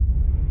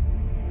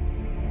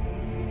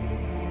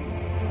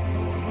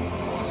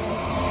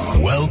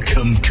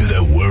Welcome to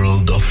the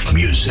world of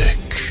music.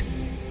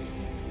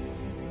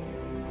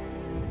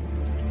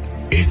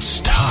 It's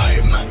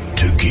time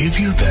to give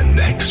you the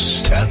next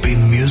step in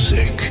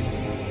music.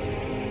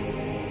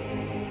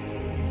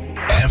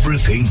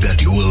 Everything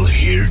that you will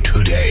hear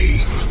today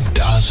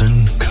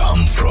doesn't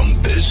come from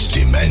this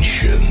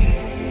dimension.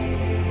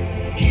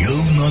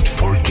 You'll not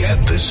forget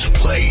this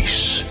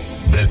place,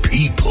 the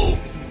people,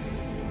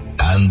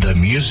 and the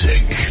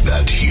music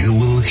that you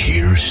will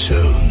hear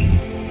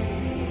soon.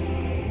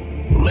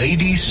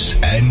 Ladies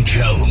and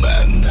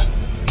gentlemen,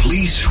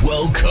 please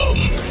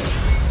welcome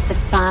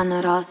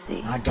Stefano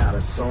Rossi. I got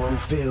a song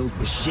filled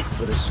with shit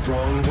for the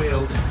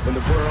strong-willed. When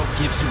the world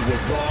gives you a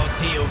raw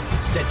deal,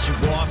 set you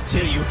off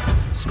till you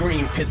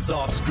scream, piss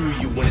off, screw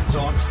you. When it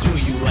talks to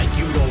you like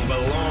you don't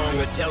belong,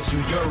 or tells you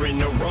you're in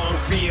the wrong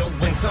field.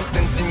 When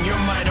something's in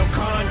your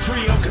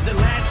mitochondrial, cause it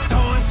latched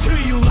on to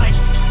you like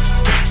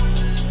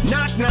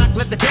knock, knock,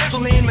 let the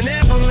devil in.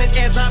 Malevolent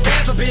as I've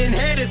ever been.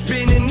 Head is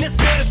spinning, this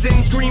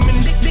medicine screaming,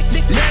 dick, dick,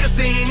 dick, let us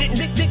in. It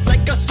dick, dick,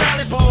 like a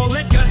solid ball.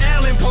 Edgar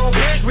Allan Poe,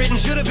 bedridden,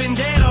 should have been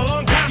dead a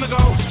long time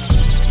ago.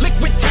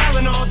 Liquid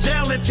Tylenol,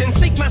 gelatin,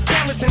 sneak my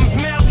skeletons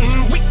melting.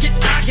 Wicked,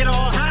 I get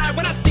all high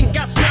when I think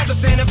I smell the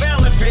scent of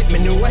elephant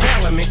manure.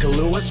 Hell, I'm in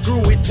Kahlua,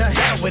 screw it, to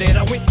hell with it.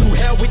 I went through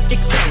hell with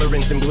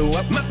accelerants and blew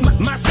up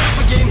myself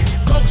again.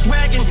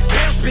 Volkswagen,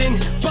 tailspin,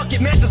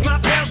 bucket matches my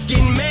pale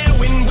skin.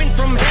 Mailwin, went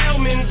from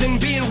Hellman's and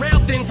being rail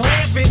thin for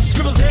airfit.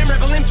 Scribbles Jam,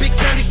 Rev Olympics,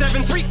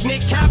 97,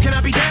 Freaknik, how can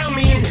I be down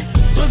me in?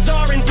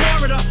 Bazaar in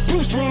Florida,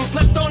 Bruce room,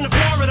 slept on the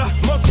Florida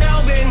motel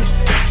then.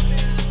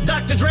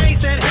 Dr. Dre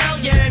said hell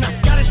yeah, and I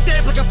got it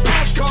stamped like a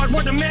postcard,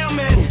 word to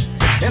mailman.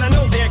 And I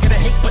know they're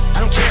gonna hate, but I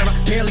don't care. I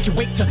barely can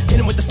wait to hit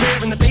them with the snare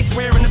and the bass.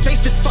 Swear in the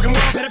face, this fucking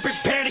world better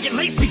prepare to get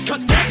laced,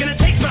 because they're gonna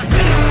taste my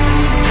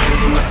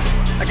venom.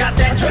 I got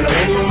that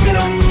adrenaline in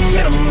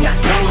them, not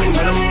knowing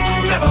when I'm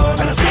never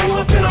gonna slow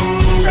up in them.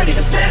 Ready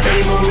to snap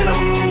any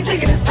momentum,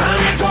 thinking it's time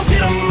to go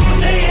get them.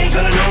 They ain't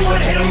gonna know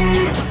what hit them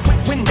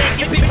when they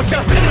get beat with the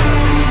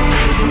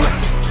venom.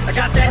 I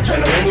got that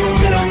adrenaline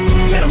in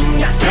them,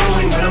 not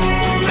knowing when I'm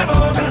never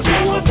gonna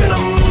slow up in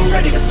them.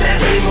 Ready to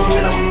snap any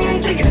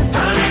momentum, thinking it's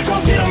time to go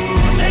get them.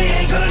 They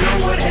ain't gonna know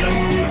what hit them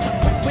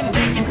when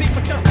they get beat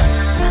with the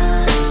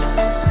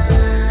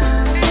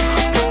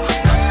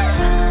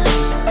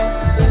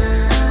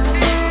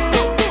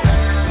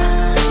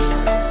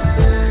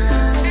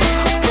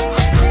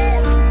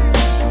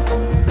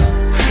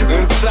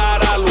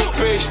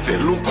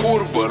lui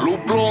curvă, lui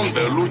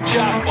blondă, lui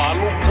ceafa,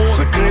 lui poză.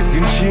 Să crezi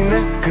în cine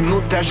când nu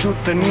te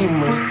ajută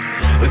nimeni.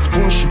 Îți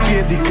spun și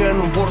piedică,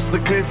 nu vor să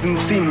crezi în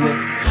tine.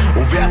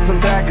 O viață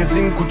întreagă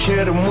zi cu ce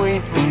rămâi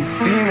în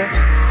sine.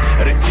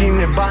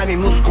 Reține banii,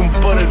 nu-ți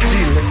cumpără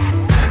zile.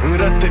 În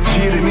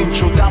rătăcire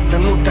niciodată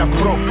nu te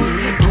apropii.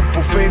 După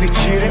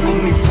fericire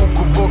unii fug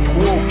cu vă cu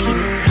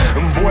ochii.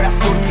 În voia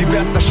sorții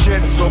viața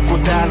șeri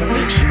socoteală.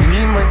 Și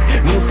nimeni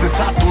nu se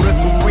satură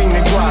cu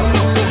pâine goală.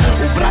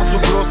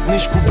 Obrazul gros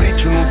nici cu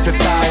briciu nu se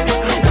taie.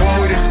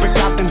 Omul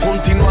respectat în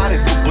continuare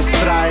după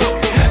straie.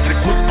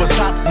 Trecut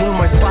pătat nu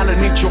mai spală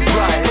nicio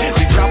ploaie.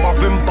 Degeaba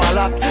avem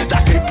palat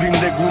dacă îi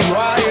prinde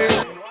gunoaie.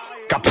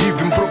 Captiv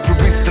în propriu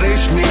vis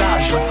trăiești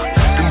mirajul.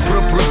 Când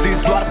propriu zis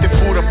doar te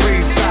fură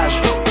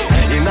peisajul.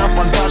 E în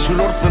avantajul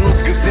lor să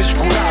nu-ți găsești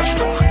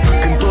curajul.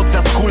 Când toți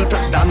ascultă,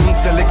 dar nu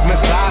înțeleg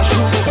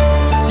mesajul.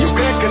 Eu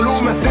cred că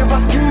lumea se va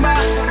schimba.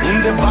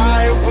 Undeva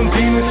eu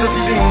continui să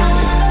simt.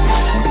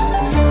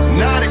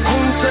 N-are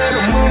cum să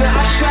rămână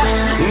așa.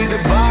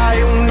 Undeva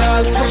e un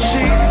alt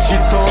sfârșit. Și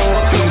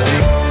tot îmi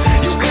zic,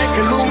 eu cred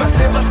că lumea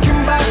se va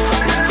schimba.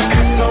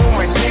 Cât să o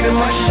mai ținem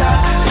așa.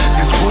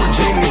 Se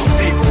scurge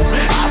nisipul.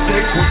 A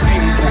trecut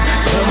timpul.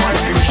 Să mai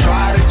fim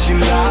șoareci în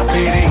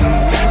labirint.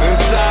 În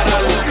țara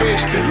lui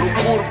pește, lui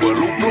curvă,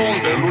 lui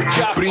blondă, lui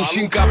ceafa, prinși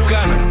în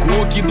capcană, cu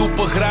ochii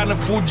după hrană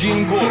fugi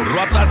în gol.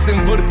 Roata se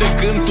învârte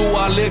când tu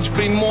alegi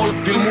prin mall.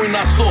 Filmul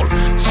nasol,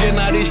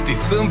 scenariștii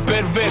sunt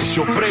perverși.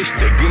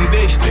 Oprește,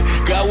 gândește,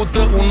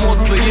 caută un mod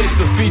să ieși,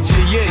 să fii ce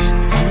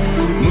ești.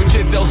 Nu ce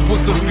ți-au spus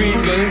să fii,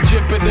 că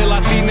începe de la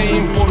tine. E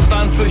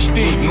important să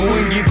știi, nu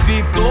înghiți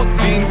tot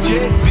din ce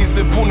ți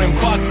se pune în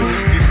față.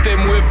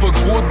 Sistemul e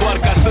făcut doar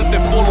ca să te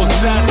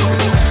folosească.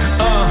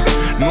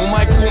 Nu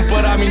mai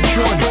cumpăra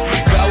minciuni.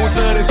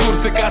 Caută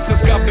resurse ca să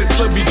scapi de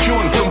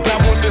slăbiciuni. Sunt prea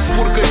multe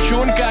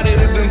spurcăciuni care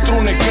râd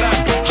într-un ecran.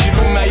 Și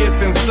lumea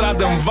iese în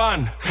stradă în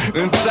van.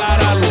 În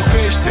țara lui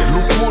pește,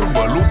 lui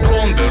curvă, lui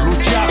blondă, lui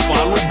ceafa,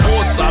 lui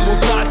boss, lui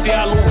tati,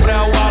 lui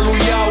vreau, lui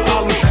iau,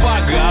 lui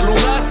șpagă, lui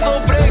las-o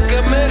bre că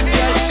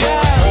merge așa.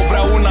 O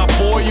vreau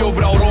înapoi, eu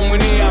vreau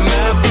România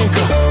mea,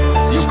 fiindcă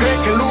eu cred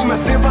că lumea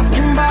se va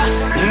schimba.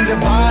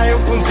 Undeva eu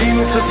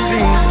continui să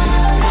simt.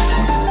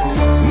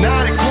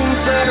 N-are cum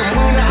să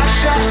rămână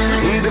așa.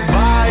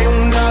 Undeva e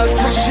un alt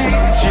sfârșit.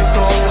 Și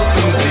tot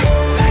îmi zic,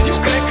 eu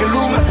cred că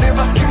lumea se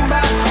va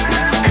schimba.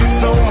 Cât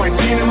să o mai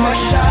ținem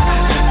așa.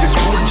 Se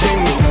scurge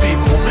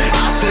nisipul.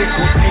 A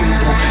trecut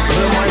timpul.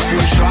 Să mai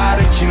fim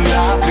șoareci în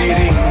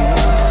labirint.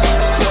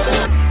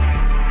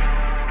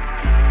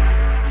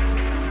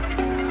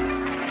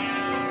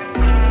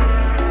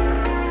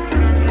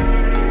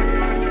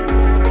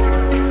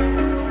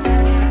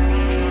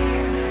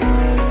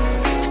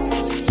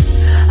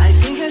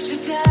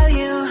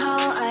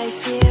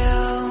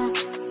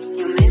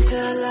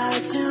 a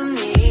lot to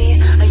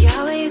me. I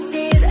always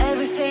did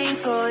everything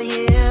for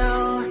you.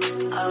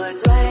 I was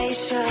what I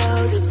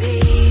showed to be.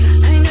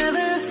 I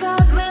never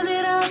thought we'd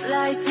end up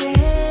like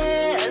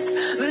this,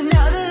 but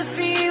now the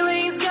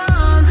feeling's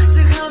gone.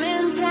 So come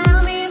and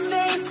tell me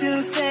face to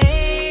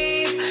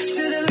face,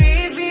 should I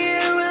leave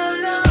you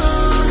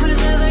alone?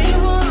 Whenever you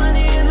want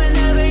it,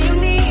 whenever you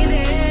need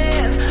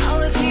it, I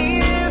was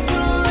here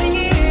for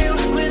you.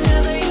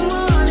 Whenever you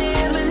want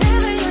it,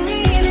 whenever you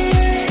need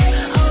it,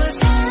 I was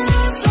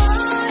there for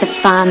you.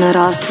 Stefano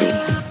Rossi.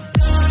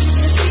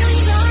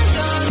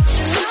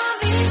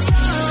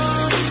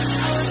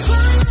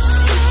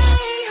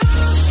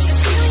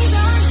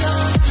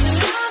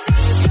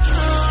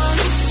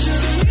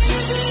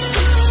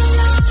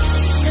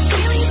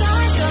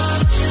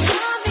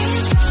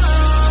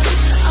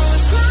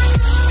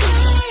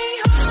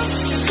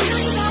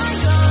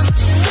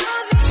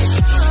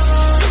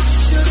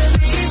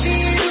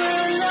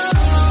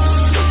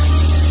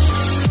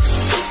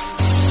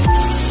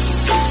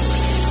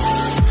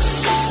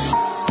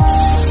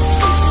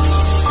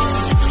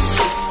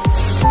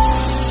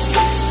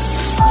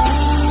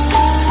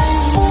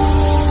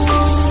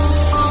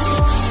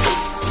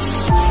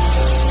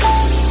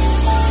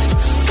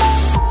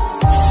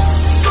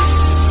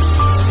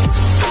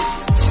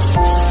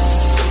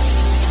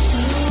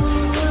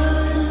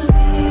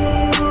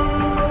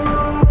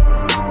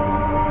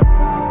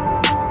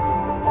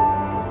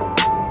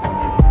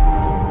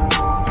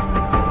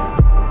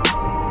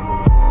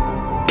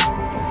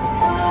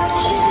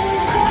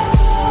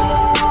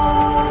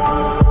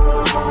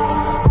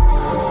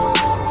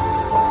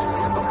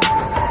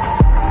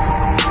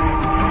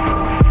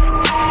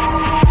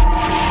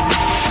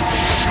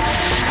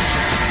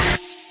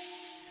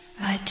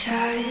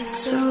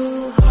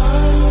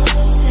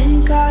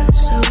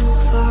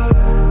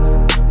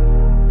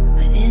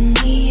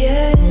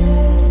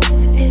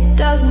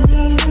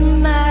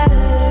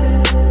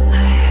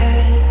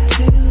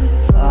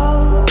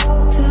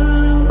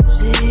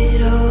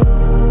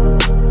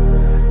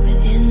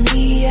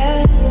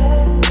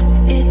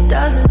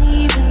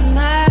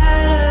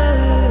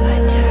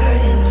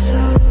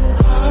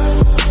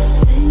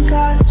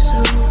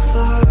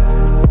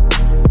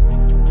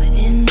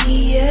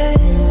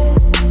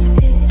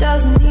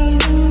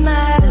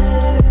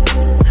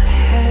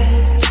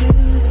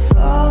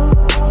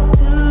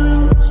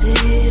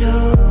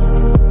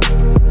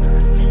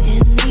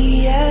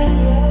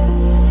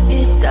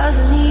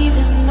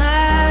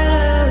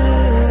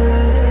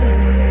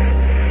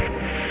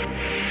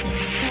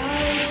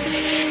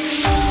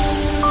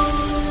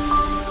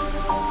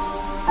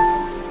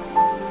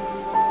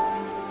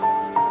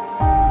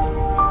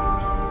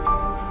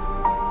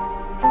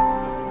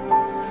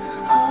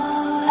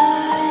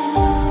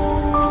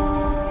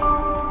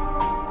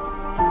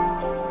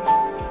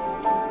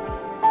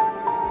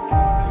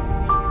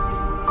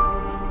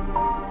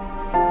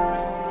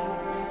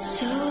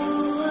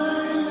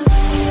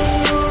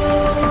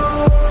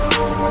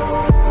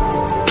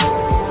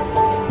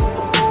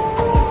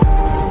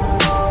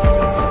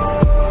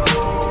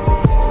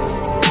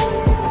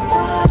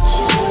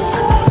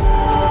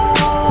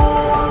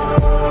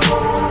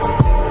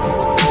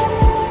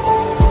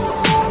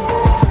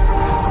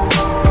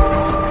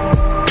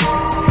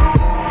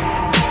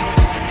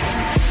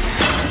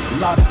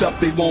 Locked up,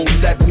 they won't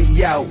let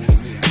me out.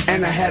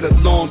 And I had a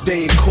long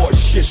day in court,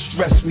 shit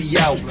stressed me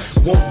out.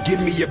 Won't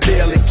give me a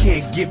bail, it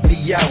can't get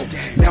me out.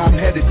 Now I'm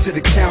headed to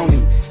the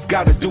county,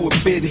 gotta do a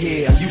bid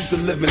here. I'm used to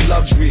living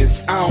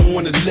luxurious, I don't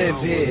wanna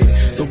live here.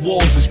 The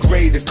walls is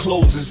gray, the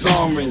clothes is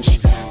orange.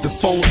 The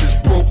phones is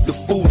broke, the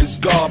food is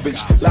garbage.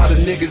 Lot of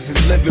niggas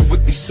is living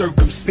with these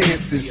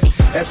circumstances.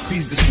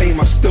 SP's the same,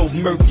 I still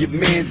murk your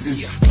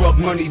manses. Drug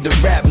money, the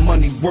rap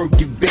money, work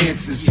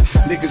advances.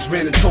 Niggas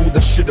ran and told I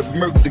should've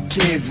murked the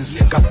Kansas.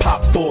 Got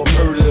popped for a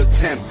murder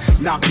attempt.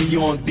 Knocked me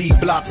on D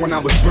block when I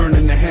was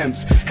burning the hemp.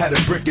 Had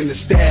a brick in the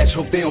stash,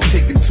 hope they don't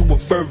take it to a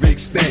further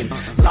extent.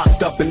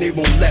 Locked up and they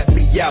won't let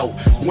me out.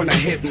 When I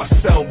hit my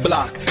cell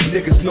block,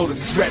 niggas know to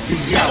threat me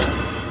out.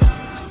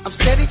 I'm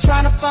steady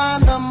trying to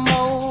find the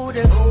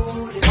motive.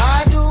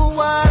 Why do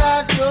what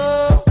I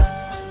do?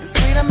 And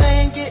freedom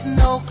ain't getting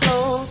no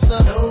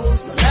closer. No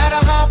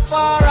matter how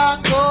far I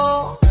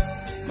go,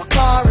 my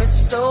car is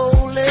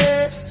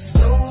stolen.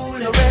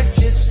 No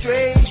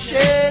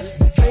registration.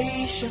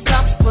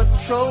 Cops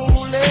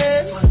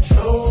patrolling.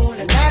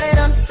 And now they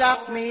done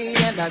stop me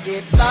and I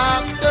get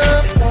locked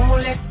up. They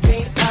won't let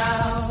me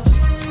out.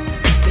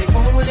 They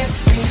won't let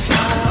me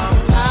out.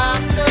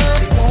 Locked up.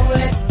 They won't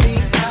let me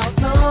out.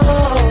 No.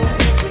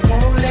 They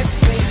won't let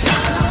me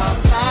out.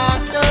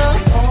 Locked up.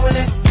 They won't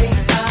let me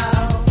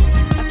out.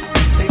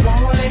 They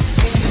won't let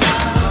me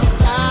out.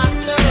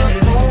 Locked up.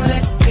 They won't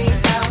let me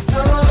out.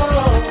 No.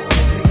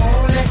 They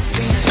won't let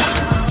me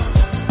out.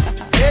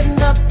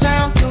 Heading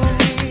uptown to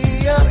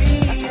Rio.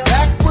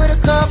 Back with a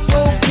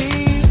couple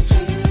peeps.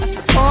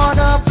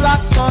 Corner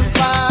blocks on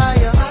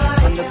fire.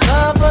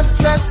 Undercovers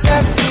dressed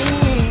as me.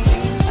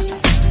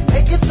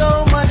 Making so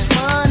much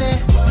money.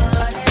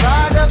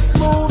 Products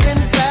move.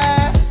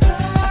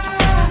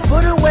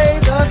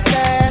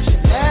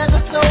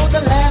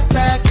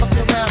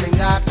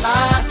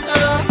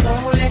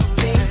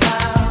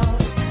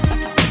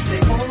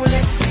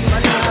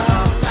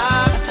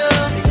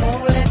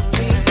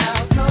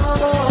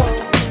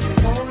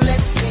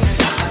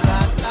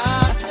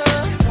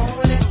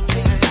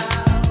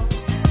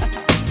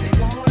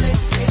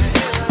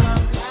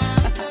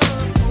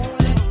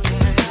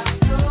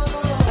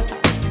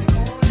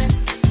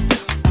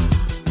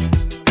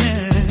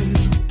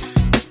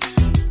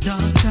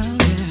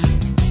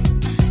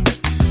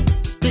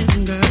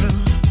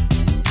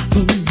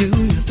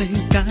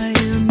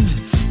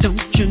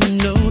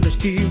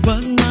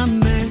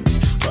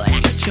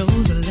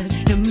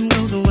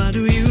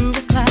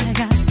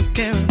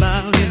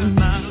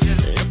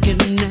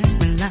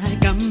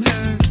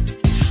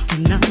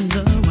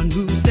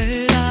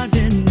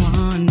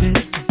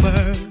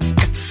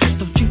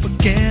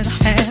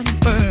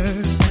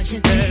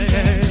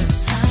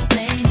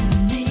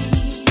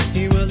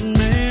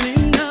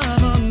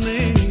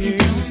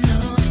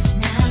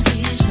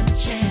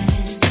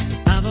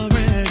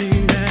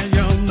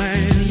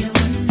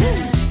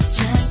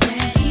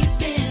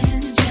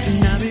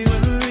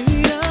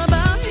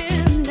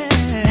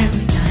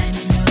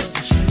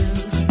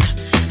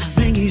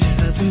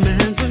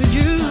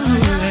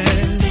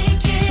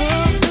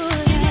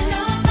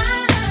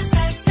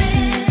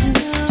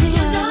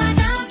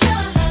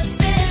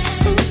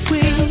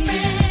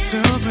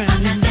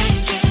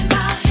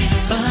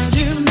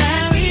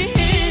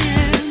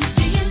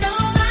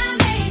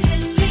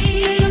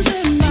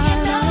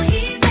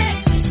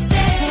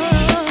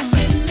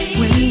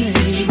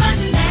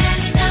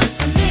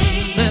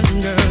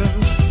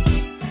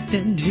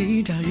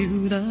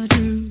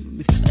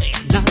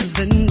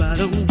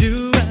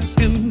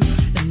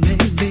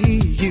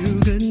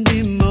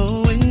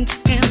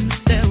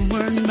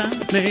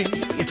 me.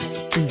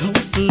 And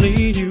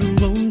hopefully you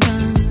won't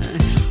find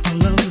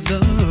all of the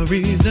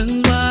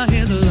reasons why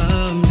his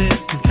love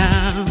didn't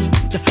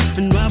count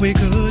and why we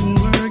couldn't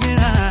work it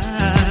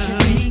out.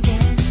 Ooh,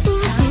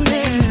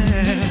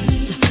 yeah.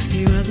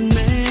 He wasn't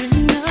man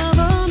enough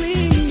for me.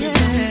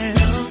 Yeah.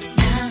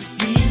 Now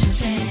here's your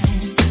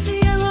chance.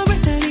 See, I'm a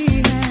breath that he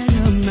had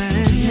a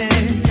man.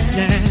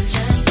 Yeah.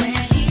 Just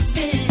where he's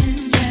been.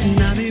 Yeah. And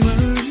I'll be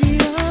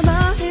worried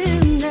about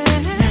him. Yeah.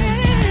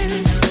 Last time I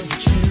know the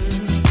truth.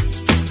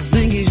 I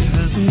think he's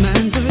just a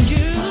man for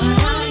you.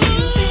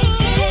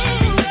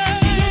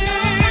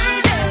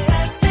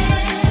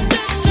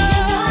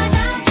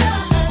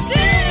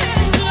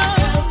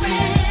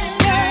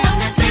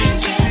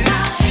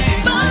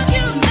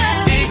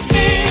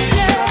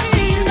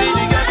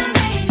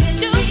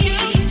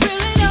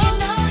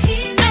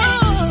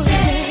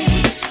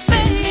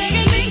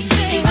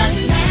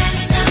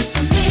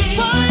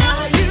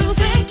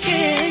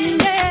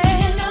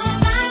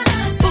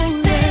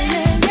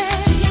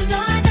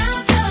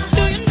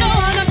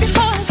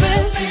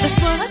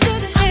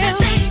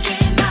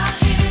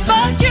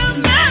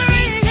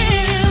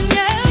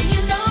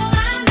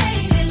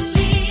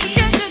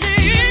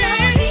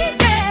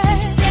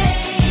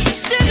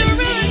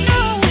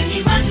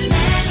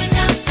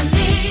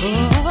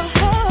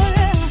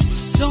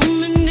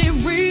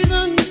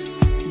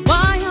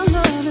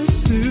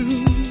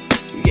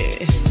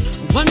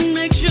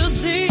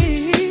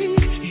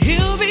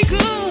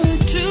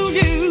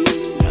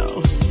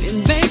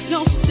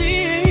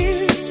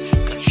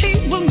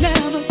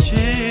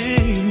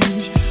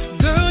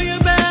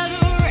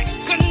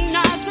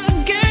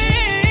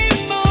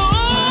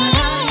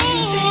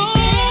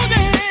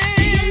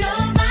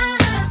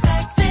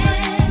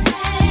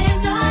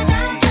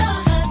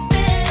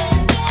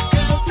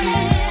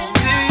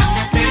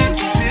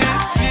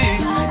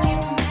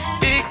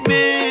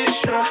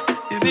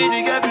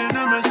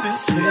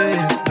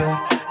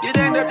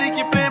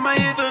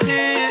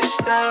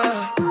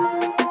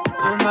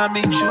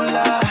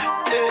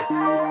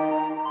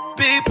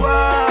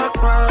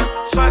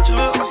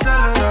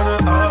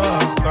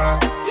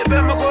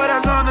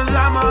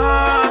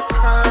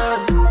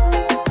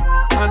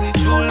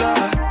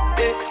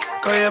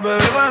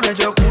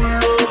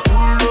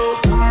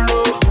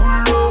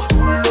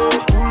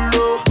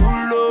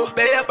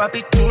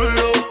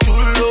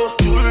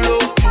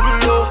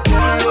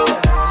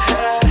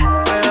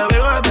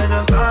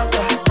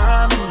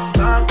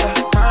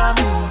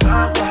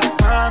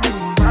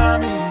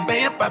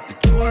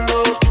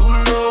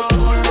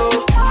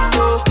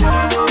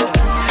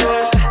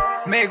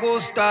 Me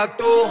gusta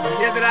tú,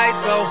 je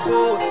draait wel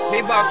goed.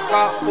 Die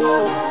bakka,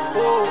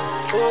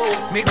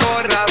 Mi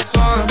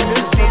corazon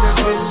is niet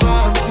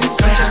gezond.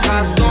 Want je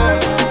gaat dom.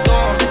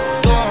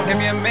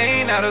 Neem je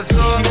mee naar de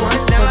zon.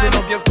 Neem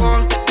op je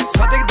kont.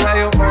 Schat, ik draai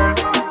je om.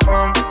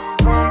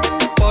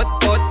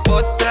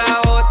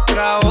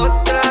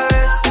 Otra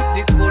vez.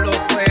 Die culo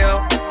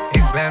feo.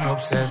 Ik ben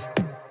obsessed.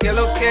 Que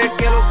lo que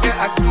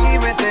aquí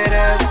me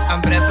interesa.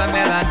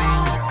 Abrázame la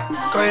niña.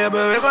 Kan je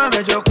bewegen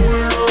met je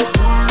culo.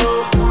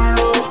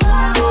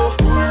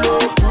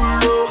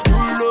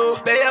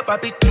 Ben je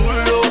papi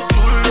chulo.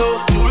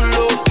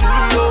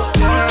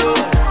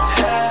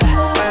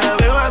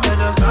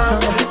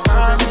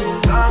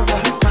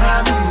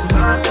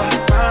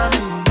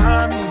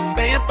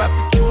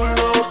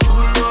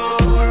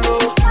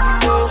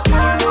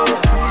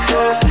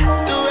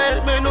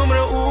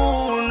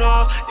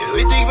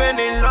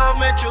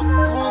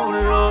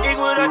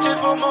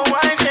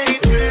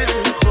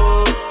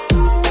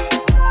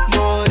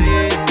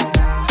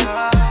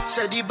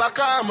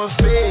 Aan mijn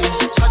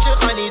face. Schat, je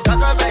gaat niet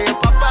dakken bij je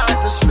papa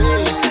uit de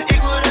space.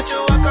 Ik wil dat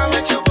je wakker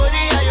met je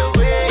body aan je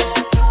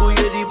waist. Hoe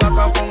je die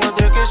bakken voor me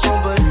druk is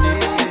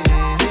onbeleefd.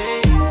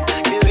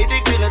 Je weet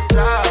ik wil het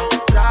trouw.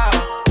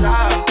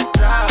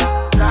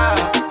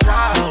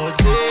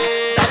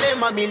 Dale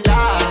mami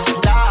laag.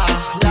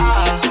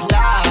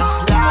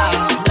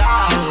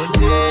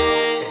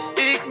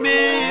 Ik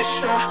mis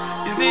je.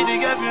 Je weet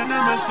ik heb je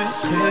nummer sinds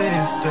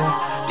gisteren.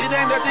 Je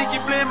denkt dat ik je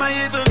play, maar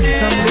je vergeet.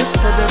 Some lit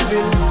for the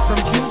bill,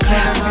 some cute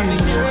kind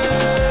of feel.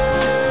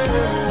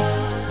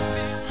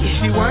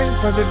 She whine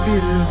for the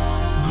bill,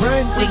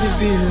 grind for the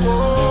bill.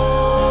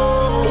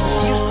 She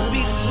used to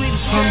be sweet.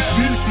 Some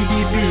steal for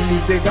the bill,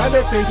 if they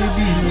gotta pay the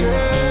bill.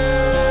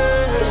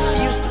 She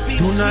used to be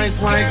Two nice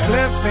white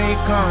clef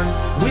bacon,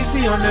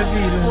 Wizzy on the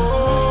bill.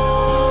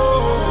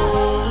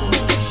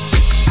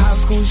 High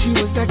school, she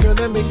was that girl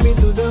that make me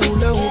do the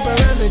hula hoop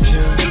around the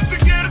gym. Just to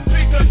get a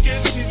pick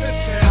again, she's a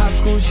 10. High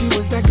school, she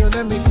was that girl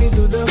that make me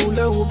do the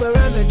hula hoop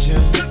around the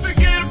gym. Just to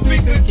get a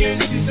pick again,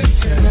 she's a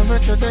 10. Never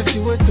thought that she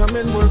would come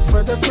and work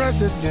for the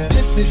president.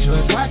 Just to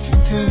George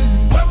Washington.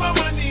 Where my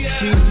money at?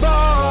 She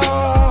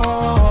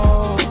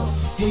bought,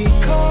 he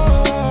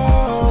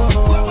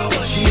called.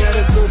 She had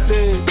a good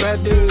day,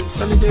 bad day,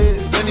 sunny day,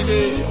 rainy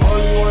day. All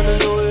you wanna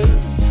know is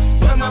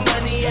where my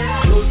money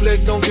at? Close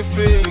leg don't get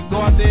fit. Go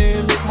out there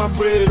and make my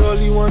bread. All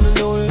you wanna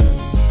know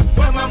is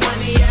where my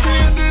money at? She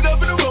ended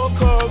up in a roll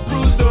call,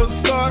 bruised up,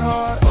 scarred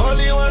hard. All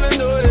you wanna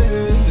know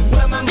is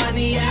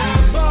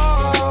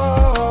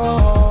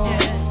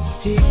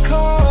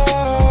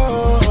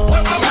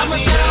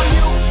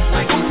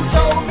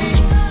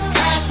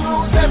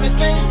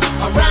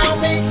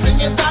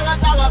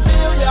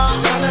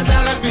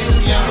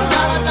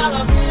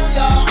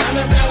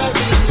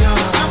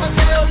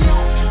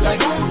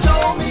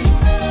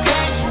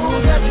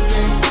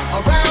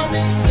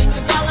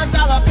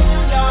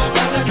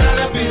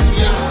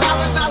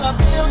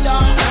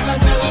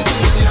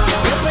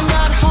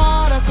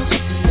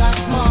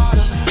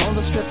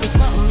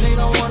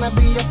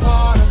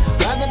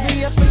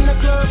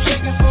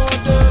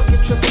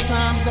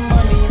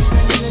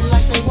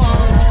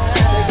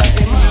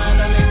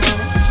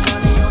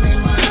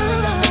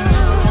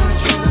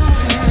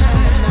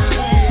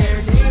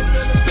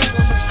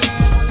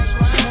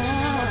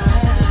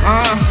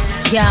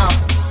Yo,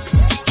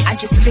 I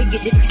just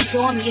figured if you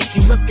saw me, if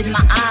you looked in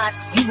my eyes,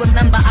 you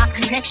remember our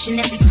connection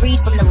and be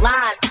freed from the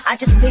lies. I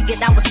just figured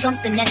I was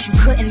something that you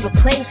couldn't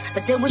replace,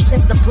 but there was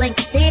just a blank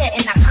stare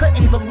and I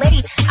couldn't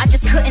relate. I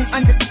just couldn't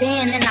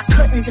understand and I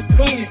couldn't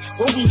defend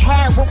what we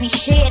had, what we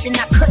shared, and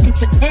I couldn't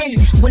pretend.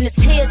 When the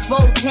tears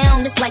rolled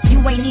down, it's like you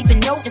ain't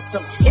even noticed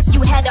them. If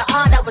you had a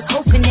heart, I was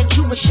hoping that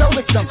you would show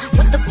us some.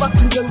 What the fuck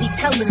you really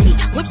telling me?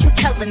 What you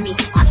telling me?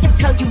 I can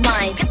tell you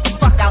lying. Get the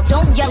fuck out,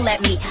 don't yell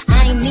at me.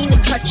 I ain't mean to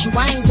cut you,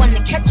 I ain't want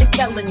to catch a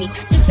felony.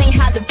 This ain't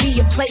how to be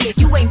a player,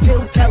 you ain't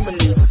Bill Bellamy.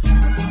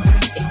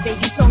 They say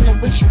you don't know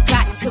what you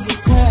got till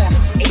it's gone.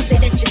 They say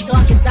that your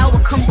darkest hour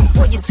come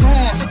before your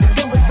dawn. But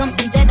there was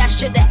something that I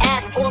should've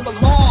asked all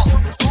along.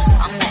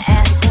 I'ma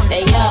ask one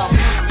day, yo.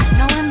 I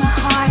know in my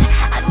heart,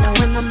 I know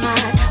in my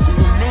mind, we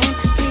were meant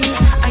to be.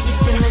 Are you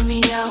feeling me,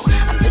 yo?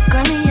 I'm the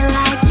girl in your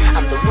life,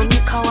 I'm the one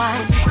you call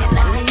wine, and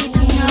I need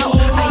to know.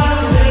 Are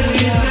you feeling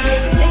me, yo?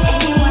 Is there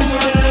anyone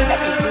else that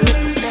can do it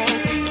the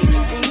best? Give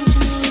you things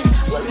you need,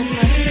 well it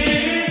must be.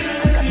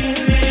 I got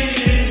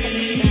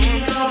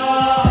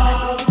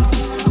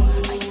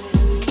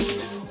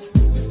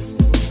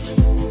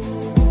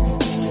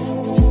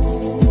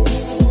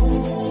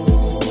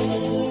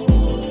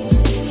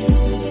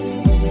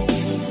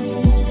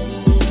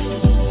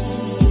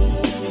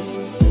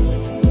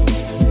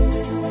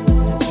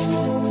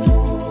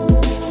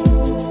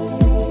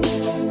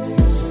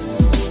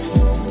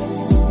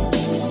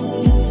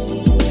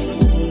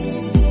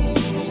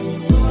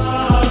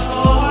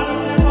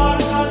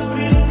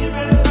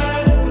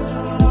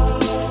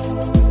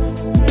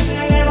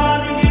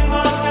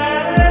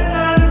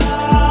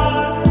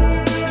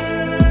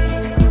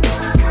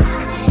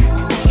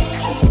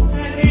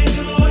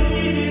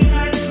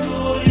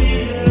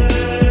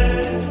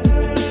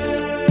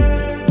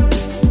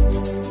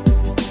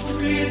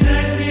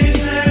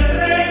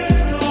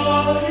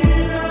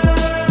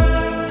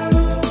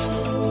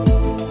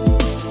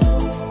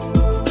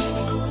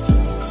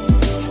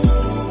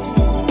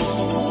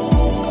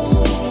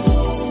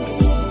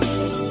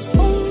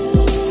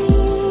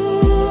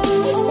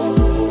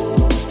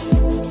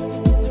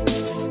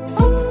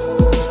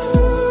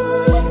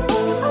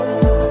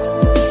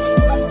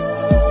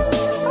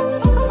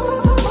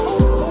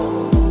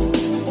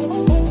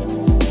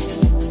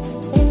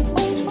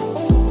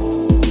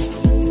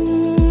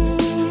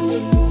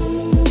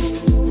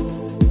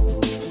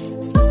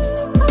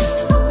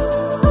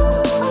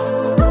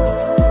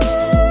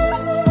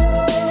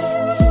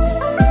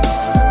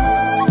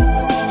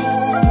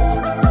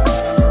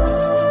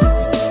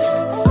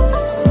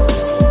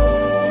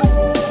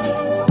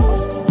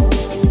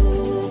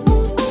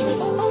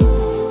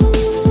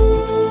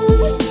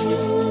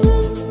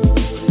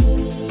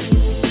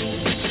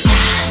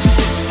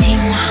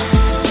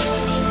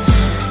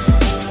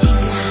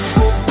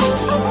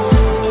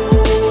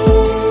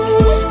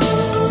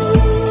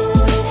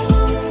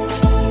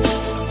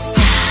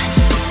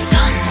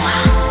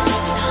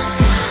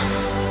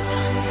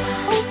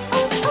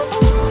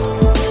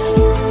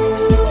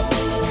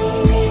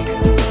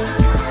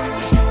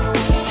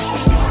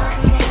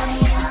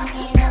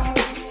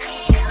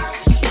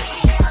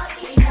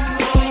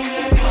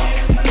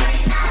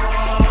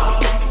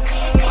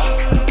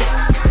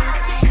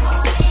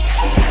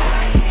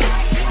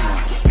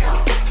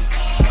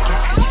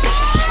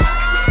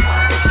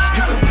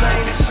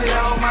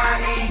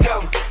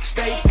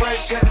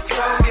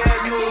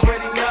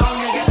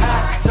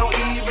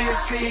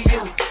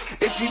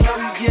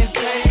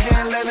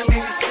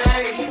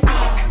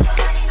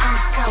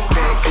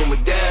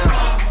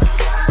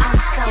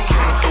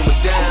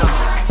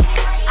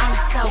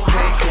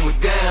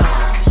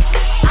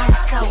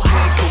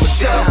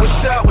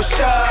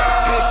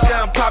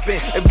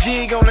baby,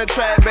 G on the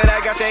track, bet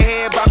I got that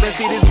head bopping.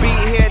 See this beat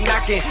here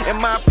knocking, and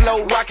my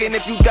flow rocking.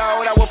 If you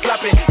doubt, I was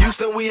flopping.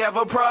 Houston, we have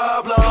a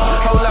problem.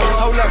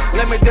 Hold up,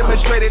 let me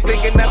demonstrate it.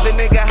 Thinking of the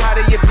nigga, how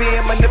do you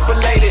being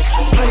manipulated?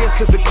 Play it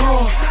to the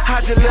core.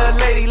 How'd your little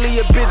lady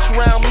leave a bitch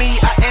around me?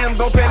 I am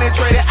gon'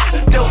 penetrate it.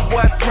 Dope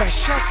boy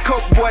fresh,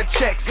 coke boy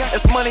checks.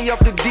 It's money off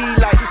the D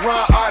like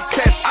Ron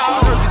Artest.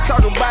 I heard you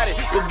talking about it,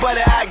 but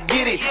buddy, I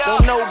get it.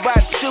 Don't know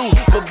about you,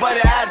 but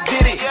buddy, I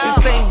did it.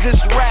 This ain't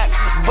just rap,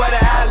 buddy,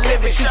 I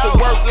live it. She can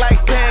work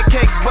like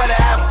pancakes, buddy,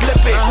 I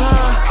flip it.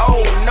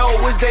 Oh no,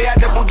 it's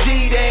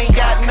J-I-double-G, they ain't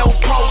got no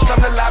post.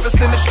 I'm the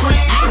loudest in the street.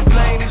 You can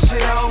blame this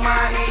shit on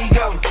my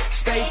ego.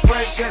 Stay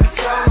fresh at the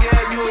toe,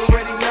 yeah, you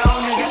already know,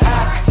 nigga.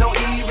 I don't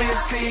even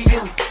see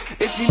you.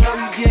 If you know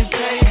you getting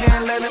paid,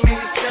 then let me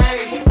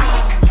say,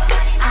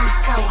 I'm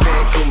so hot.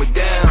 Can't cool me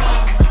down.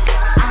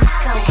 I'm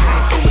so hot.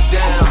 Can't cool me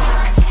down.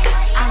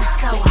 I'm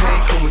so hot.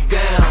 Can't cool me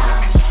down.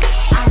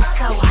 I'm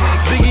so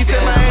hot. Biggie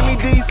said Miami,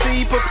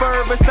 DC,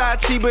 prefer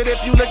Versace. But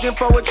if you looking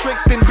for a trick,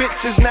 then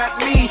bitch is not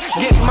me.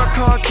 Get my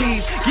car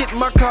keys, get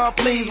my car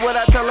please. What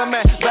I tell him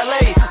at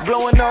ballet,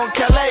 blowing on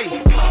Calais.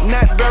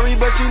 Not very,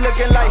 but she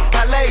looking like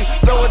LA.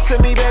 Throw it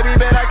to me, baby,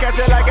 bet I catch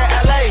it like a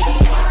LA.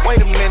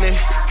 Wait a minute,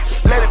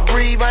 let it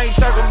breathe. I ain't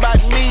talking about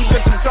me,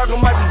 bitch, I'm talking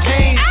about the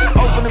jeans.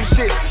 Open them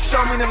shits,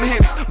 show me them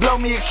hips, blow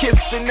me a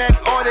kiss in that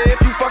order.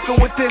 If you fucking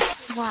with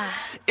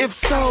If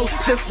so,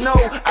 just know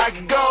I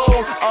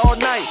go all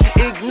night,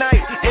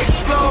 ignite,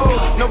 explode.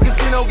 No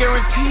casino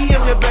guarantee,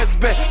 I'm your best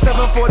bet.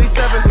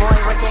 747,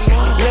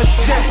 let's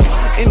jet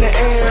in the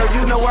air.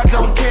 You know I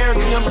don't care,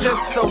 see I'm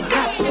just so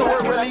hot, so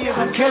it really is.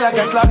 Que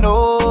largas la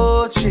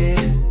noche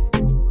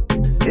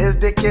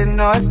desde que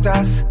no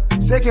estás.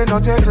 Sé que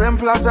no te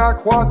reemplaza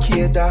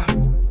cualquiera.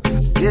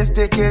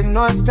 Desde que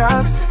no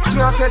estás,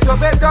 traté de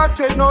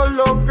olvidarte, no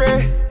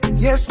logré.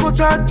 Y es muy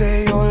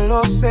tarde, yo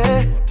lo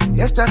sé.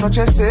 Y esta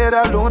noche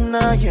será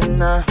luna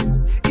llena.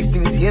 Y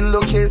sin ti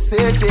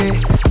enloqueceré.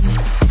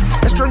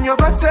 Extraño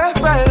verte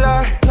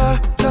bailar,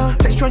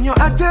 te extraño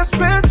a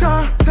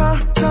despertar,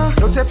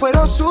 no te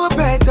puedo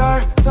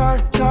superar,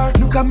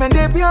 nunca me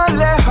debí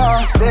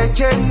alejar. Desde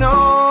que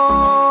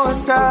no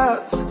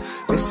estás,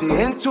 me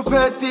siento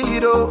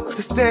perdido.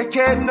 Desde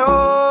que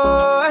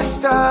no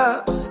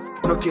estás,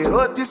 no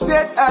quiero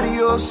decir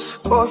adiós,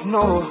 oh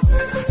no.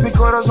 Mi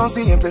corazón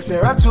siempre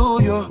será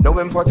tuyo,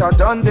 no importa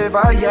dónde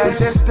vayas.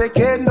 Desde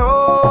que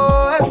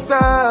no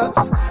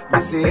estás,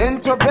 me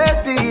siento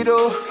perdido,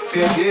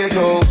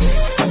 perdido.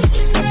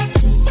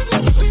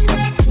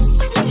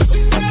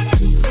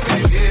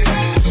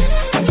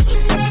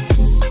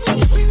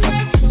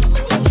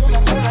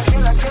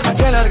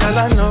 Qué larga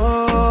la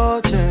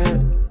noche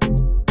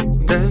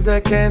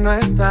desde que no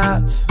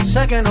estás.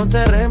 Sé que no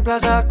te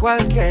reemplaza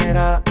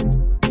cualquiera.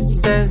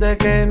 Desde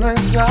que no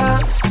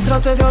estás,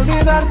 traté de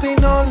olvidarte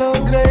y no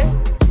logré.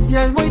 Y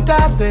es muy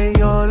tarde,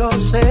 yo lo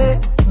sé.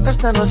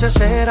 Esta noche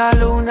será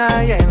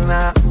luna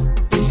llena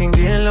y sin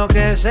ti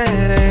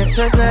enloqueceré.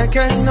 Desde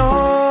que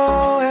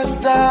no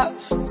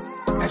estás,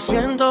 me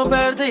siento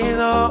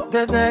perdido.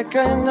 Desde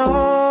que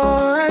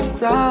no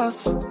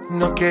estás,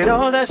 no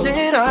quiero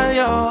decir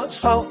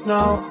adiós, oh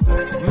no.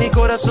 Mi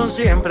corazón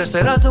siempre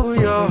será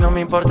tuyo, no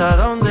me importa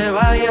dónde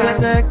vayas.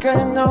 Desde que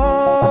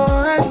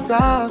no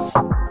estás,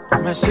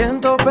 me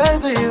siento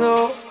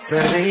perdido,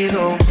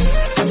 perdido.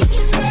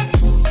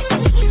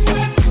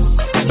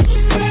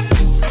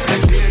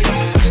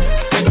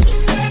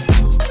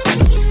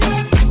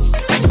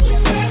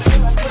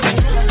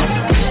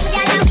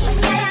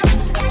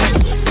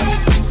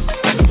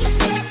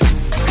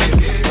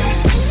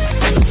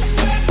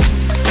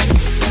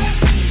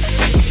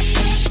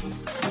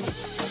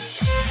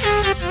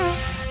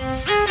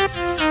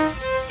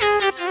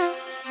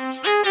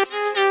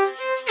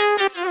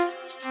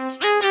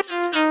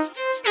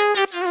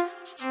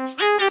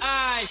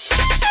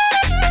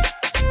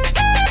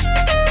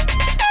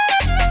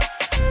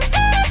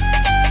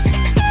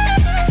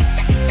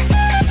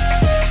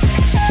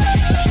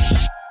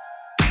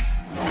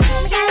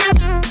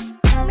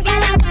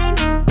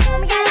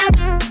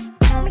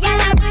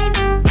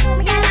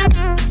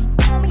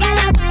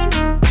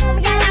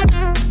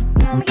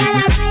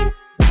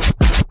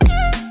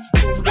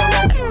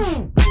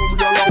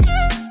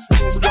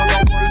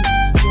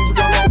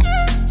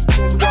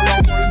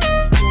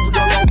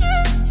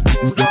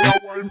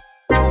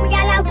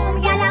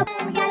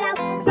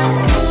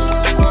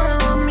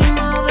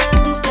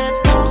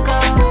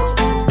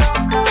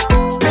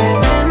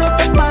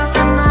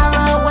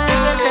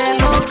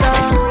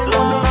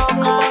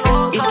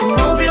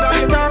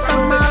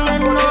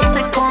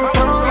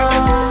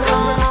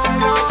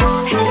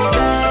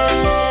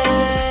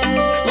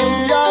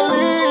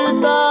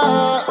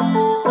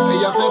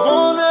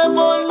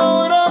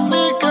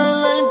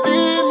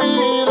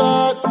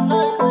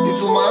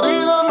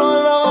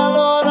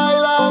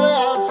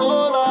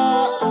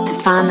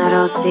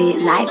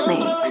 Live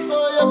Mix.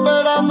 Estoy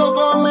esperando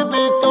con mi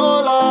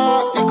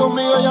pistola y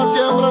conmigo ella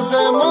siempre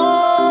se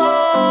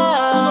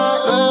moja.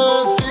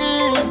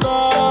 Bebecita,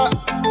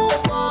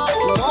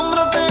 tu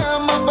hombre te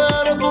ama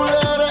pero tú le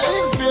eres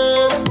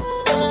infiel,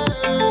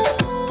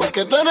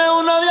 porque tú eres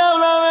una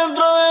diabla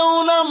dentro de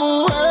una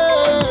mujer.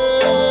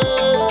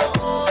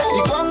 Y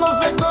cuando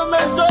se esconde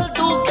el sol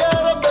tú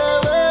quieres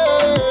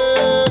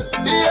beber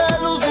y es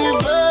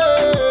Lucifer.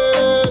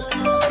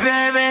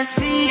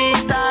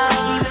 Bebecita,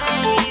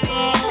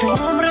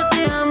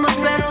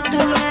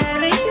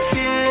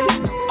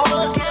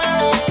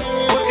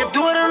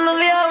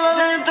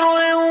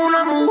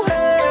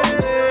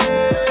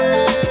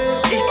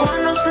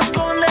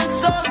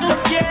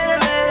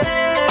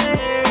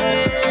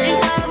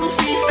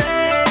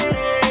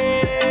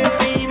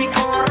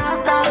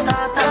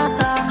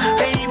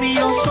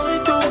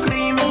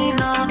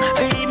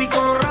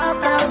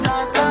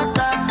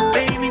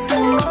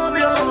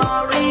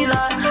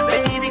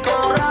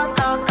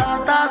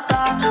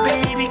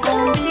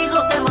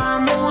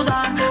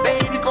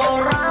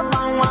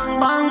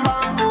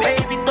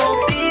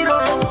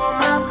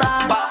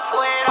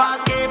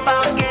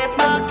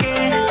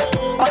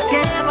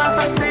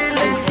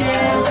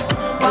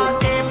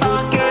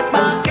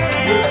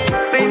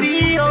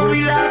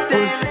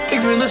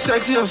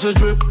 sexy als ze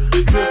drip,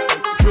 drip,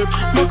 drip.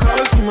 Mijn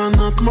colors in mijn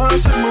nat, maar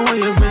zeg me waar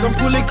je bent. Dan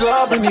pull ik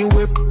op in die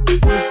whip,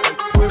 whip,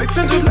 whip. Ik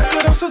vind het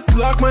lekker als het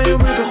plakt, maar je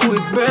weet toch hoe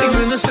ik ben. Ik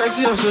vind het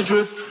sexy als ze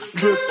drip,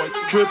 drip,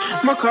 drip.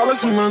 Mijn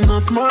colors in mijn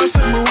nat, maar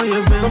zeg me waar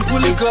je bent. Dan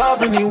pull ik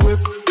op in die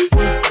whip,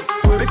 whip,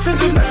 whip. whip. Ik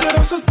vind het lekker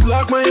als het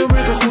plakt, maar je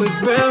weet toch hoe ik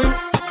ben.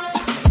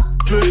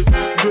 Drip,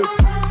 drip,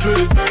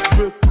 drip,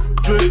 drip,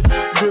 drip,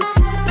 drip.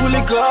 Pull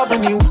ik op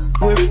en you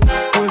whip,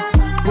 whip,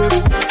 whip,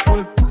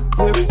 whip,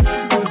 whip,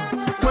 whip.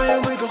 Maar je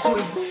weet toch hoe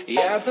ik ben.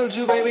 Yeah, I told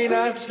you, baby,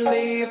 not to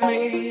leave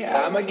me.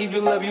 I'ma give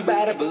you love, you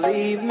better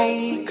believe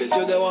me. Cause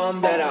you're the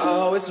one that I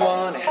always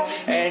wanted.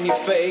 And your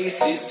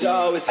face is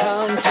always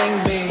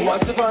haunting me.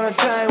 Once upon a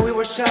time, we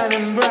were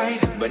shining bright.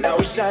 But now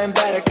we shine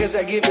better cause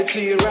I give it to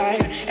you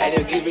right. And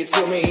you give it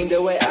to me in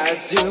the way I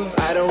do.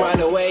 I don't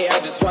run away, I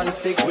just wanna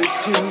stick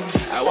with you.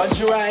 I want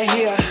you right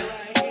here.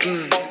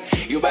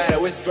 You better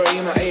whisper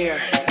in my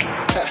ear.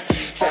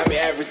 Tell me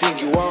everything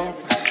you want.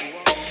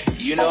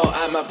 You know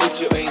I'ma put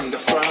you in the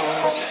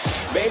front.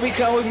 Baby,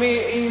 come with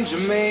me in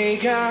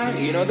Jamaica.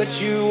 You know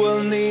that you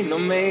will need no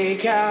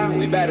makeup.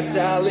 We better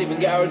start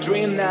living our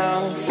dream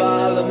now.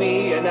 Follow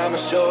me and I'ma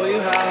show you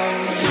how.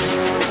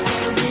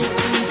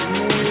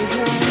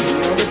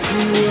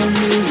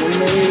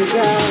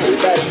 We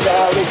better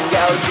start living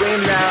our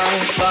dream now.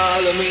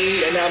 Follow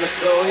me and I'ma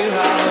show you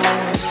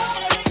how.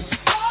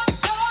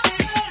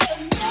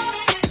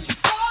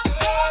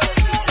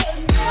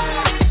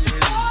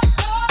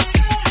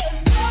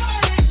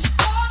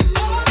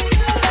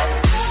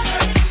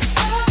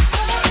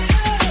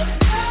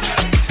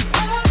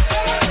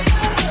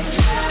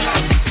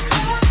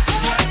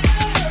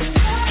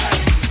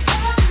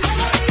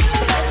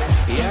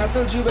 I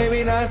told you,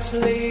 baby, not to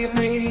leave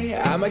me.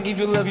 I'ma give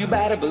you love, you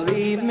better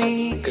believe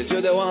me. Cause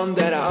you're the one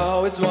that I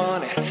always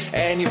wanted.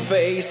 And your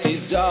face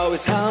is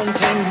always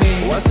haunting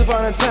me. Once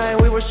upon a time,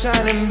 we were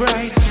shining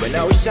bright. But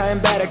now we shine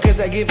better cause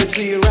I give it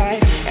to you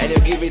right. And you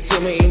give it to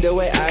me in the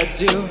way I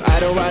do. I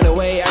don't run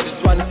away, I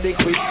just wanna stick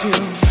with you.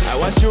 I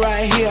want you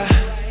right here.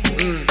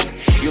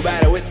 You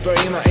better whisper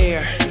in my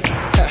ear.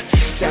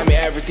 Tell me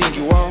everything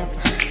you want.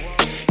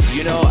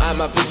 You know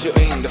I'ma put you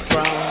in the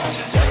front.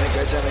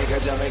 Jamaica, Jamaica,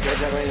 Jamaica,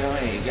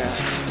 Jamaica,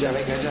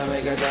 Jamaica,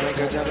 Jamaica,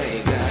 Jamaica,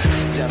 Jamaica,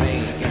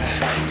 Jamaica,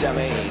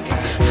 Jamaica,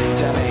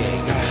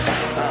 Jamaica.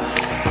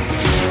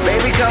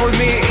 Baby, come with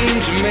me in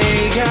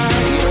Jamaica.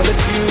 You know that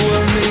you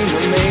will need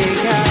no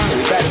makeup.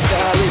 We better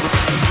start living.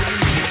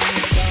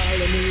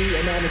 Follow me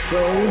and I'ma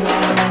show you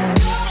how.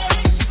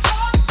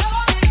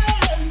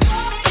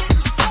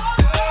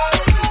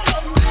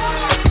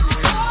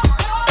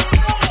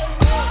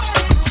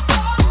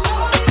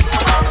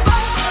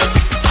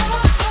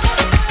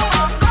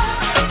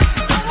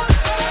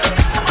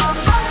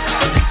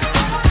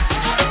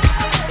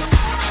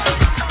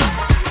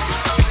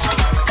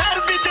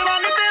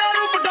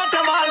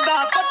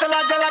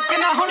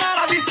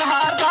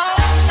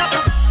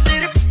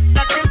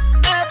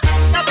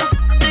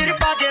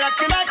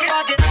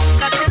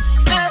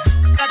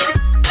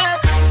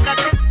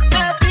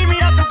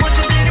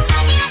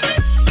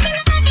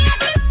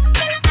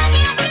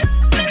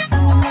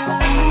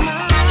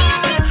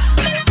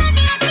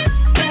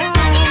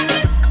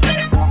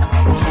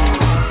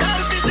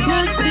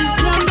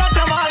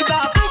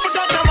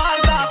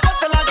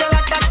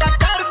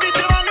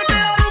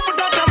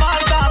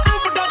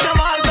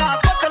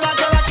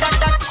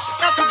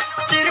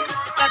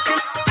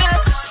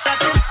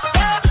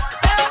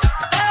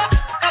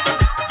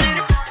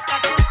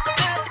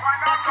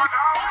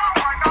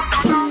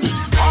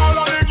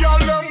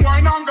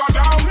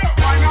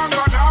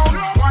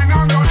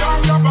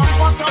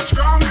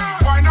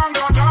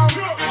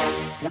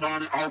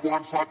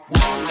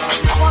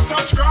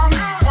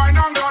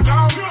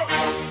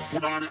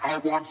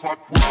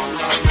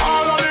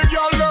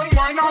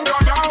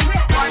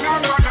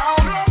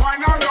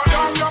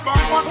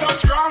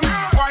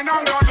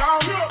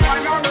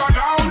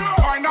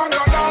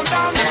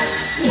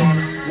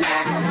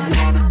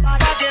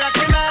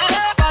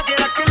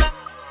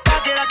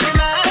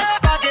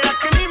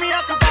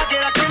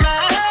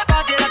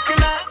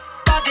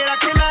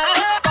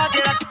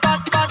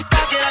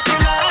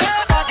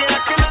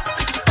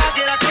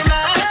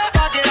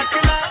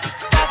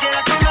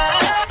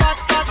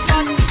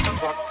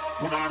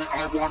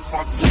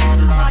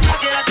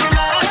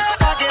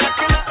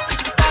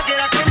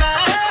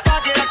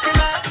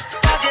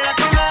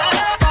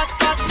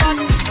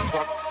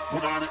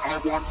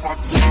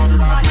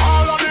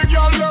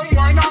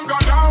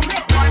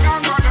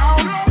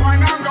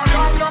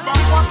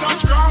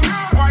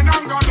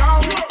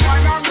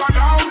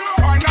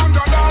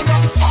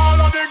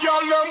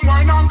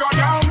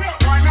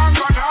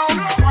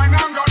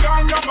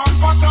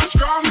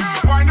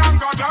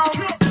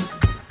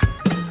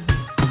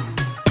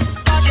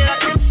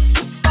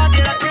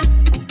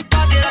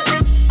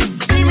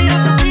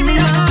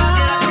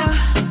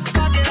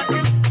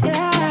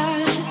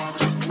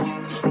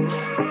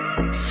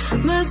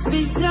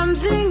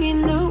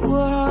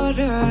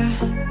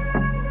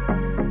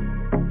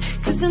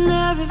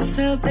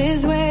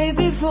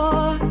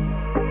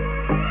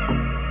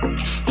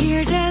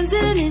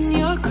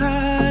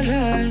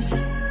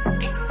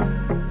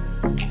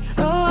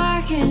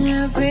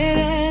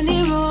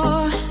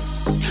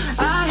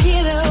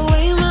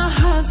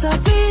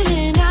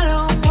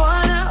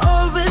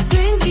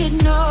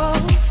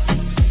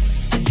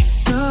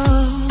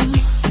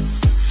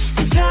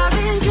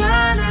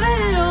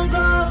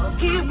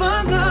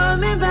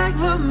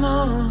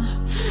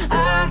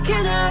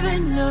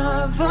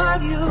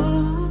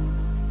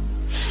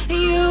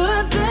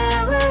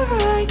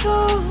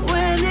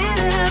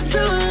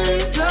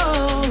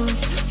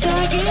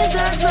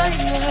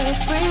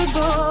 like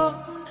reborn.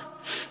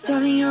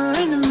 Darling, you're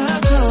in my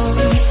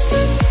clothes.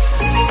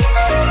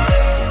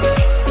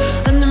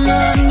 Under my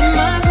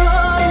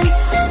clothes.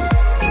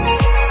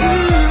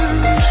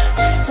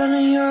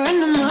 Darling, you're in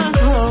my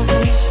clothes.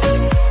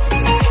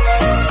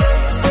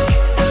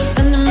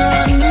 Under my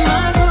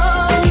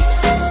clothes.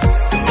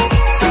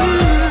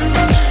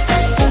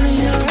 Darling,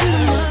 you're in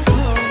my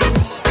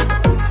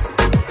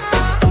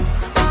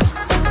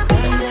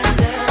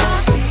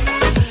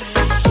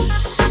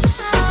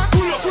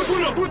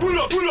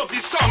Pull up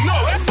this song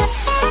now, eh?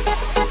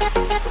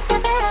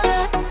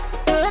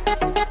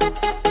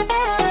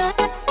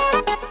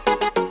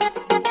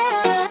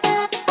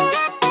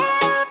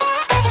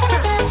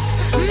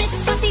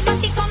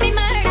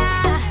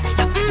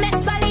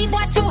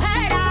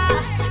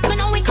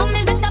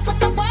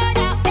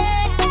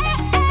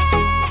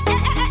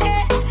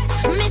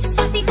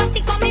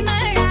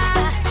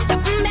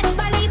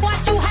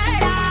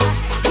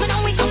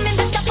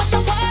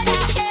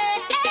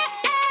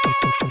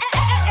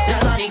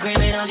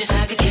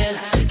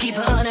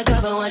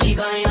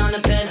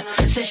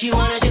 She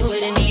wanna do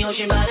it in the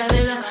ocean by the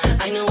villa.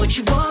 I know what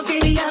you want,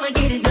 baby, I'ma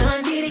get it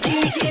done. Get it,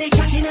 get it, get it.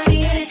 Shots in the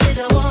air, it says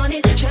I want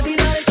it. Trapping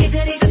by the kiss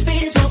that is a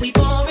speed is what we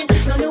pouring.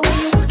 Love the way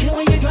you work it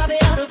when you drop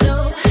it out of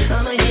flow.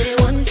 I'ma hit it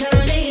one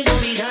turn, it's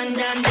gonna be done,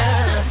 done,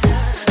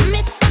 done.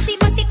 Miss Fatty,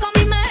 Fatty, call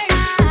me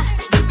murder.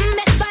 You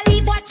best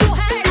believe what you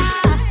heard.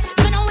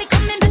 You know we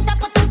coming back to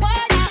put the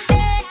word out.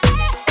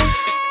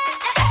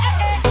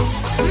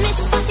 Miss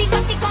Fatty,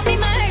 Fatty, call me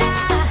murder.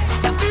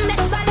 You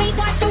best believe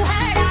what you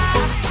heard.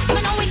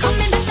 You know we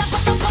coming back to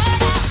put the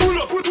word out.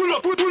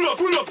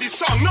 Pull up this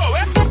song now,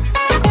 eh?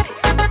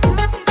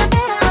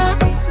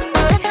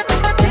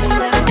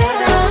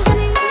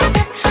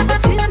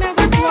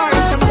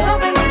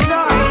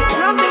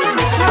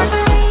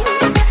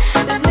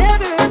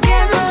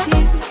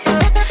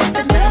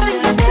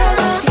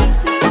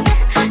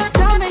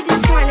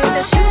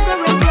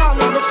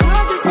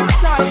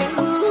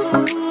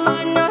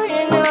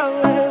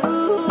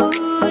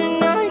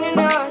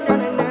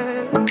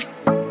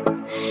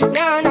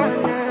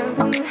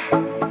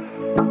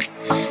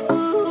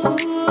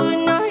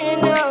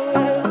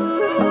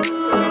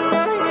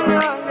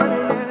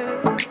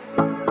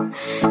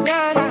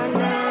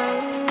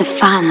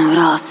 Stefano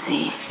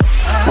Rossi.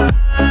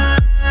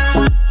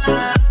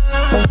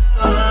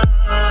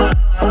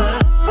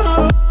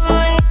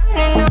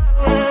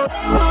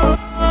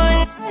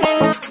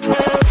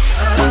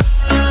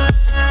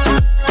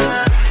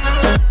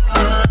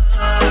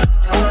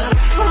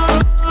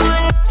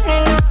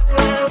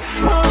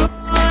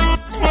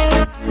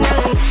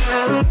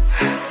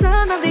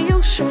 Son of the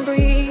ocean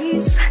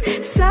breeze,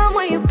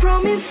 somewhere you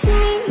promised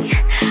me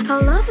a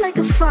love like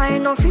a fire,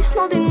 no fears,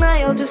 no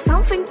denial, just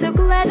something to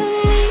gladden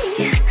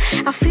me.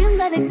 I feel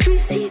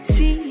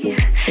electricity,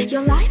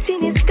 your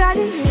lighting is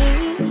guiding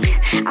me.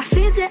 I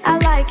feel that I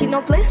like it,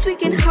 no place we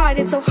can hide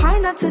it, so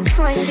hard not to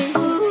find it.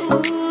 Ooh,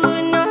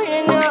 no,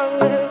 no, no.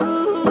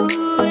 Ooh,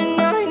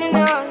 no, no,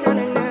 no, no,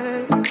 no, no.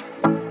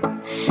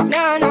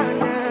 No, no,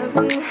 no.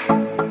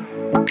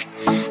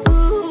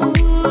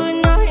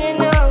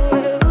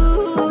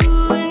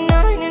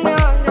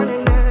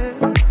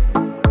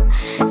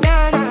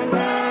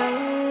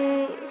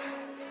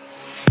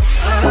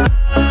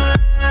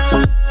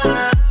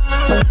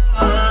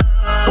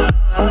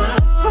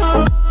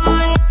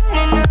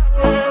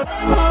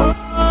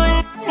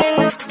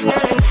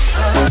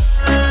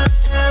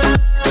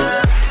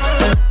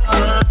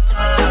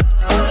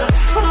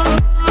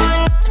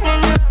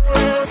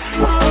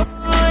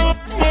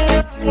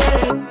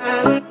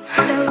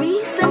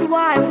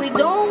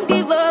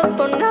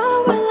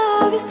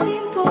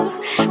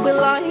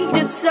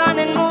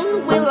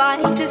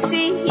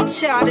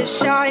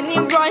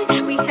 Shining bright,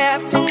 we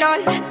have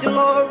tonight,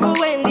 tomorrow,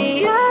 and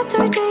the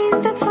other days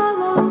that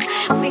follow.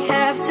 We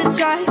have to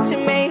try to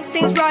make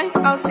things right.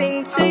 I'll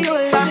sing to you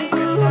like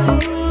ooh,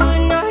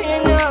 no,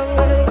 no, no.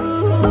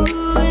 Ooh,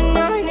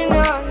 no, no,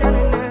 no, no,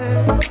 no,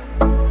 no.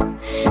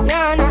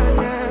 No, no,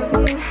 no.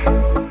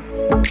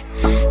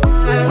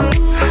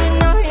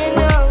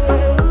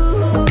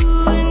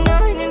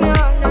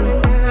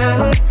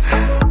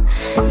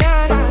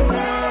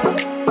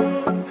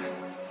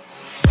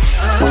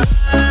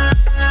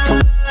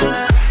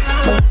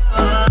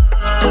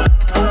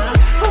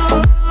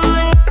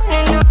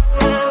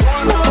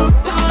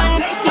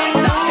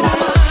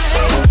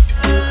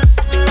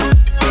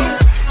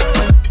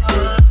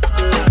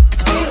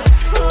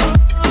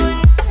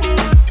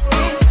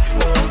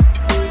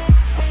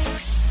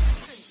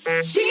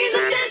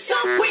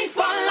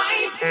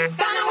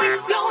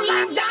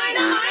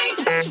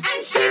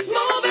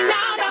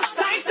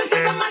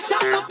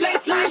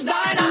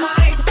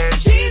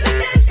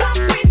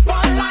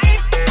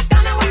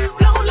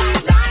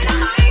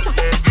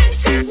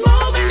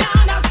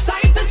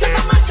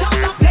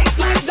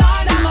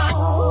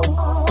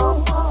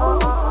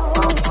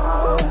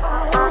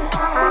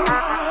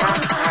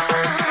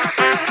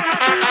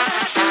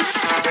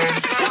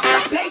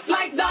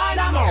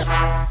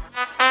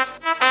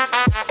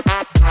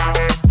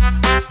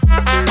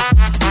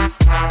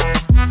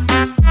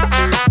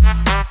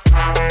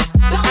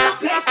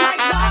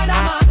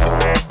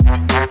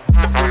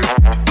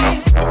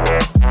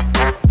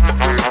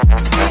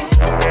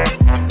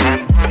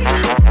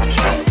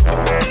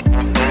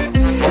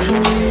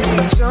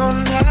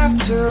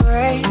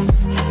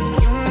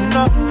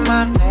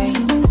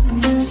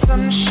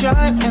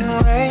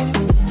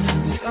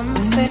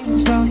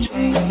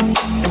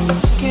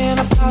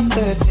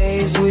 the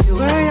days we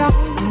were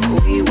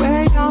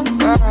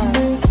younger,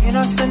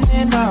 innocent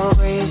in our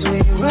ways. We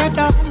were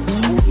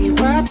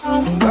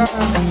dumber.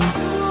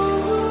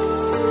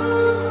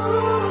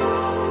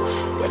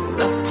 When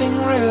nothing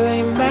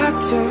really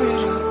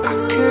mattered, I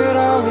could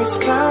always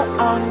count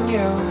on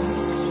you.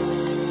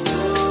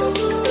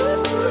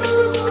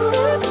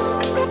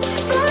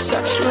 Your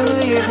touch will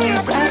leave me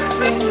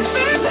breathless.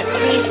 Let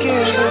me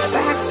give it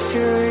back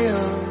to you.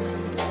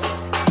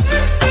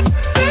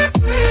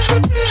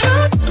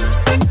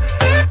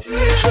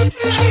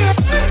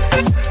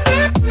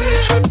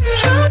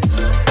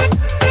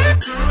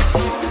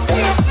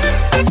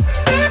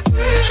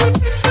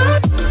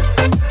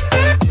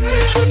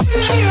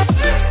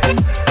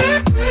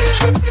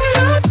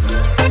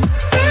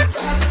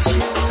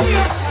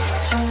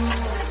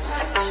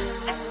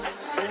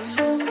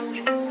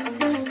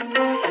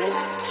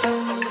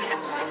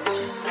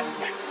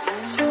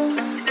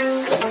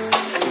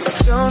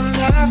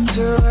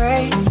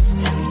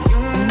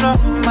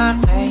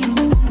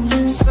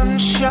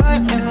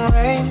 Sunshine and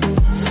rain,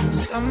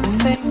 some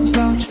things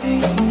don't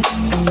change.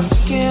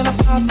 Thinking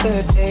about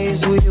the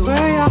days we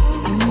were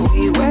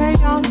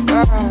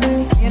younger,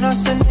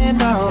 innocent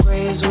in our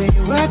ways. We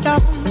were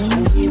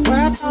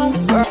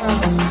dumber.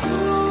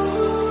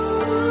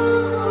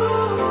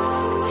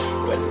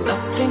 When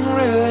nothing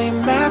really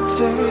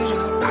mattered,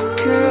 I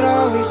could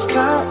always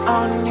count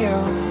on you.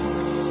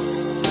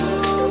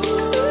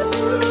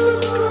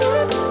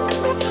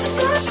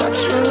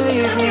 Touch will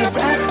leave me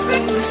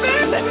breathless.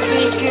 Let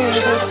me give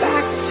it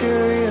back to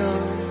you.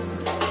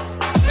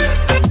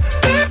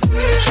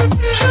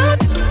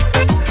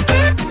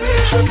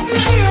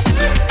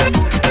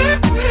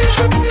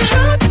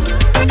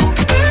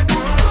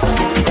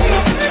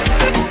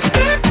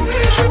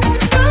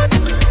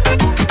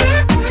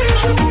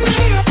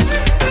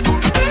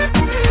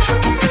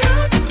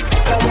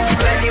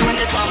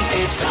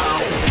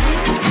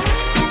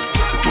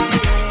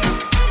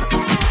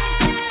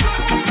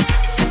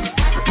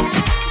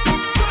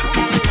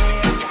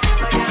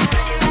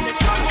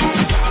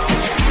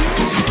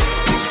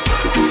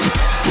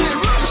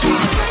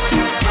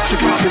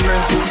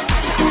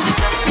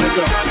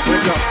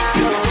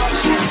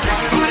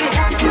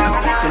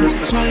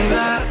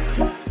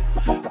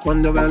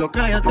 Cuando veo lo que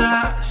hay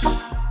atrás,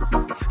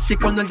 si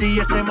cuando el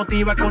DJ se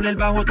motiva con el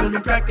bajo tú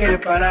nunca quieres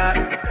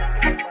parar.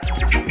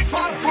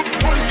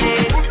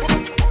 Ponle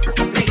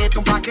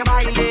reggaeton pa' que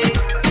baile,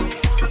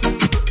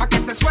 pa' que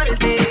se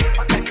suelte,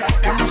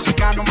 la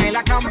música no me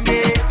la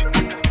cambie.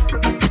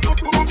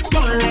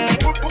 Ponle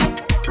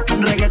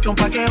reggaeton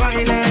pa' que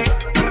baile,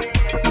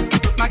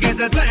 pa' que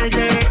se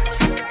suelte,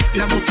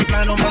 la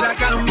música no me la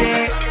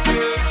cambie.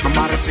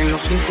 Amárrese en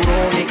los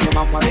cinturones que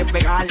vamos a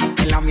despegar.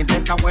 El ambiente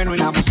está bueno y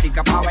la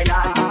música pa'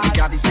 bailar.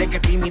 Ella dice que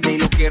es tímida y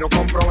lo quiero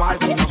comprobar.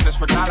 Si no se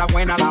suelta la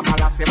buena, la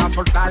mala se va a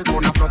soltar.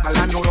 Pon a flotar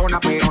la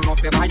neurona, pero no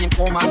te vayas en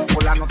coma.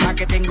 Por la nota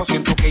que tengo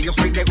siento que yo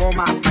soy de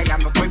goma.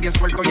 Bailando estoy bien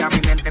suelto, ya mi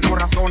mente no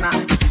razona.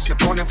 Y si se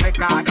pone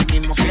fresca, aquí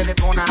mismo se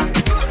detona.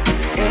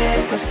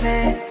 Esto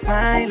se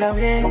baila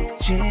bien,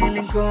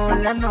 chilling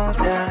con la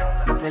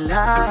nota.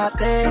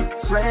 Relájate,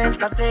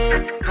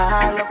 suéltate,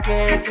 a lo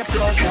que te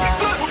explota.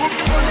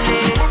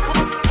 Ponle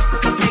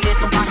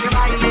reggaeton pa' que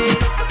baile,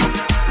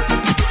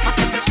 pa'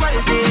 que se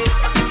suelte,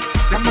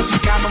 la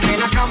música no me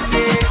la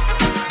cambie.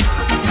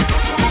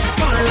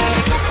 Ponle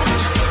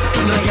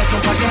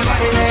reggaeton pa' que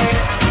baile,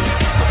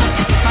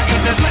 pa' que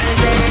se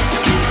suelte,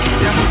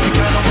 la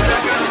música no me la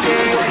cambie.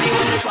 Ready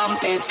when the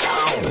trumpet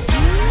sound.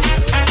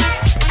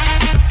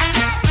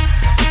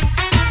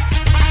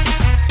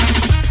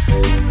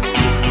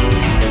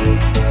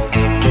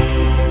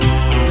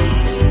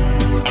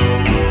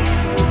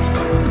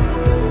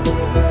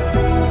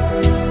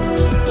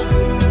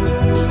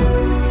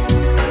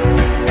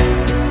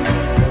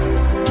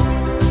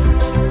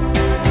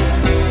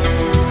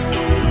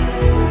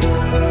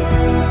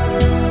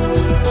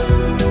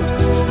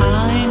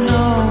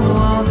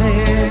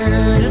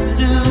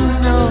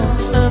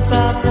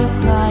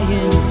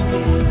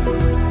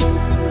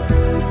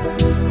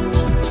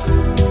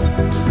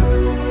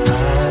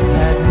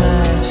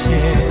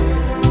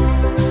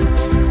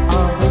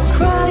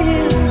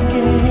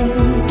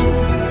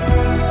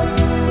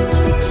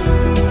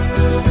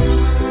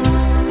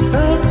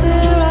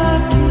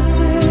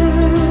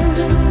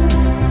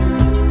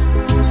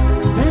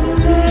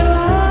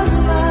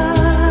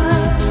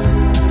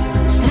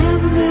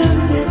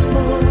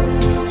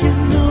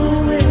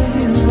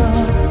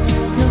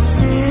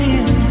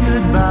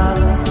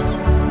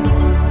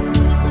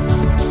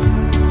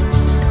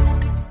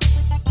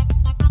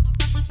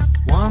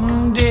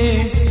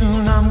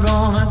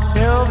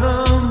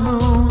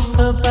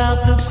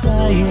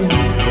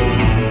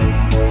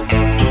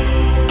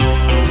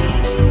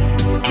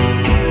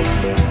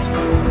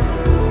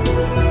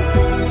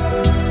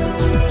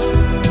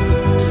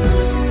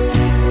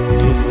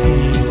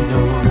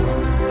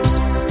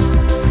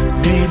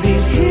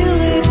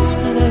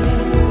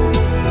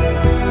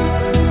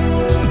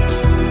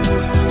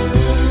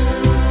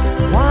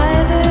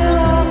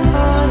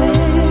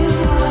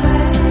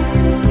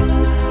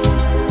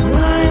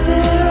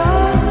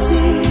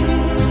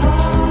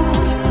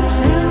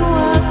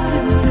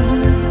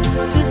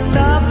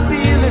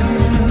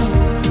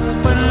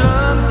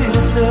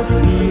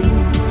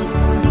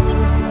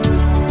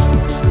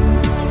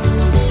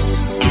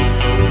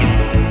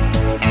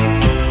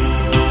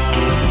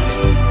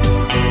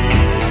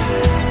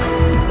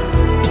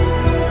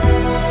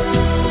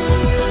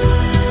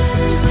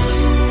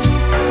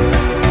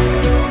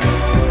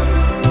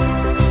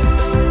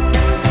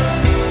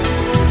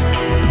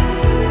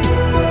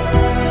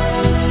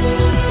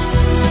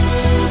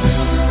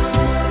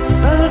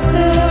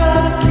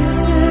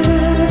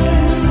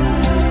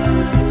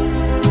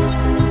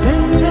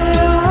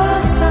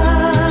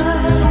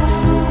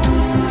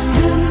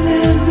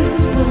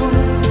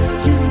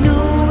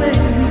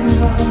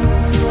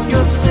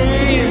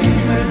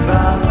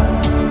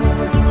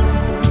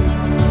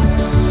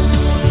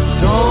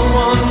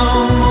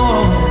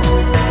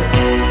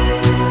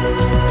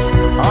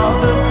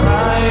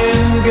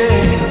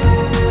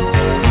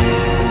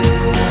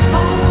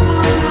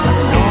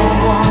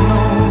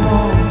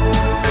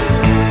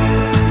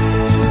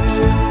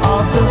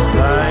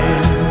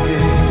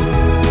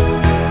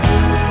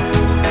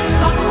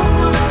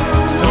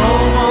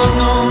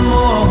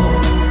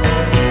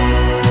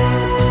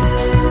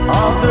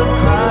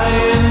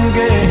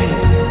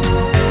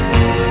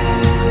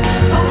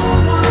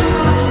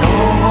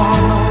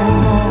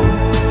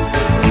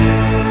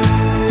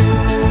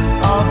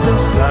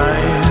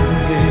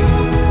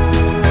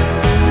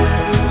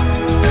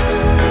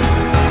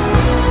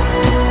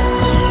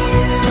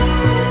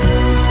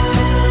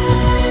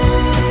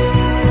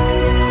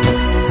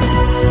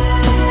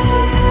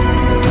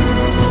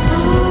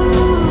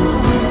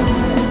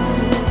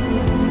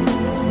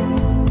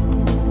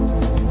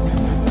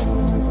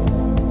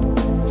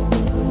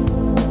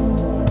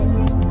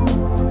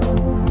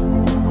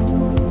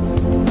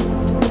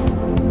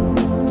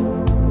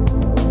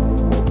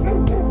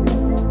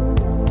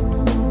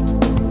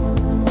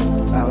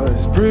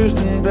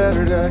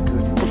 shattered, I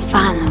could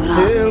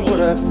tell what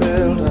I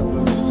felt. I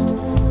was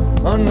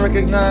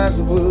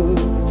unrecognizable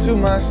to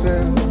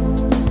myself.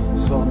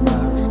 Saw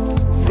my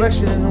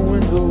reflection in the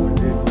window and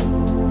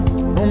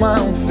didn't know my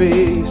own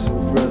face.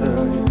 Oh brother,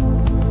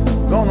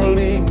 you're gonna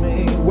leave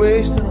me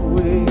wasting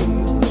away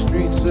on the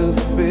streets of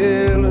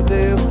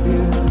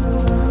Philadelphia.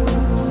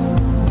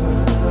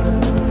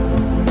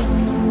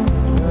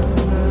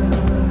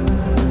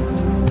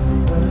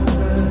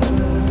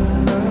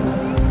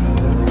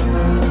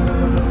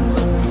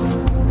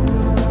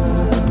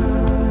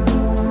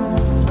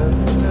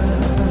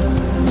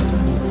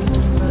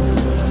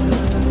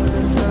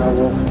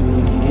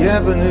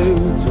 Avenue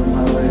till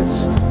my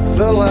legs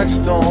felt like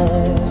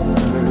stone.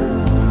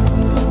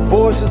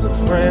 Voices of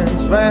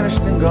friends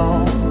vanished and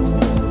gone.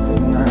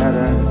 At night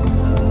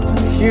I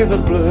hear the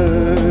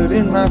blood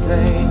in my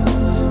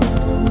veins,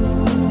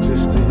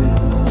 just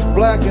as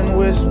black and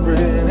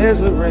whispering as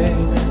the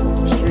rain.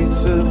 The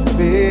streets of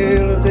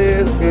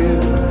Philadelphia.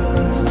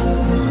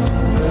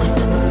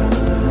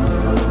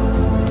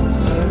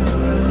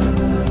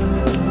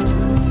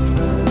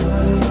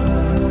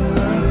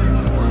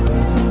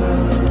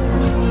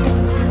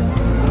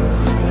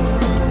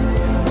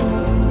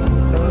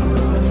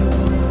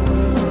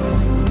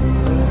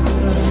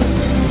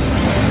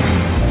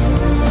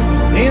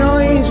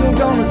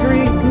 Gonna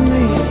greet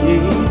me.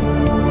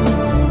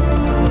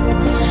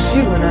 It's just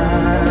you and I,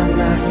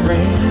 my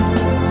friend.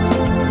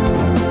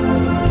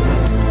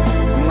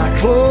 My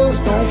clothes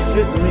don't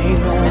fit me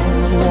no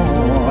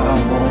more. I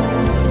walk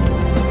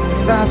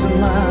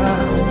 1,000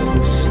 miles just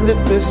to slip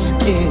this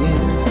skin.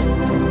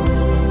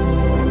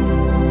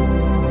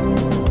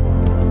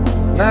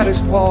 Night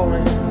is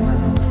falling,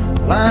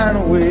 I'm lying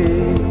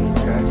awake.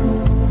 I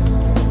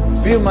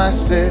can feel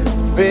myself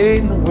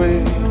fading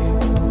away.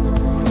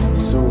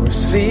 So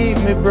receive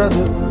me,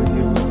 brother, with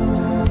your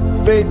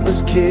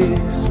faithless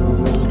kiss. Or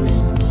will we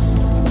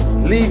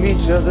leave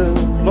each other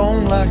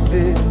alone like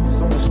this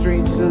on the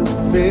streets of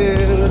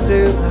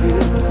Philadelphia?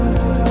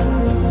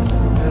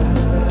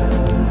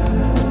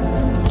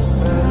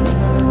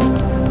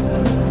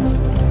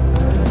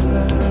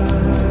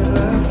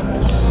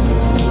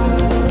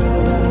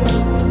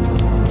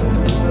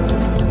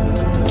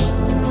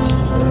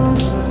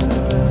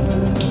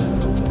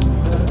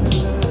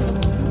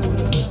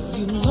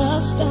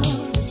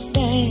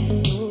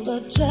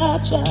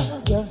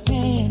 Of your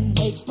hand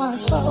makes my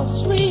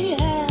pulse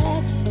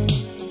react.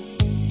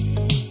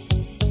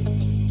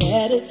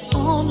 That it's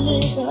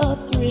only the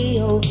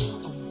thrill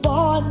of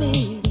boy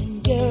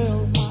meeting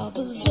girl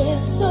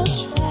opposites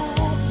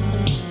attract.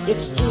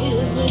 It's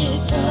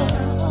physical,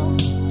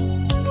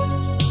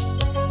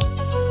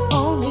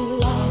 only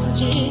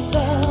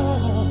logical.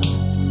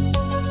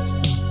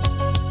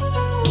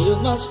 You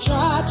must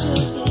try to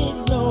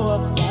ignore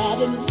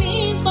that it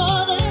means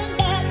more than.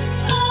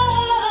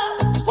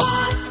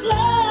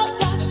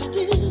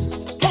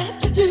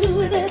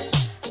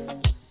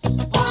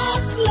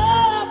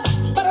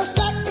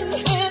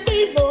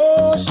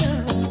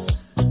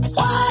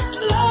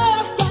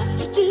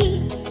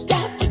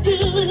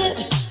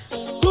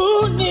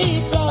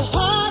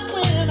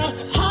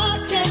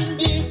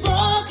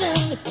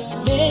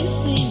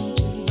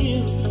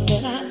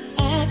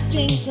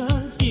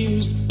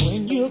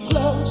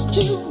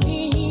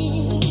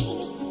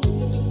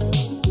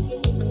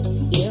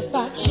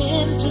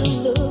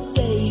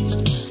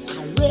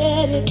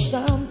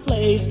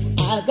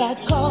 I've got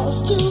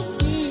cause to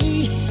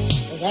be.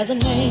 There's a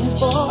name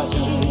for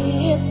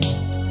it.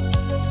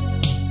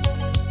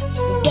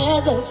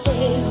 There's a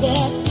phrase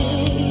that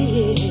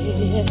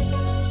fits.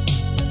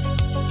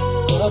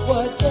 But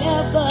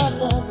whatever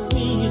the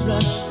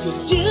reason, you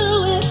do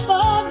it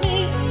for me.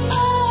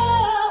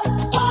 Oh,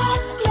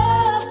 what's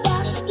love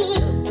got to do?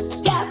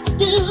 Got to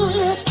do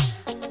with it.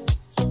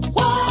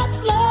 What's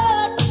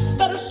love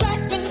but a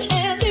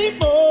second-hand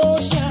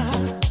emotion?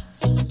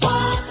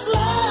 What's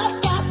love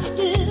got to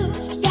do?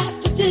 Got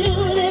to do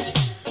with it.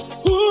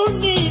 Who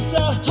needs a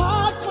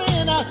heart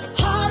when a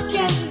heart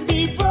can be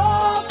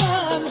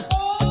broken?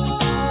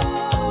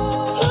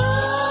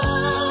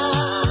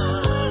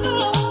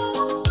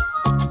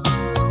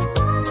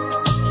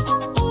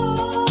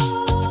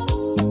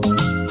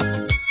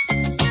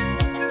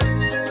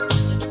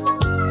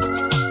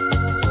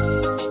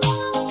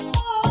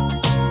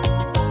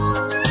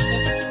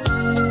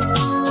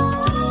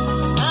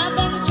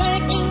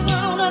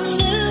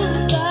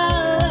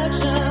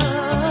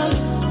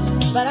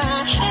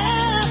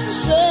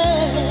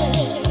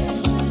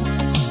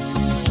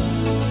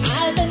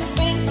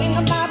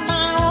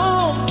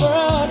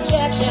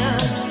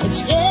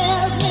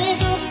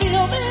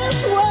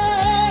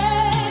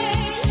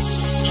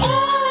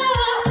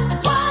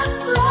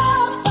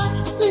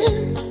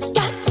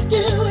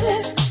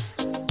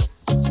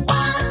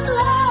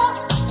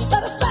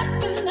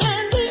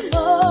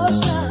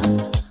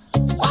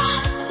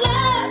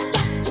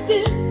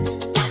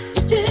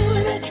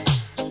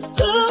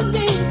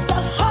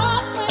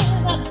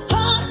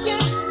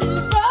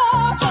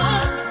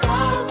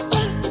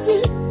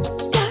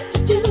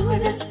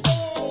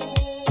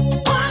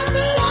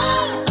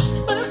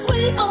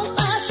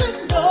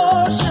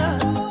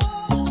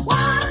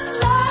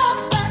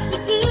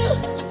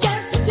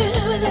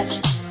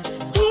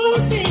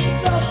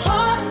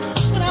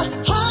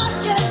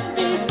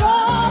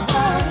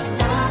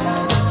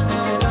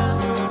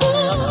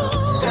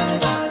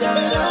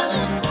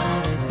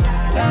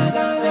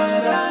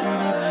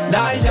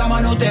 N-ai seama,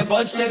 nu te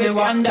pot Stevie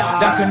Wonder.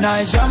 Dacă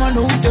n-ai seama,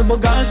 nu te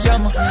băga în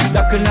seamă.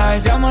 Dacă n-ai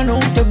seama, nu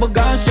te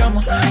băga în seamă.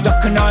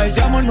 Dacă n-ai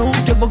seama, nu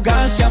te băga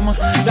în seamă.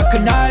 Dacă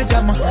n-ai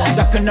seama,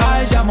 dacă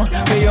n-ai seama,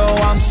 că eu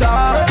am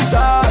sorry,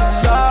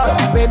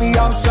 baby,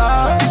 I'm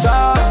sorry,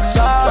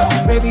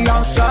 baby,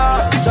 I'm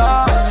sorry,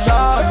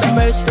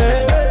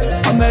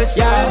 am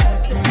meste,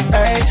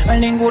 ey, în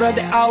lingură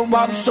de aur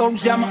bag soc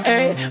zeamă,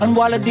 ey, în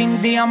oală din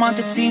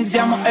diamante țin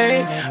zeamă,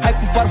 ey. Hai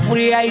cu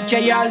farfurie aici,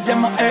 ia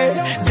zeamă, ey.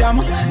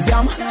 Zeamă,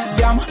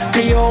 că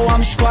eu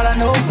am școala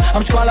nouă,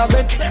 am școala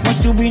vechi. Mă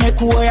știu bine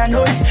cu ăia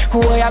noi, cu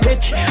ăia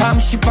vechi. Am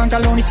și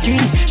pantaloni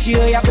skinny și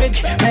ăia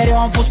vechi. Mereu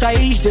am fost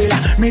aici, de la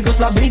micos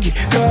la big.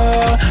 Că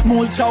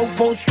mulți au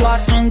fost doar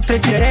în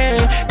trecere,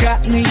 ca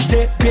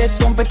niște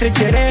pietoni pe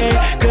trecere.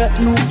 Că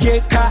nu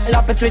e ca la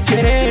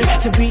petrecere,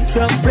 să vii,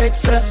 să pleci,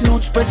 să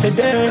nu-ți PSD.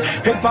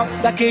 Hip-hop,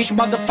 dacă ești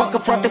motherfucker,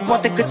 frate,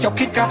 poate că ți-au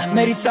kick-a.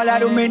 Meriți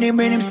salariu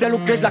minim să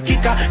lucrezi la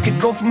Kika.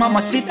 Kick-off,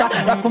 mamacita,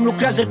 la cum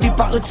lucrează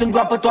tipa, îți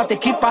îngroapă toată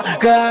echipa.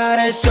 Că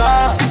are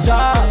sauce,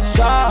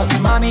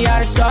 mami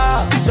are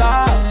sauce,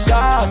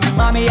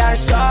 mami are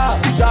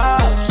sauce,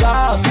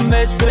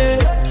 ameste,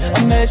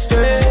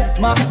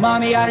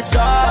 mami are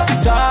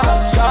sauce,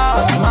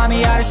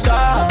 mami are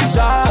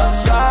sauce,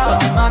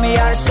 mami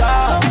are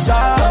sauce,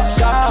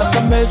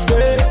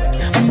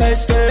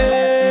 ameste.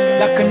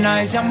 Dacă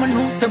n-ai zeamă,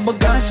 nu te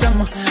băga în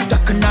seamă.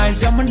 Dacă n-ai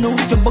zeamă, nu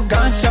te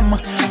băga în seamă.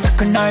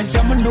 Dacă n-ai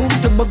zeamă, nu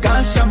te băga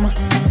în seamă.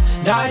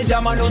 N-ai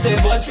zeamă, nu te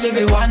văd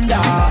Stevie Wonder.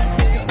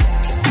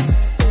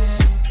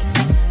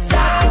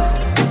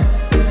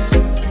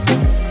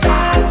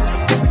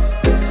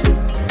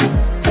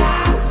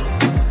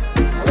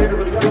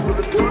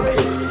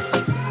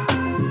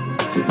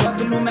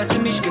 Toată lumea se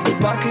mișcă de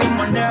parcă e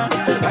manea.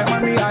 Hai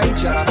mami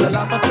aici, arată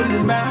la toată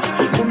lumea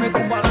cum e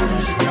cu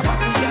balansul și treaba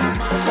cu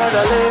zeama. Gaat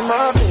alleen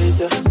maar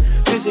beter.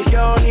 Sinds ik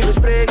jou niet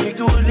bespreek, ik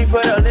doe het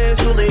liever alleen.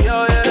 Zonder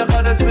jou, ja, dan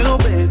gaat het veel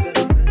beter.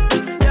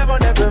 Jij wou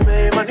net bij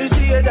mij, maar nu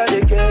zie je dat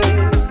ik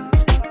heet.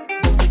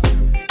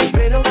 Ik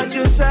weet nog dat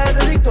je zei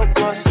dat ik top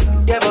was.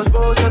 Jij was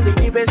boos dat ik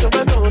niet bezig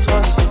met ons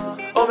was.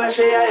 Oh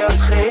meisje, jij had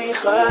geen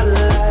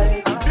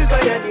gelijk. Nu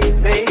kan jij niet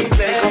mee. Ik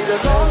gaf je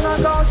kans na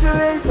kansje,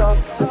 wees af.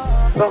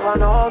 We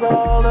gaan all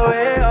the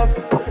way up.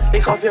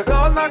 Ik gaf je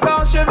kans na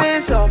kansje,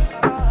 wees af.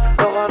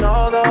 We gaan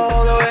all the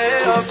way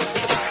up.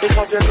 Ik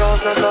gaf je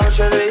kans na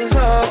kansje, wees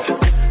af.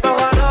 We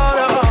gaan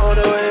all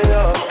the way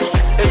up.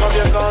 Ik gaf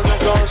je kans na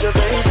kansje,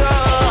 wees af.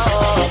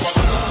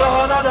 We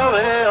gaan all the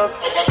way up.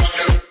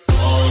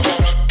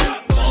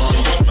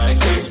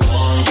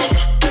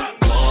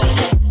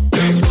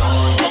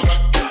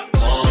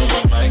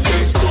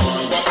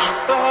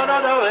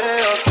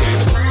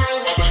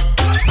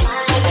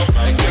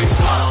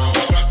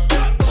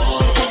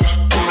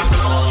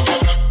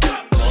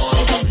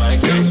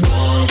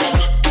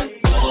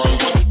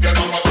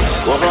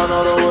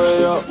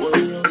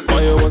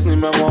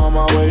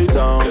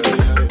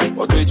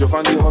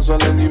 Van die hustle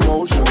en die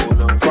motion.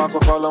 Vaak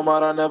gevallen,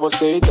 maar I never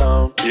stay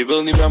down. Je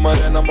wil niet met me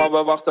rennen, maar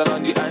we wachten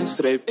aan die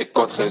eindstreep. Ik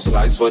had geen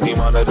slice voor die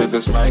mannen, dit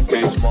is mijn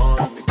case.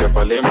 Ik heb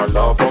alleen maar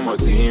love voor mijn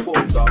team.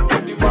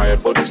 Heb die fire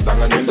voor die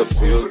slangen in de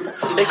field.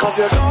 Ik gaf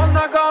je kans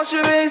na kansje,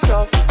 wees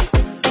af.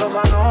 We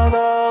gaan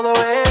all the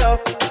way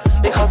up.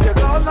 Ik gaf je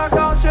kans na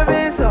kansje,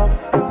 wees af.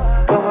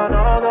 We gaan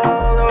all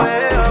the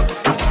way up.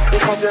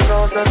 Ik gaf je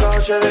kans na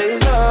kansje,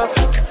 wees af.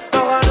 We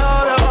gaan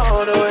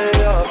all the way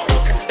up.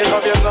 Ik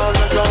gaf je kans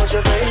na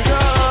kansje, wees af.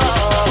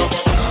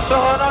 We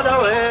gaan all the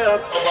way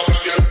up.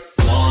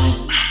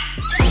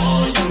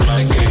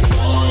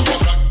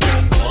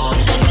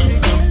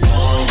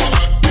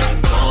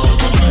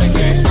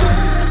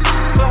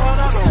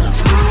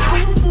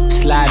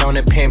 Slide on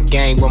the pimp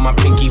gang with my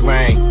pinky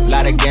ring.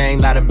 Lot of gang,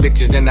 lot of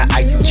bitches in the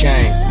icy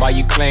chain. While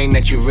you claim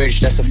that you rich,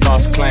 that's a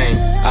false claim.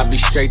 I be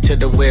straight to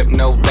the whip,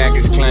 no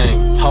baggage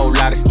claim. Whole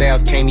lot of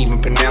styles, can't even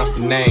pronounce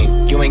the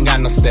name. You ain't got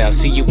no style,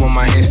 see you on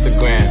my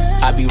Instagram.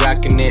 I be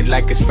rocking it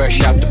like it's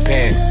fresh out the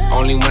pen.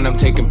 Only when I'm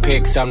taking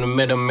pics, I'm the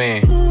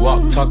middleman.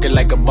 Walk talking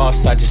like a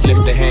boss, I just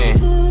lift a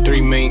hand.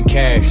 3 million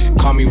cash,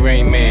 call me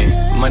Rain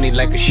Man. Money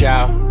like a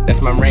shower,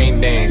 that's my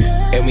rain dance.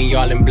 And we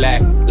all in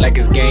black, like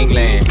it's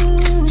gangland.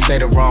 Say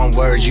the wrong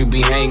words, you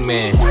be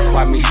hangman.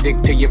 Why me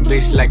stick to your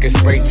bitch like a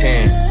spray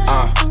tan?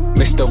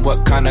 Mister,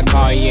 what kind of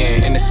car you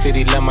in? In the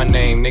city, love my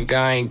name, nigga,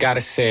 I ain't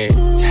gotta say it.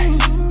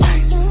 Taste,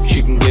 taste.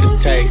 She can get a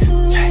taste.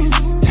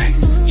 Taste,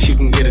 taste. She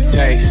can get a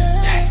taste.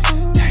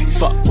 Taste, taste.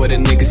 Fuck what a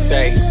nigga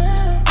say.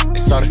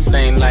 It's all the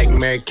same like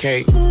Mary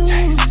Kate.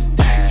 Taste,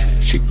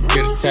 taste. She can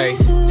get a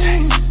taste.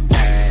 Taste,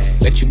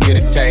 taste. Let you get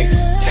a taste.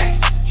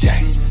 Taste,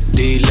 taste.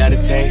 Do you love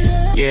the taste?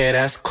 Yeah,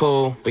 that's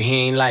cool, but he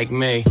ain't like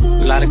me.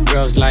 A lot of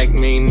girls like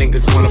me,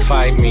 niggas wanna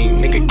fight me.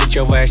 Nigga, get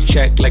your ass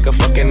checked like a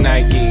fucking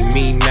Nike.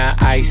 Me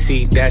not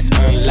icy, that's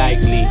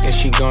unlikely. And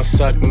she gon'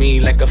 suck me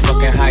like a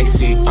fucking high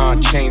C.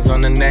 Chains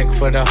on the neck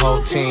for the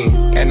whole team.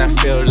 And I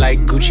feel like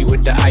Gucci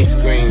with the ice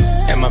cream.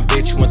 And my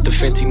bitch want the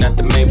Fenty, not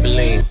the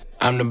Maybelline.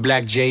 I'm the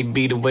black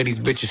JB, the way these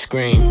bitches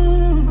scream.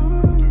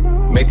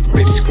 Make this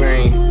bitch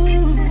scream.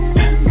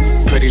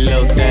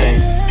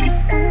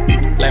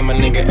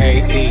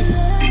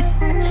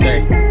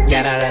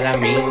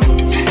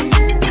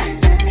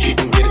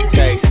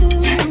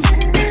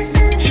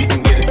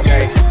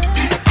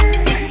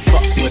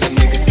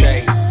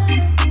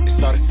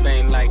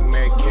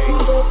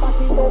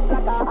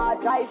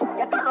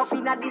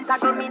 inna this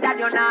circle, me that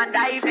you not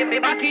dive. Me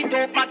back it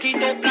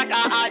up like a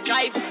hard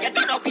drive. You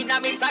turn up inna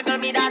me circle,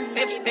 me that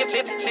me back it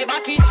up like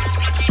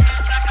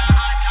a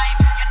hard drive.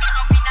 You turn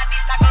up inna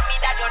this circle, me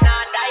that you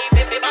not dive.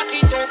 Me back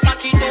it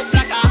up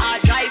like a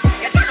hard drive.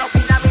 You turn up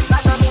inna me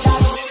circle, me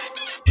that.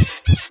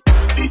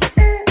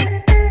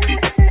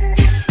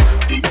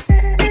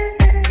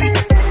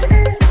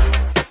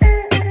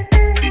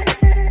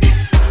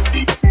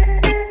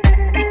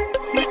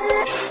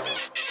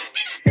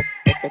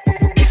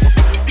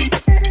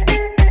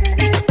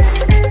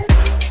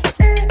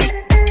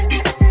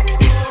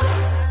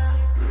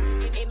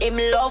 Him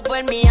love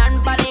when me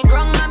hand pan the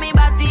ground and me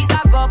body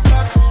cock up.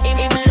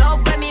 Him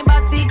love when me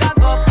body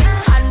cock up.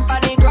 Hand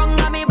pan the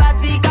ground and me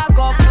body cock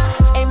up.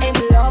 Him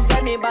love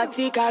when me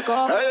body cock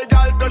up. Hey,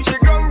 girl, touch the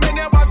ground, then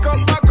you back up.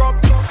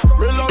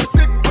 Me love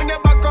sick when you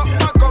back up.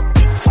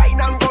 Fine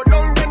and go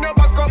down, then you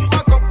back up.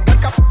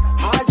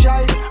 Hard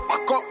drive,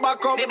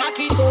 back up. Me back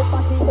it up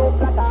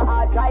like a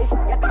hard drive.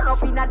 You turn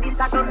up inna this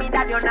circle, me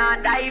that you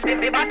not dive.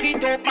 Me back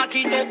it up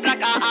like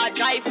a hard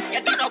drive.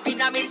 You turn up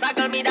inna me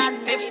circle, me that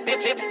me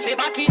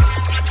back it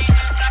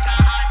like a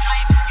hard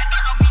drive. You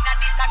turn up inna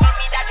this circle,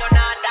 me that you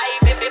not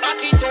dive. Me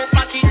back it up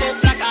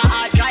like a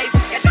hard drive.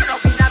 You turn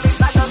up inna me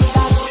circle, me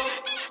that.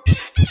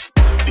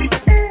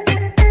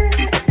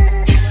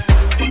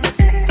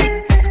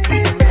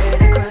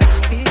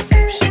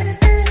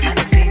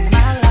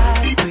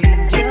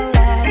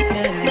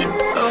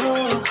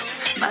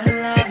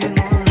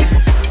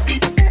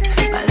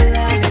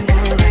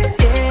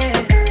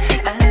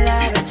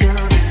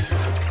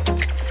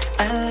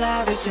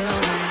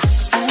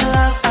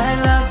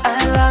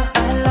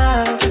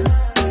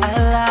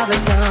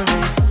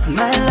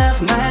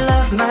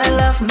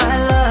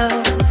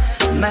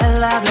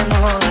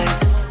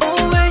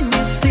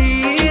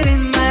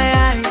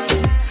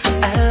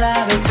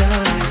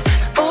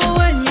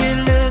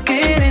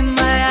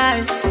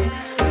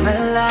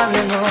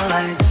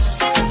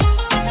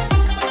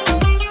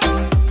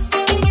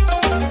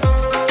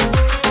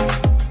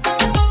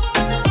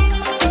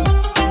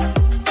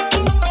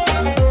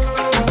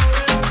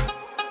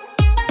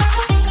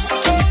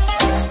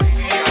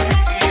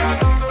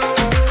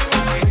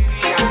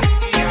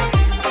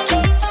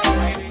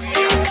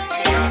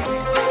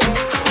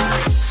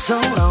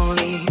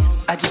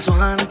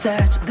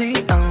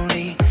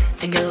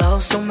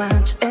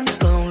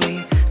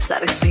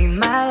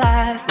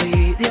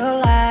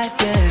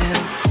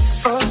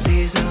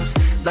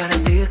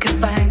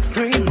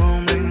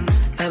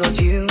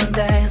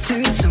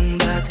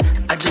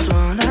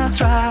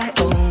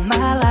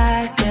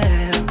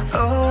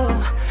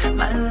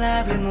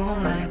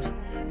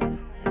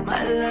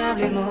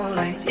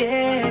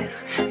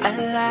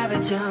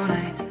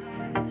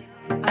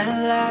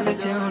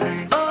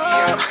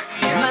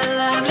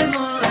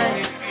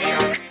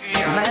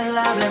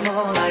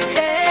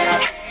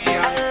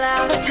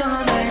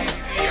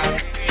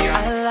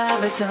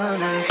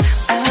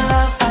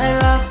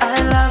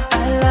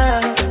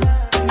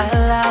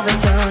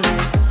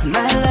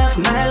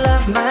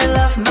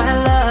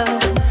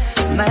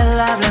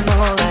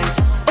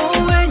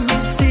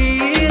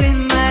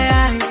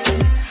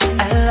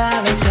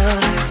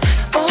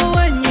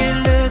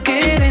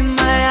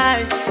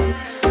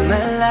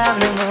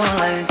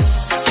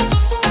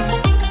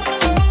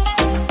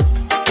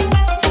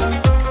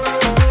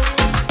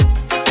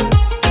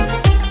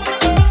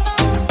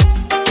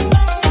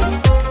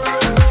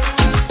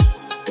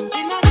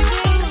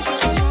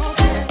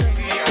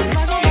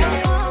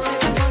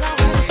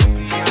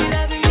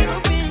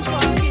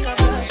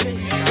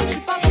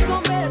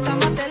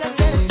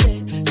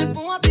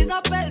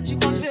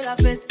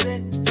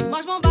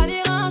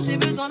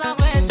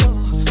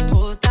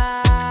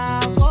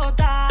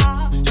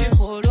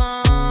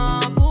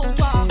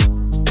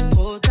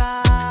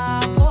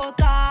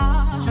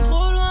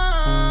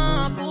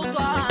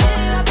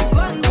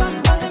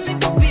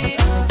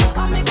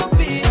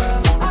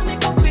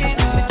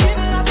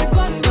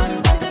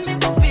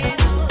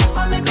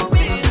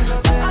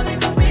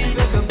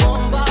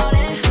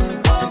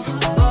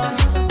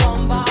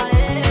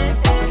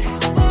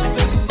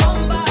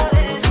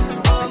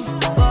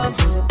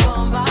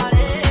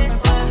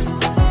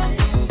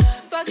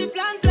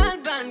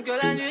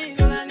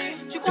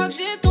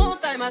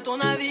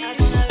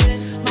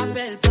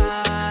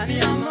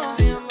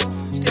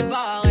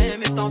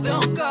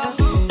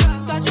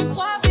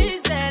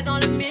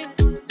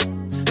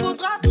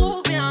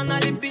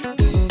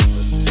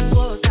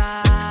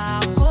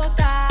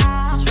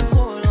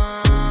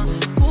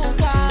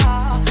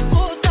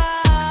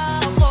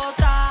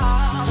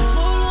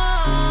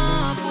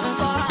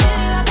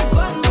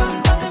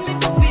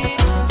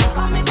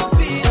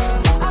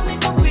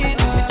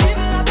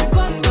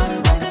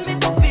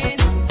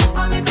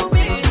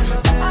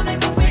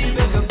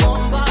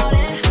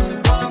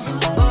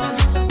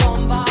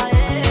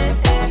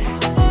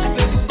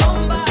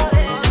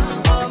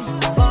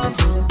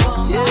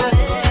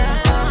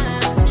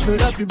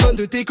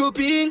 de tes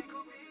copines.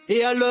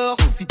 Et alors,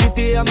 si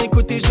t'étais à mes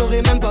côtés,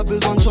 j'aurais même pas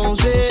besoin de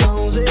changer.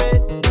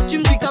 Tu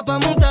me dis que t'as pas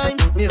mon time,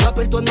 mes rappeurs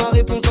rappelle-toi de ma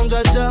réponse dans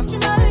Jaja.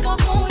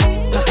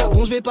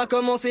 Bon, je vais pas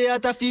commencer à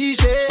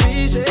t'afficher.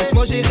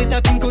 Laisse-moi gérer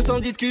ta pinko sans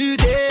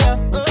discuter.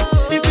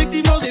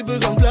 Effectivement, j'ai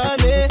besoin de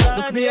planer.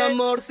 Donc, mes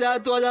amours, c'est à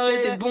toi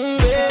d'arrêter de bomber.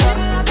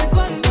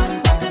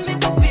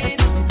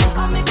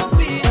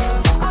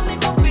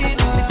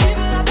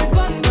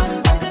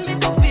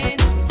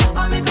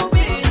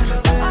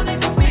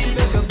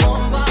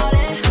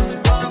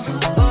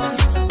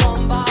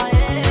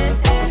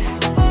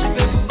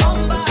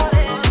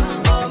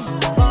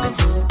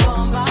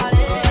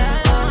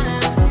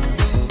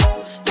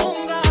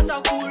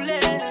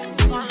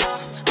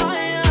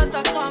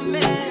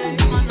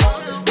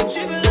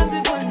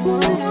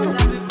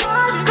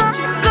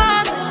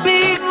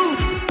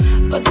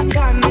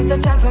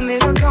 It's time for me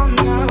to go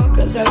now,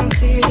 cause I don't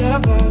see the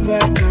room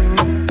right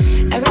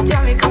now. Every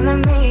time you're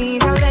calling me in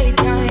the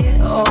late night,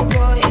 oh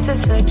boy, it's a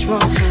search more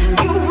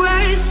time. You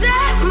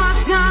wasted my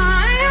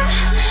time,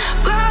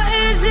 but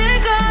is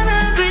it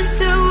gonna be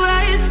still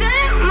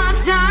wasting my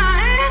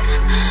time?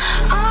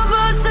 Oh,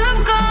 but stop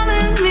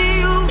calling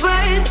me, you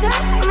wasted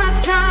my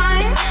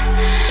time,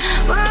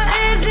 but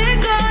is it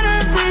gonna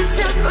be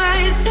still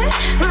wasting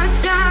my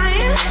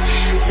time?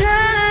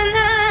 Nah,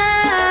 nah.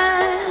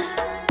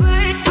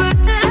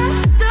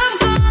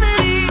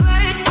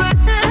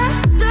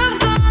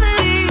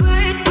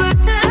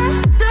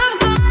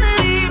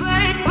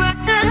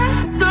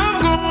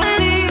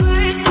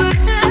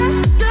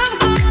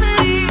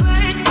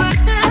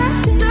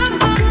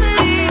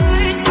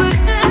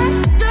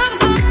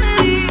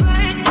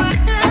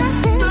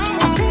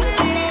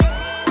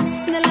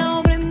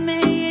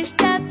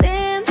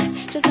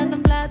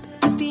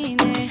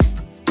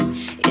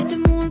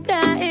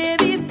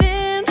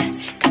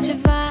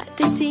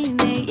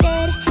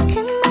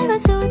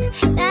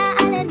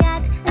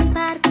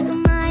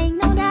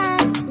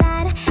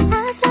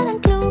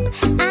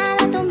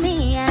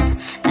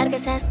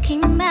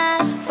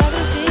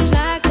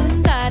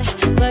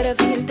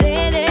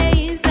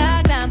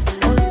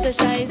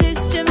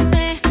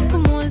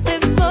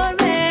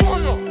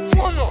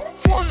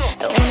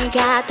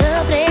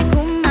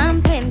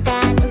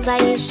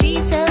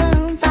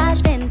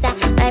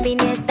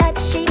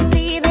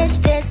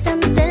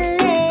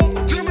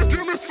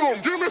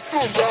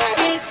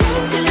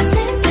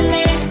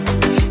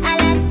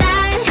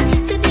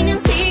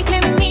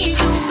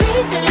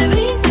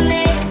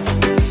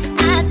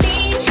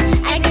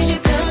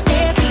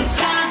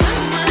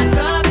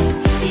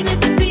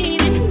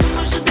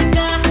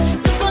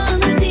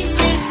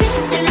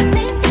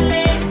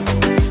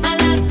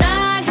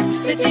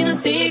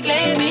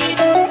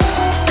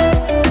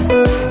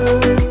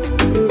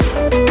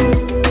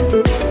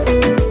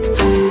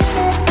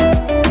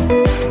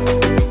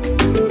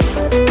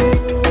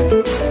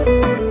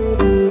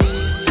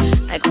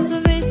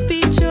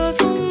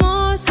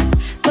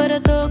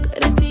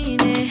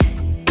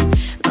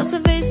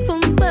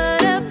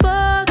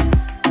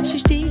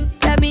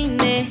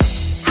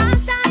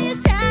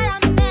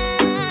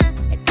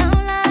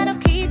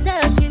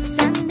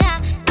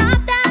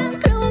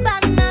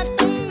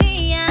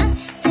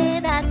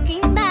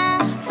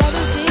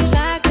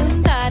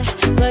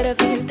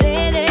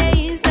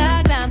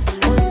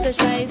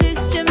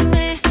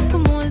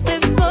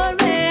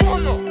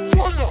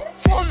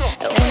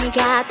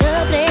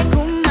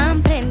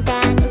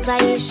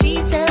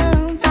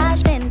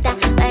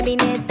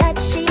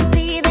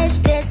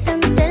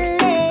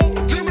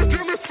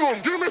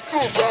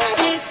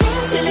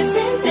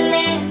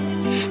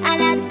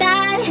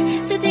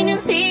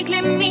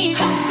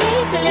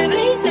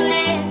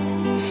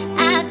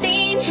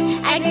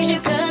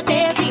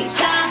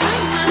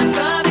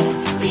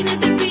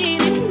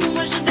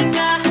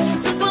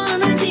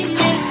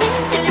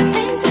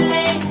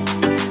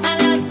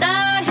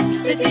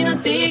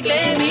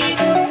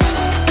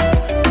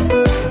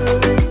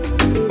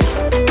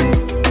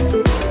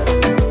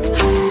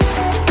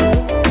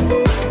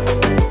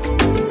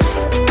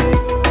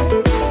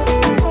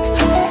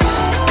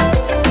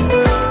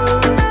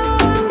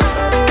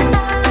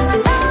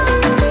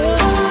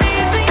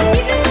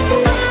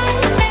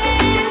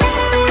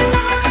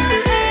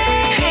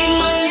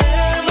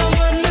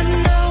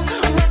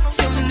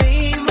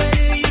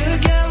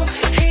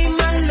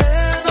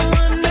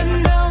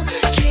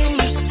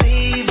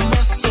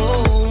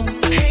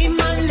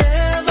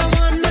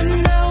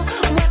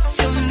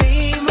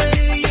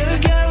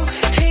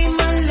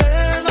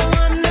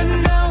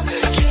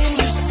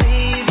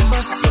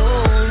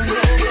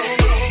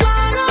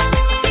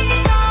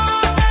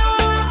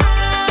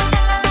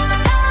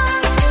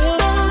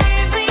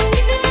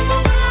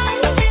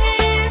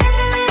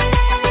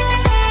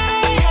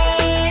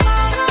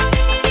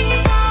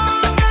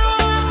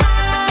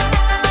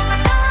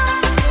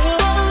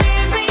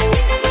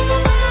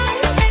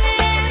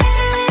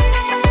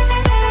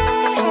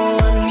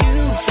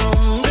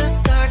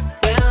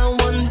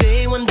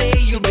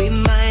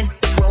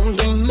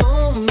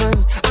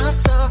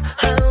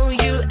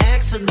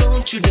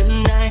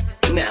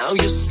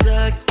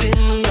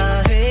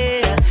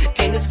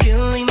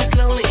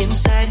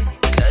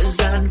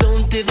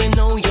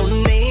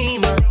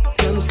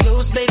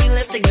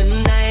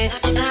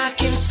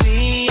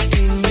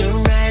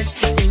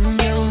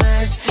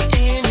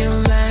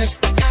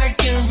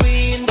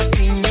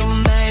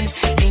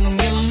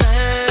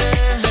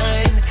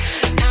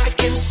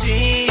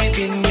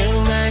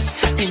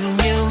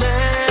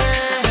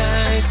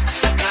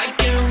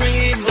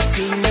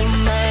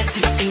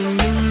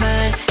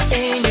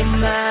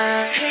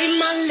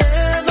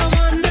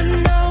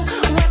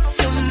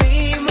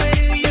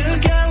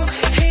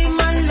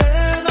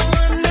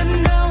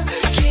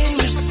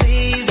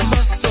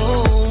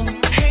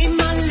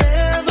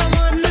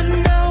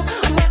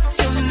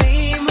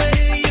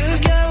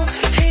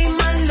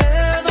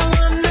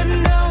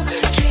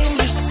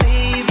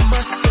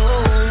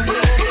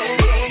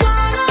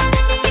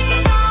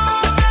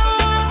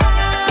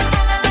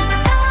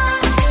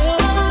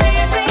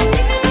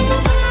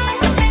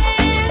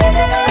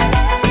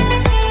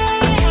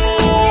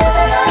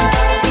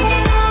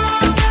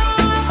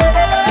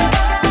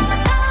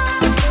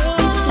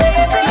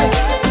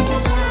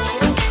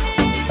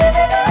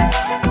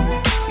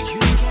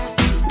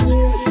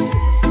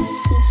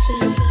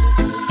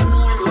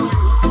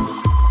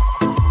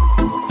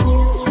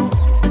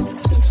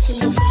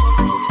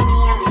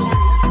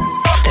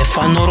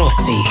 Stefano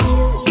Rossi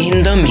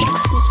in the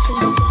mix.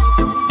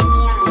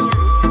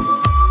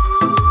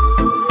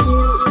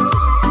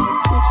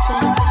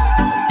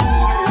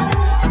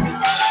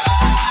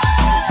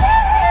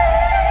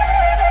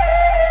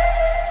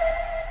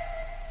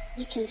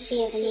 You can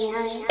see it in the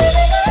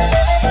eyes.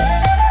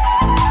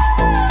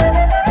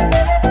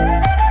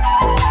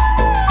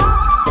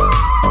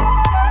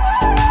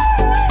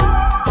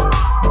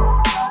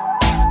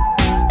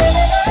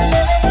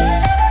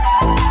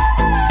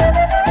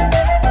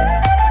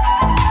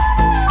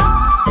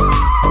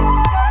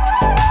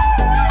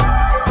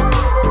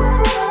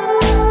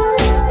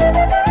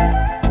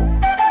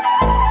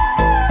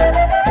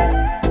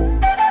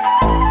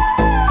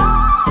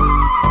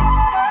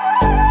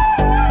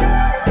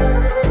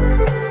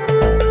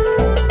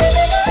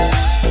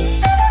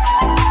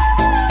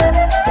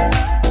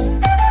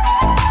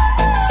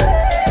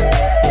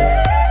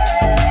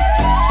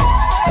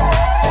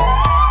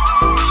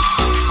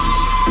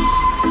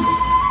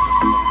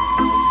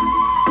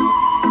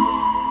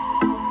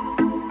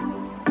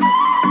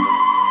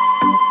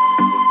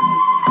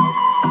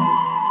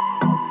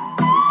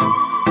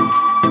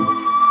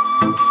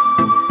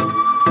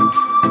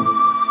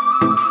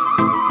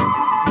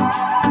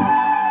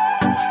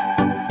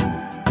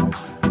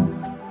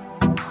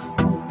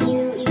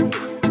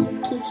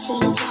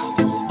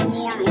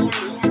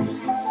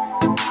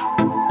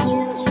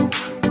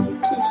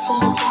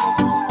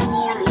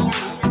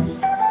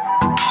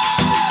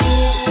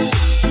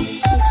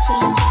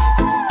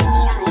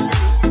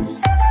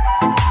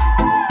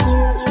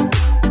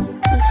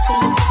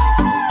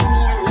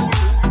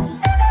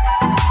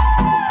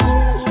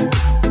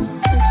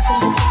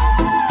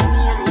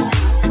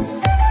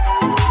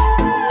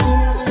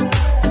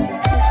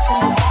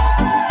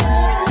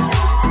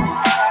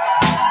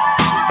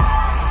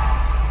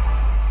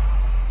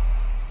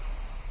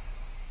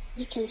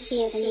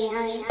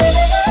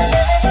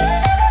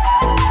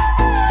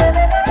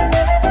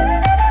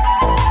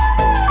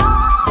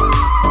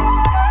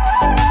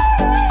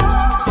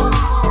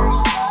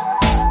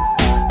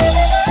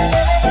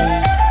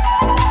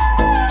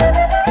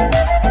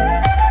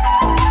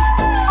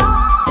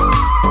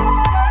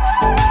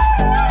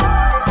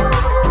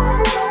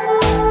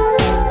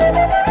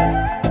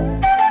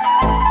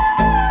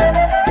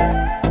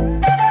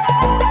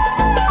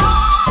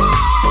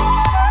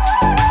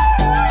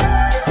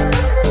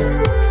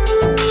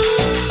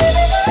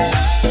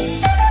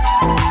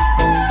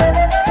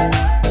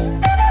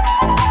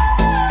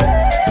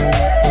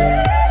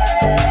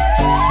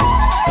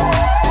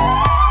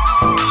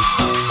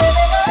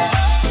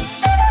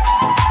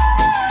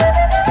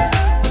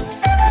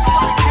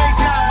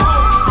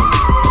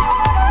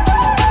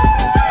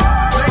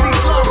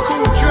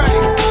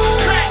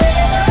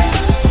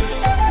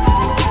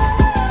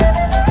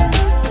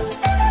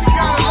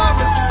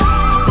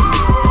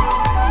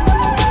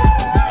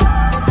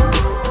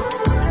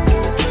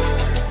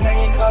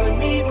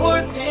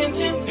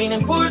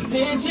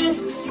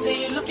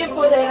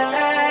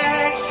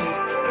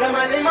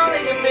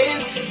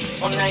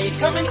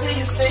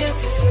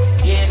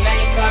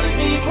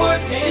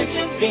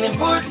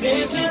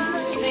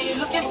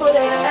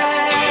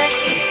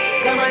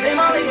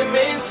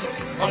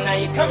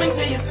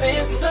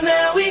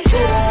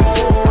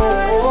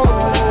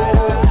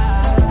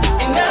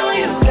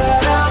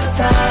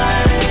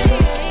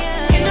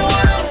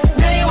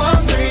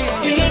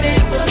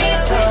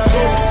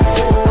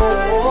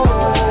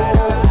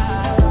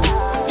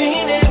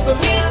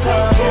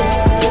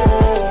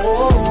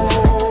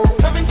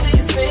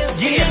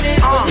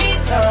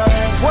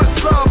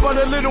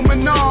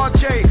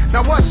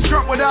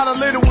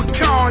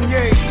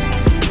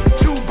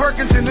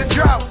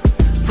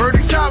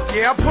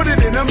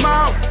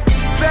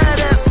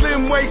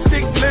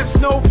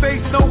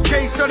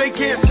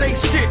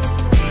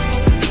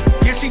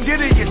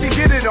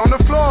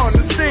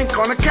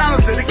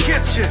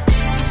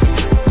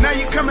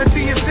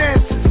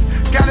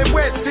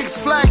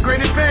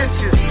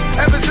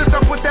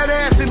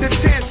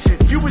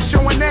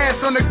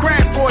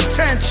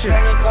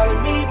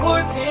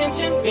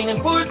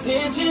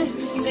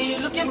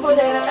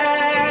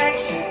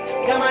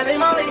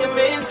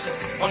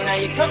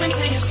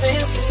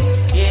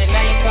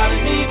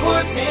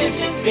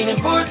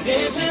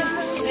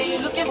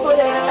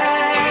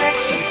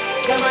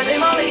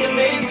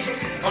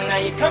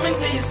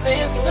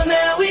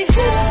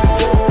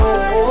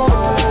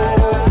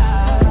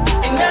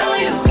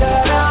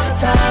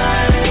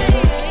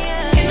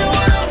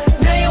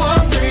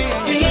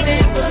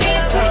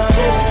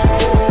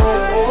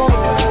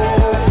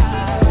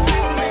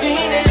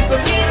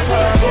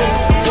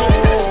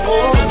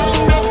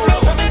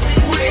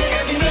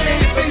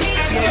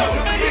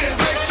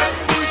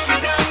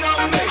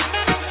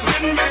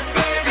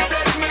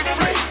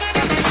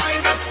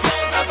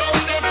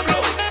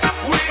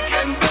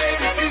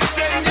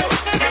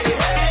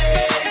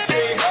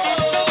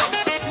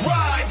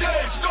 Ride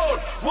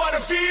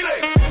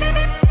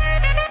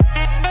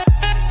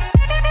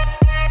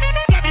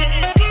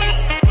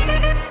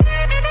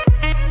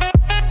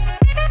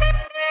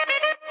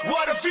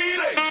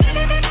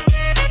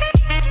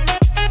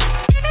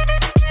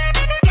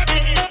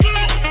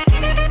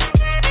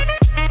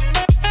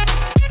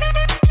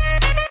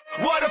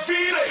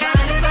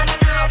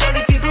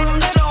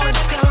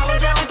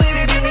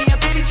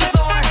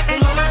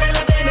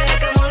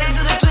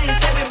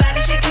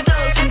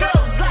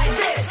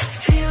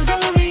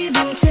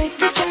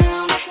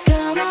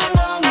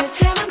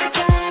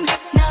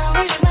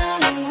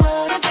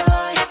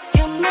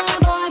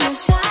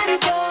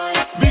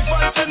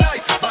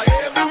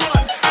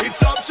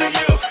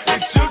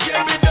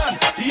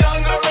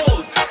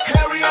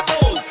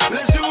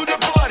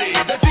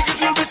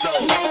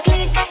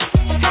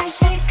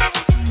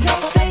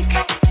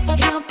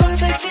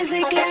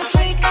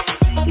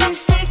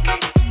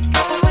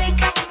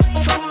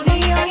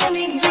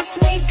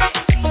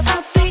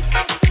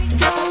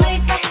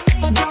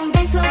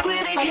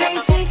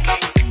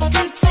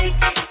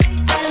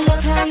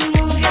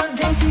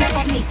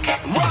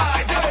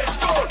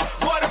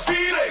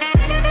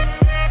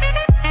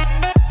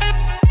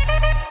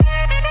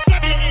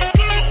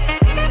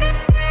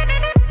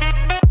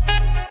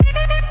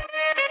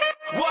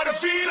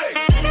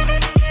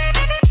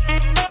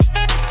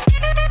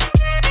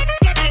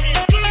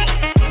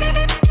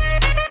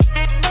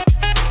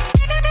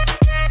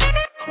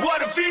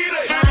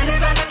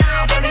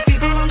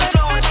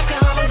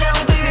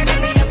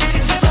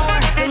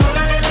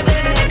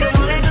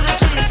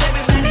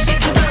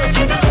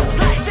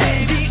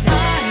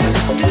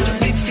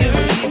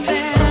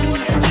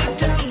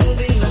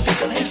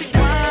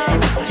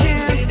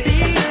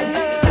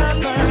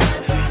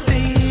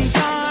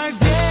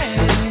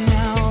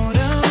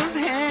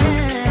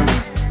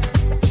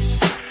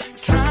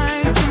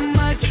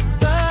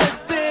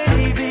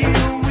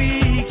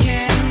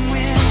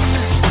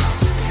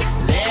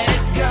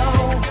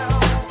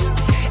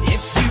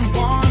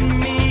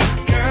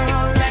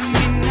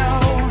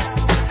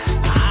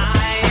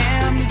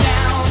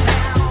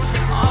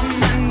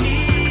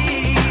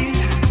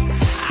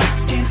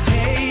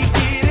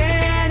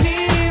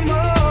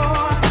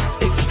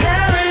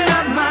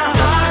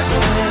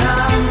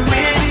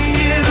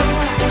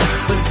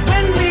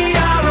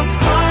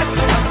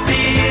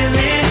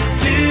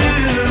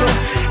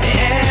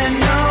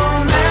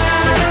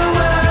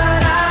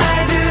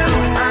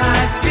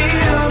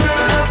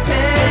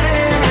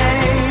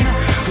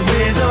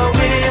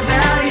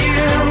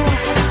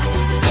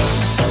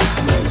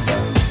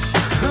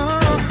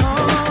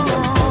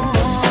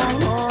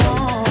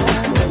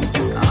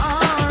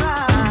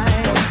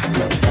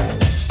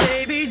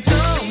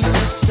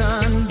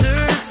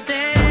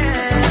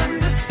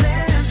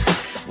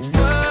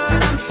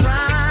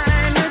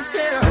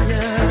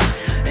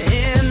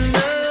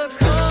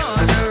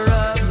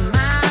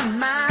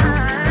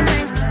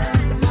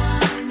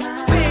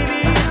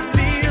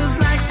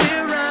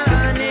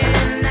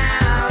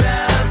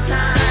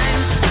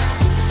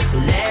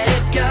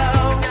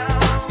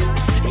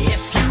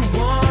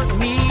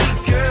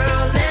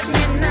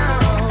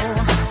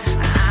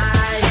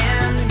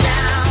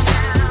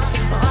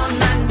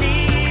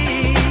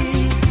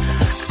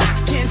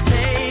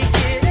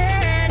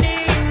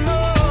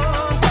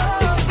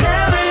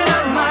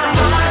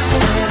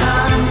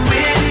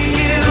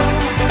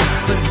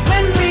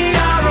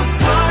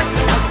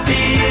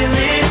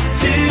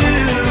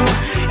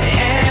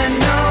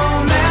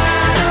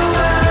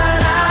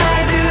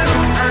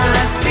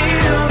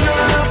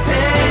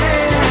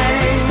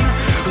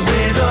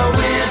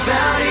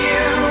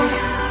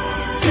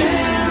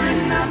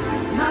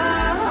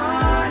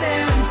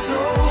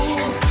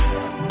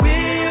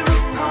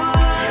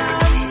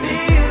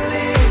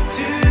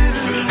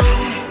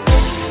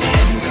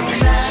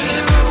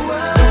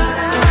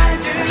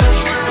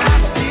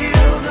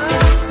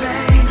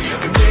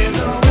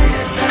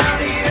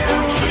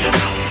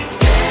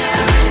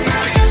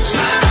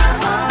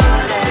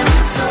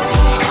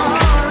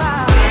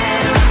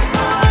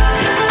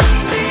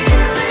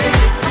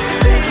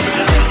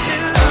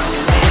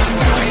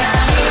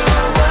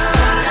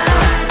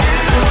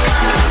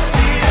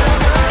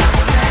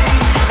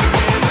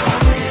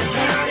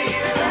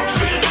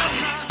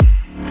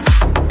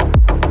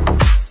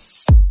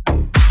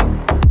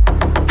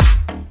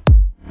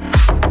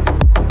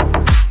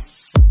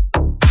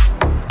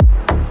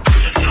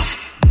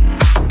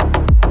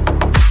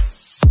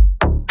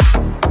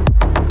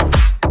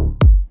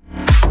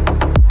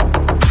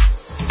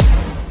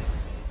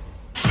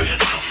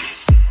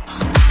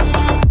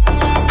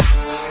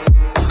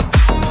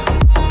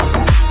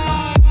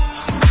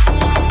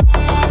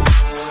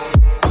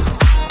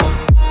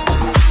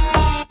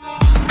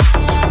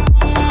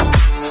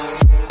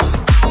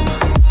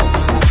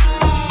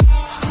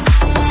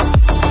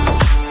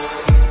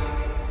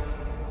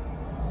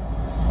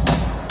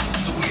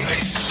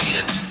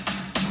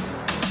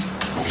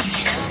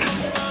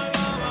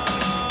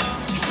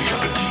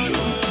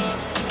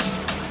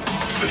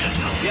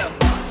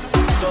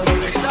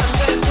Todos están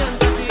pendientes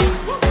de ti,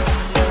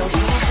 pero tú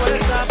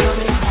puedes estar para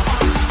mí.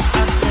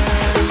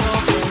 Haciendo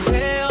que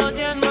te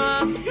odien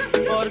más,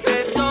 porque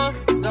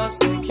todos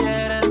te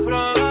quieren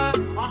probar.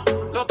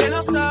 Lo que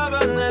no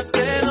saben es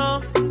que no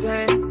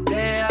te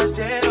dejas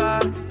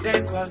llevar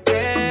de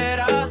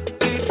cualquiera.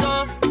 Y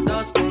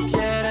todos te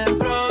quieren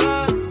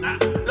probar.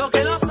 Lo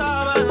que no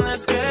saben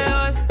es que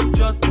hoy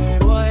yo te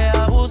voy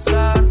a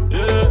buscar.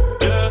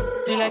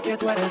 Dile que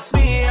tú eres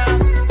mía,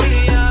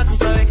 mía, tú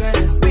sabes que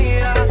eres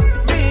mía,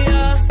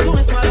 mía. Tú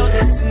misma lo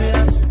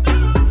decías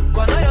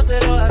cuando yo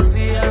te lo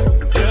hacía.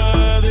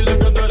 Dile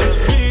que tú eres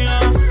mía,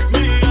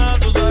 mía,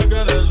 tú sabes que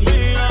eres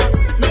mía,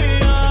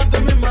 mía. Tú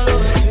misma lo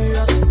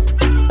decías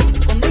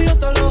cuando yo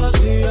te lo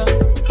hacía.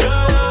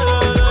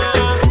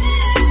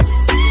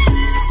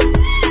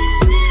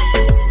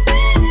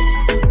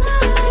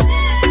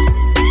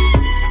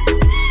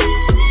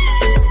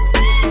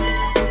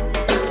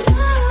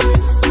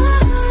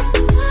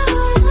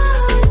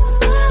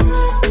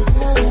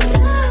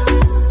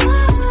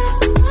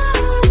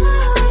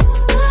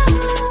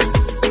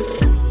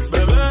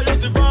 Bebé, yo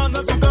soy fan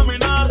de tu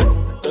caminar.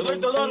 Te doy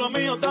todo lo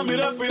mío, hasta mi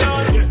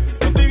respirar.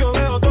 Contigo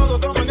veo todo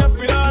como en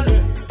espiral.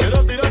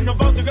 Quiero tirarnos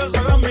fotos y que se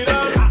hagan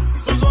mirar.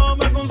 Tus ojos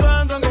me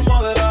concentran con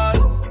moderar.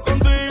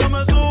 Contigo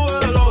me sube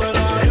de lo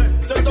veral.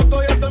 Te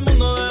toco y este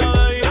mundo deja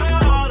de ir.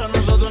 Ahora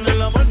nosotros ni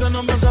la muerte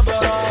nos va a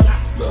separar.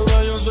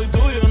 Bebé, yo soy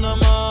tuyo nada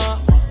más.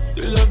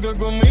 Dile que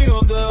conmigo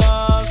te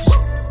vas.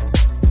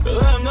 Que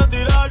dejen de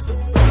tirarte,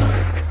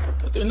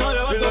 que a ti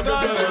nadie va a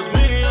tocar. Dile que tú eres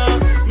mía,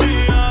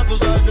 mía, tú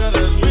sabes que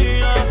eres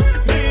mía,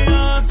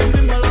 mía. Tú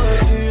misma lo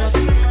decías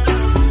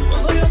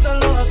cuando yo te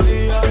lo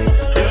hacía.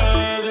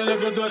 Dile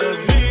que tú eres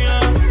mía,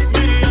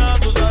 mía,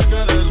 tú sabes que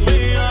eres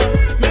mía,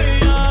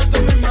 mía. Tú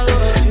misma lo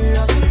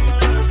decías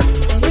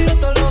cuando yo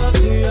te lo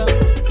hacía.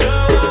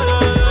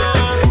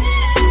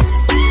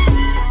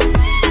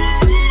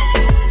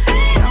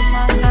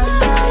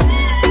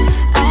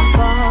 I'm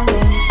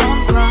falling, I'm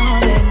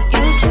crawling,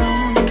 you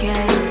don't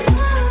care.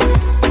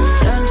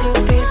 Turn to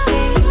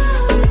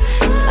pieces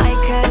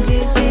like a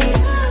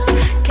disease.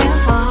 Can't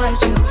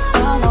fight you,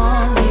 I'm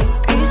only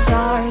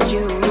beside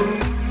you.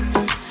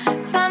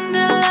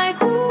 Thunder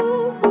like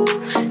ooh,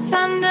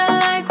 thunder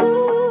like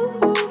ooh,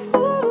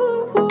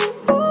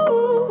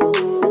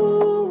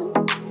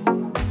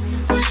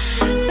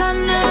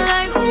 thunder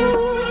like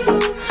ooh,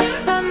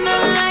 thunder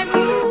like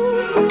ooh.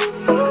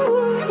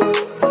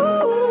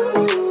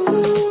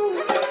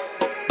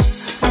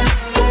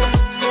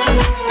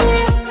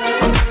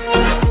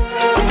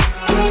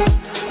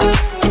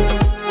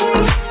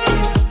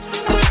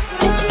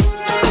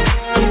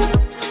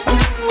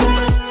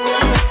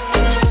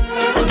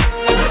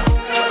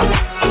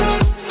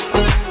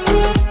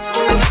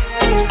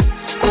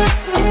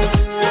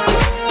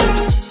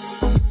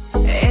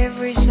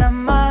 Every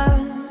summer,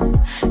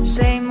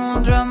 same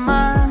old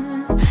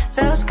drama.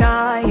 The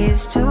sky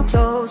is too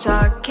close,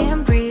 I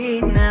can't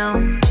breathe now.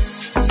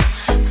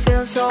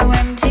 Feel so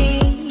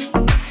empty,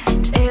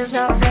 tears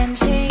are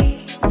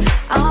plenty.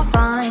 I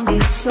find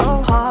it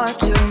so hard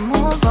to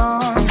move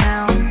on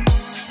now.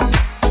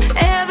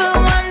 Ever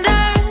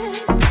wondered,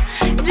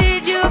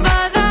 did you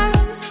bother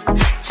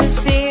to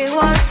see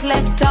what's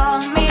left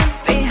of me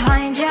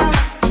behind you?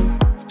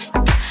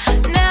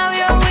 Now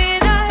you're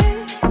with her,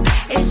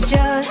 it's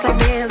just like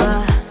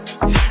river,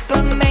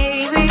 but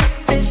maybe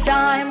this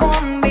time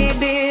won't be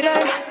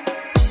bitter.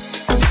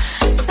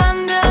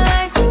 Thunder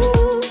like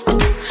ooh,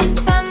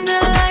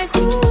 thunder like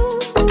ooh,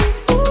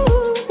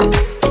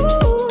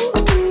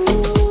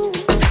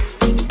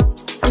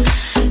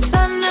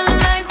 thunder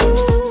like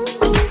ooh,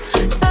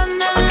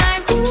 thunder like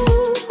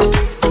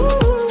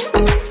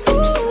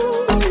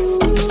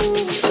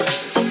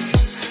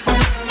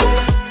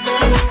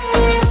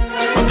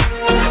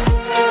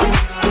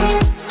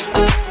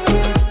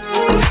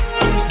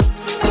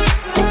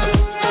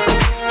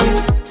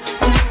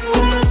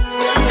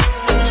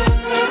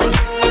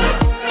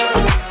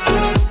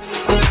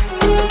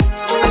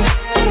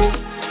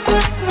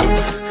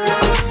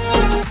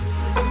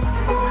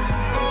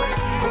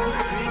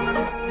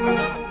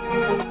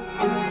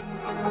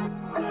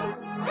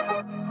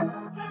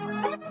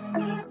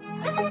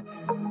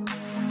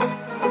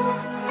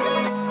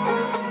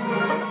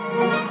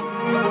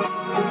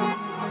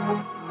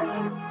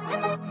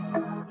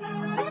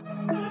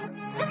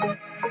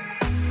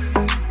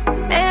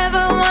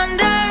Ever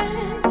wondered,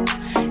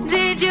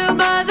 did you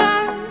bother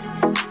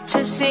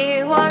to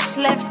see what's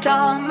left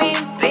of me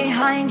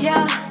behind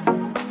ya?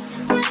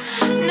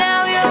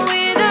 Now you're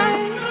with her,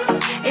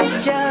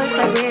 it's just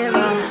like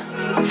river,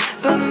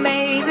 but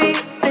maybe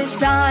this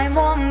time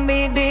won't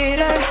be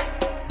bitter.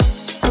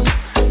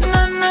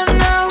 No, no,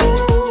 no,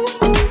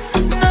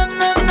 no,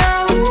 no, no.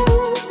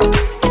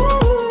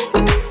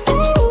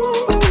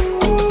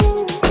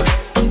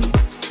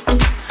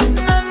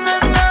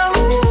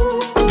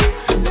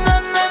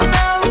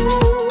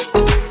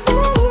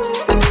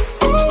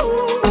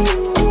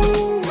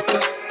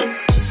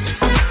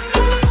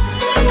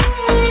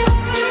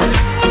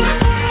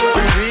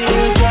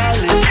 Real girl,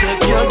 let's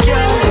take your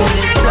girl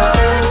anytime.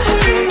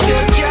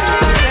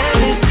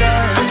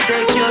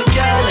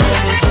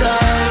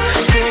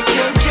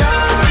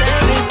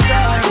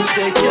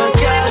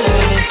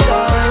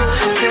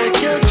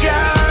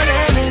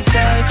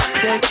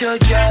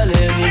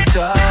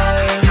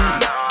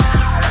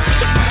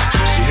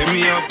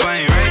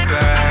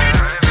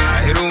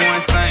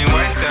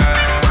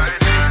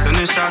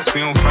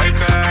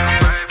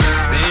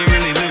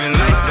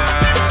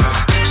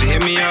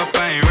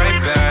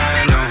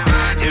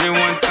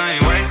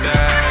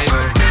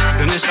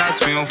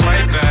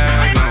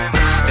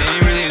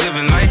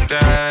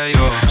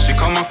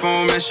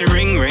 she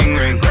ring, ring,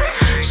 ring.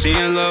 She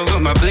in love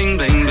with my bling,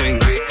 bling, bling.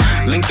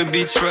 Link the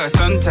beach for a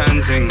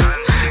suntan ting.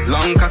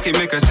 Long cocky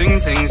make her sing,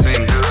 sing,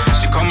 sing.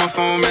 She call my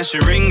phone, man, she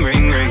ring,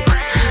 ring, ring.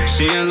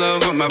 She in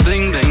love with my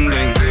bling, bling,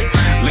 bling.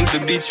 Link the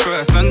beach for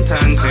a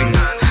suntan ting.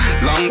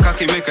 Long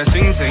cocky make her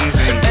sing, sing,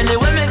 sing.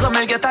 Anyway, me go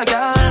me get a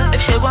girl.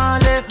 If she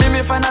want live,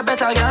 me find a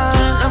better girl.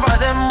 Never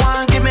them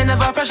one, give me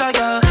never pressure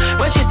girl.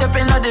 When she step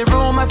in the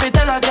room, I feel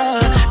tell a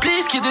girl,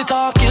 please keep the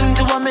talking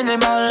to a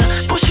minimal.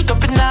 Push it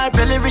up in her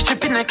belly, reach the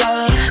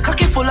pinnacle.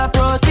 Cocky full of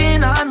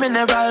protein and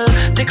mineral.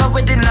 Take her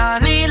with the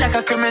nanny like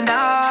a criminal.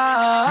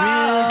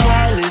 Real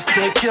girl is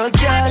take your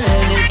girl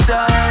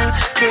anytime.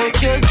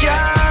 Take your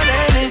girl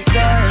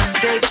anytime.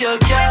 Take your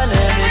girl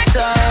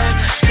anytime.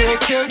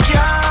 Take your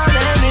girl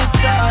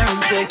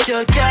anytime. Take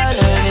your girl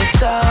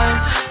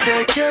anytime.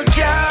 Take your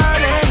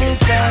girl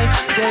anytime.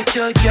 Take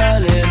your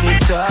girl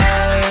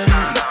anytime.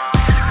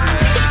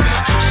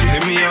 She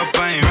hit me up, I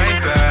ain't right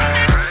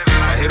back.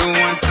 I hit her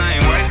once, I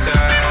ain't wipe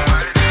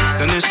that.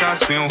 Sending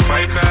shots, we don't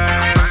fight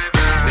back.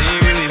 They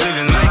ain't really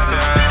living like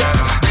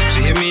that. She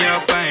hit me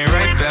up, I ain't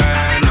right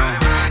back. No,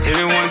 hit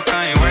it once, I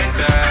ain't wipe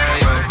that.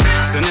 Yo,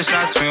 sending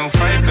shots, we don't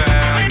fight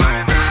back. No,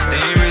 they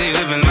ain't really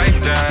living like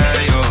that.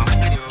 Yo.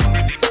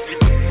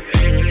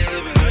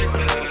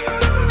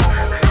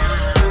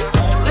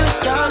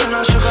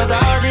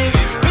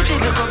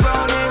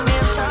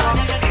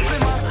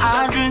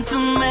 I dream to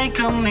make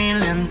 $1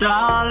 million.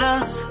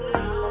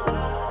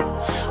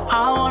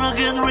 I wanna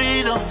get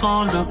rid of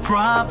all the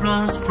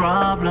problems.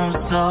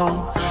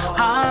 So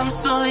I'm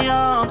so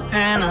young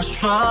and I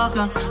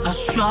struggle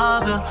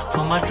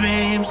for my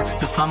dreams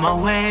to find my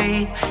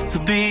way to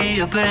be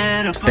a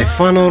better person.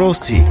 Stefano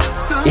Rossi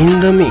in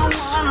the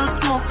mix. I wanna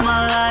smoke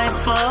my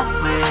life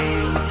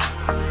away.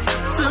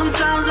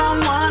 Sometimes I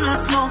wanna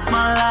smoke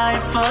my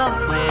life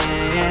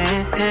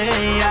away.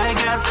 I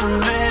got so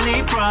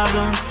many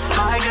problems.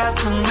 I got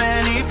so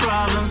many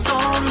problems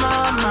on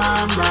my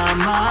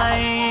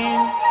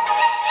mind.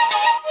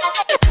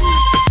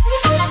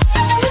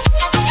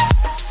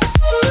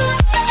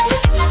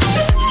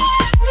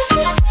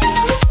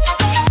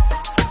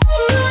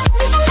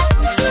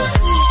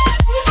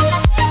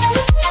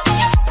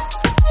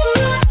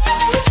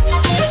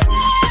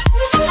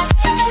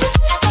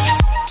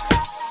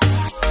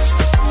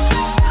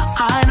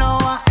 I know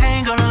I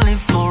ain't gonna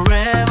live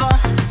forever.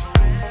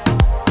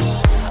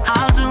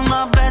 I'll do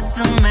my best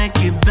to make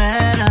it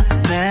better.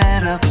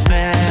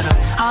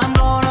 I'm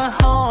gonna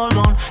hold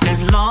on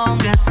as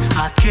long as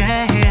I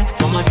can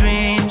for my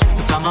dreams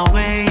to find my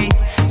way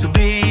to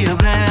be a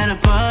better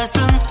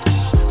person.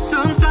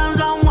 Sometimes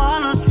I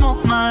wanna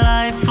smoke my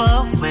life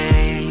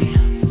away.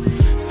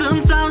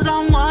 Sometimes I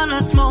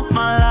wanna smoke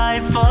my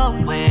life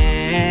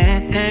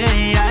away.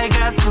 I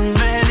got so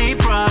many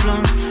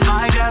problems.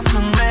 I got so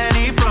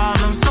many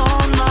problems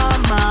on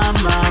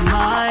my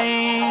mind.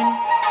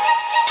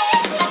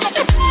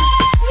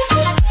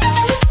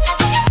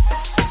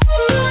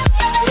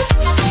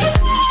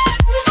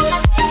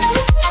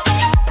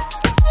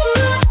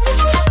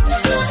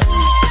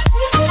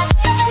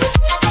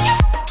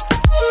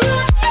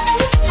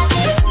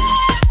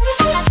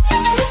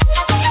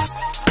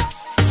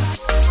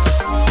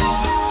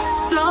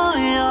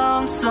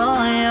 So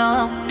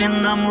young,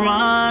 and I'm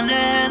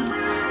running.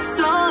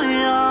 So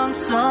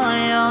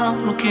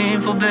young,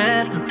 looking for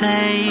better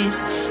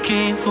days.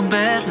 Looking for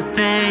better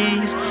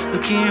days.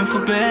 Looking for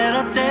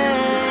better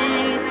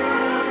days.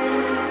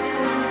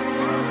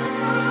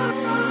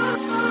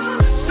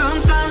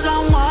 Sometimes I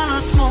wanna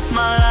smoke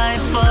my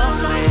life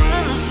away.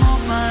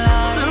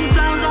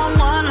 Sometimes I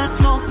wanna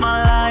smoke my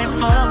life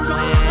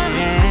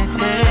away.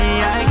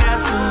 I got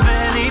so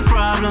many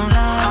problems.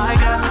 I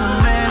got so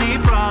many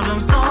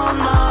problems on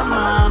my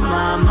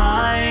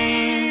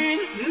mind.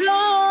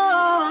 No.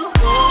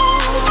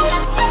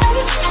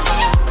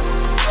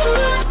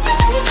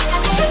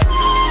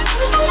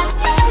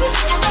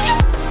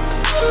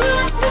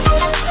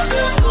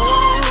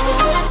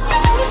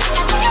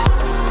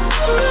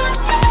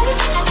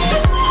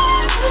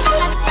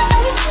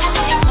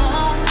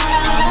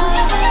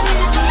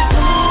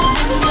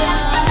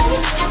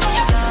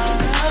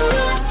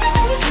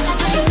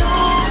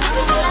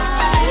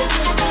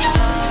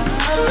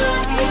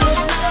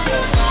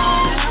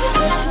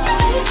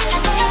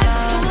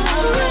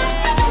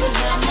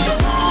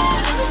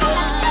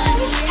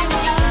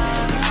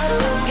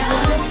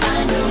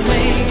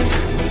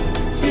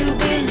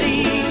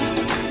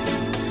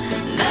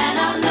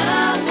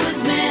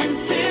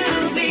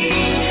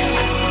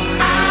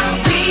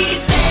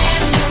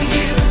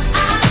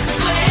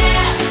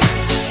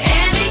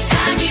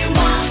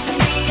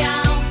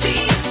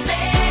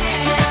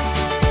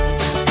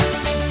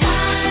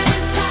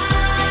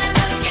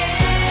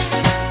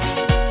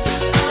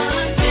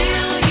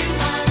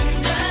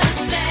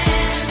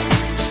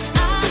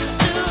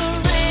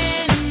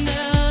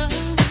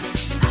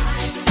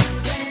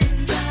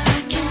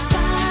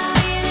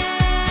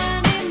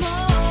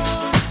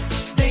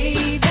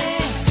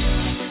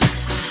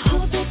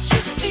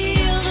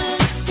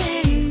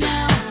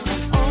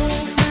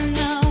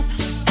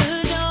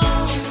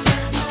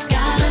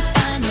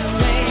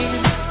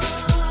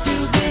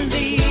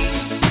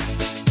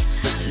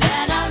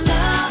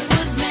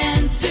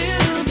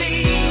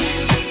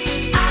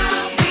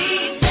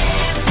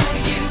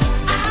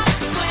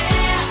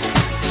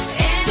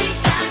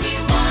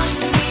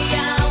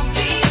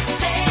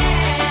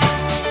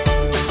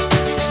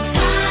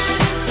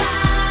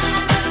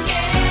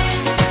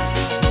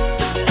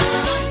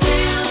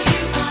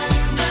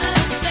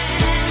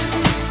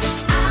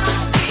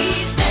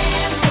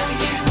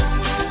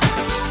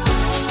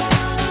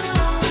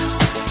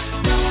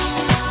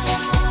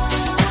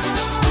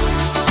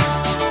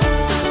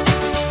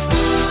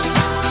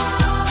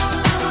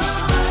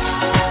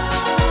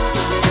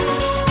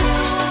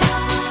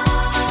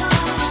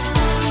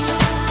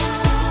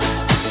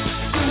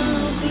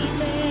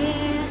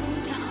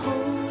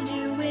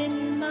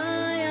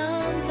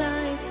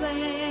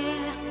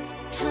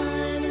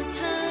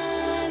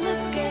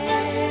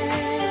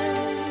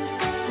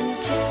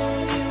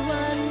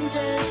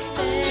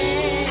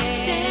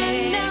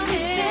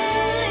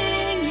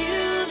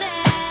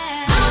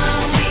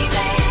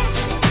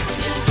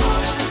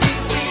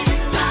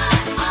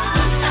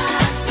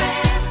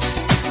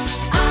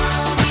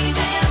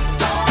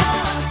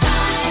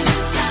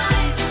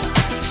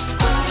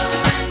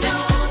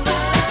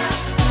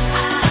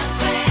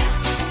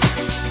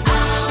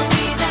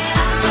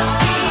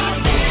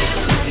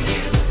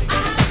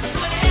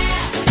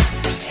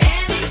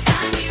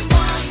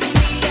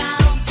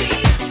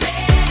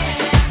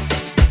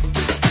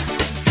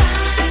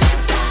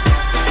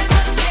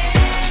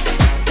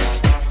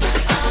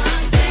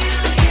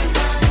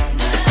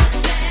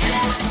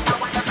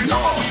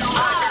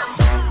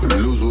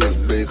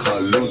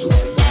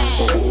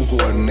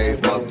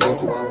 neef, maar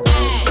doekoe.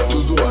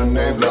 Tuzu en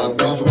neef, laat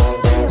tuzu.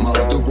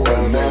 Maar doekoe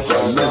en neef,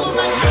 ga luzu.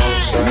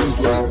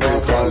 Luzu is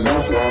big, ga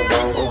luzu.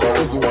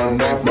 Doekoe en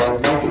neef, maar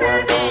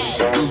doekoe.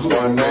 Tuzu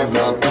en neef,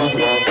 laat tuzu.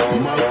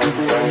 Maar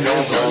doekoe en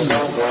neef, ga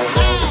luzu.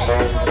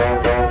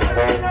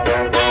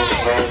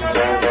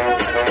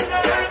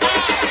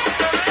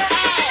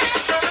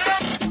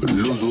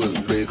 Luzu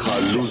is big, ga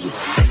luzu.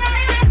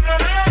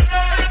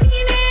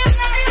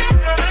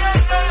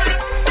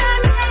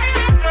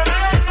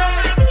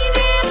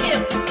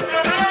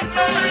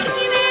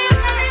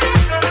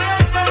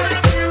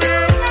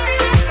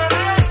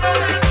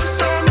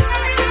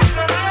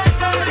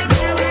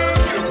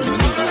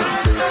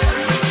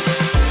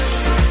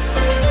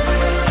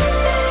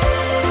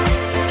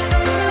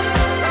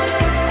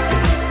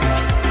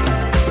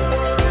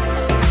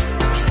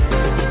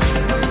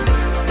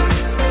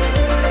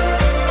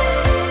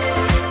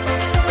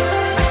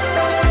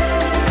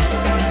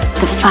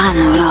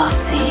 Stefano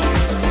Rossi.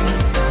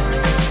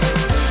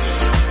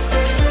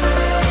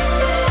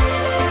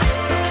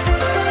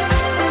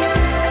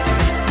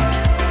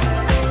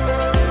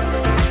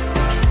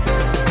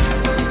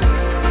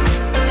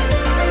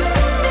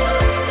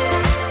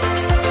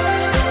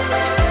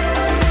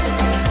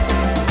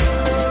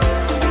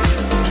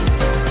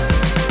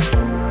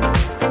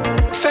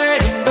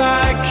 Fading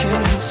back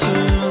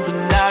into the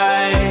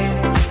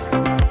night.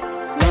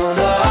 No,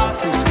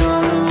 nothing's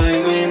gonna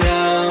wake me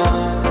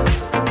now.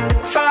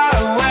 Far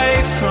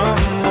away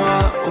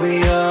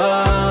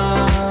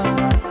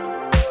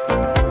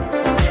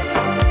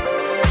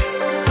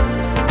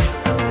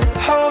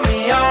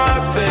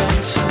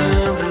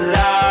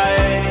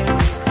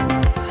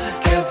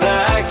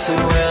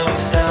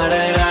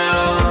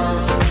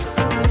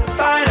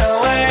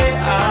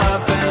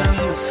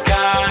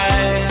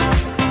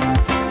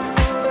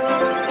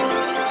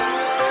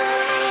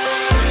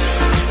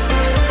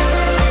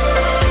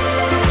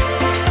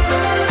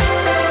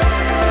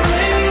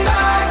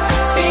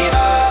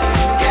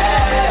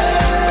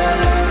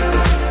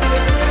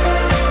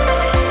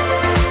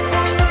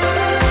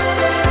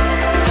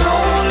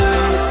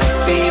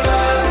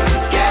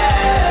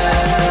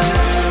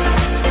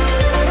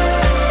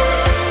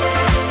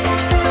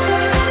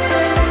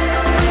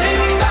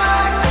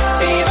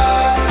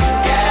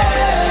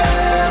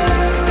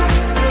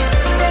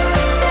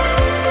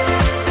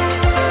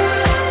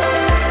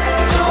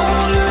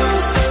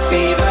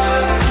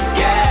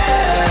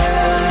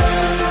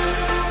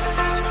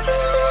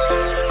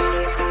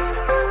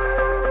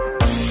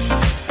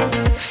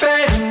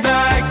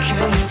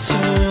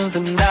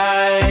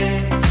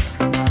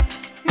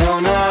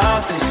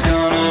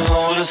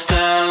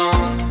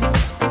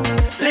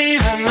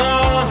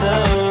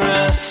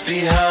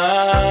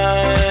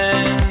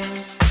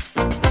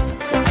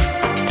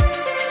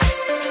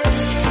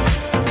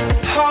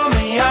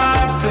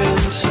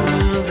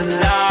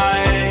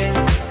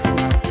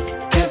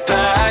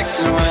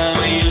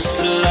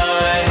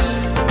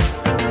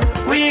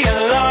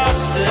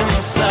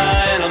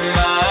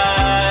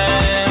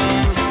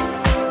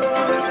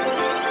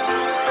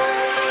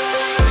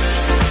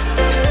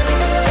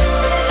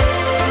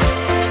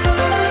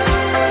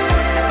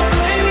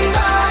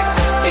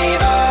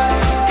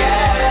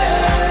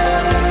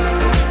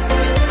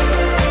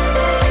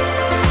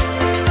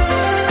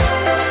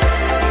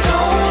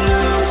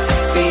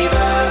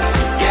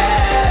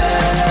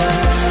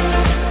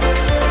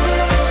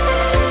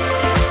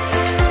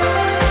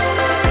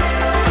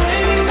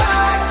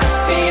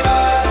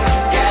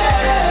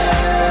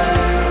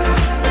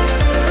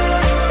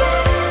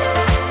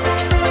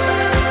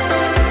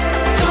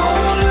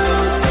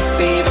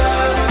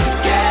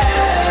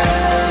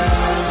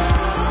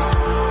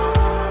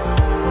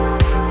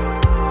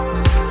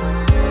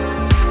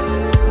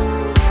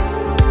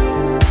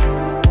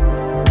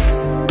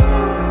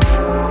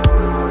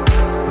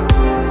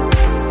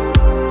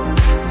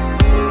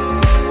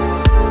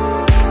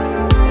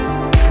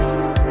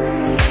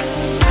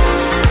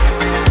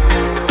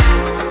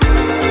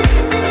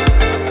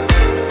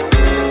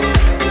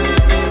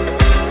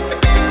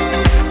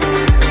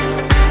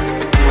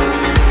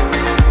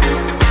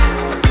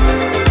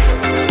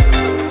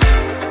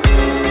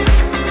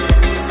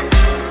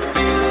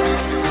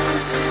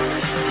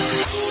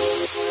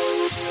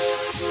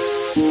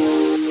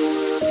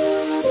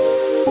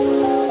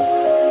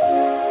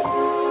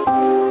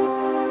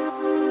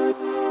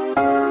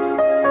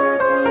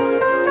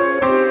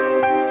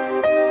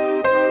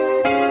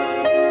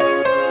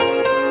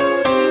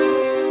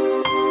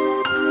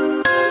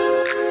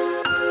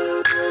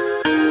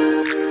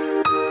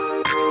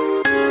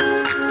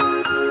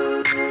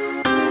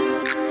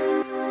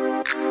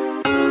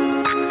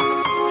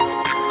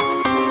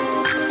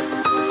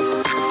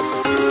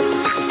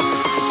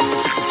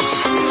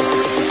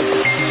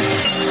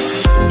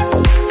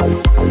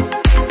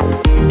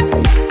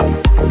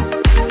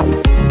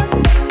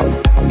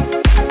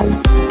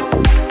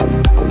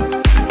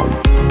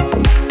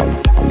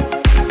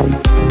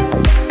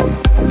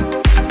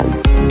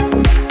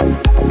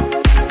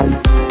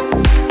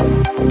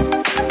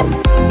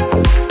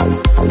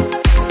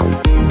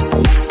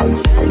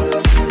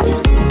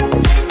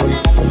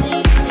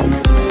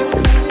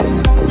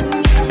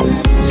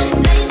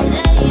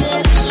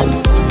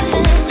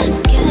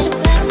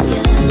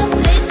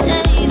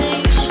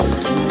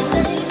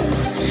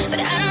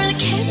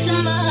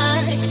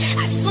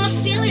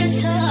in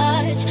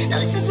touch. Now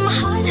listen to my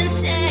heart and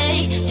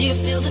say, do you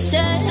feel the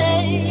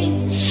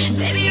same?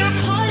 Baby, you're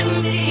a part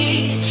of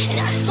me, and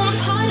I just want a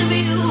part of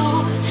you.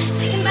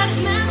 Thinking about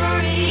these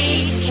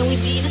memories, can we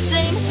be the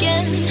same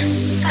again?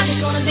 I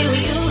just wanna be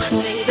with you,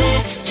 baby.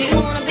 Do you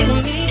wanna be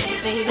with me,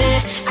 baby?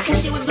 I can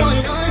see what's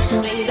going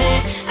on, baby.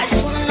 I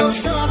just wanna know the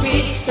story.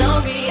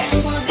 I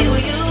just wanna be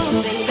with you,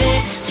 baby.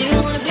 Do you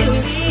wanna be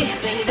with me,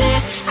 baby?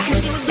 I can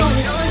see what's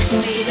going on,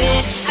 baby.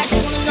 I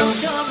just wanna know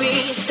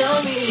the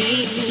story.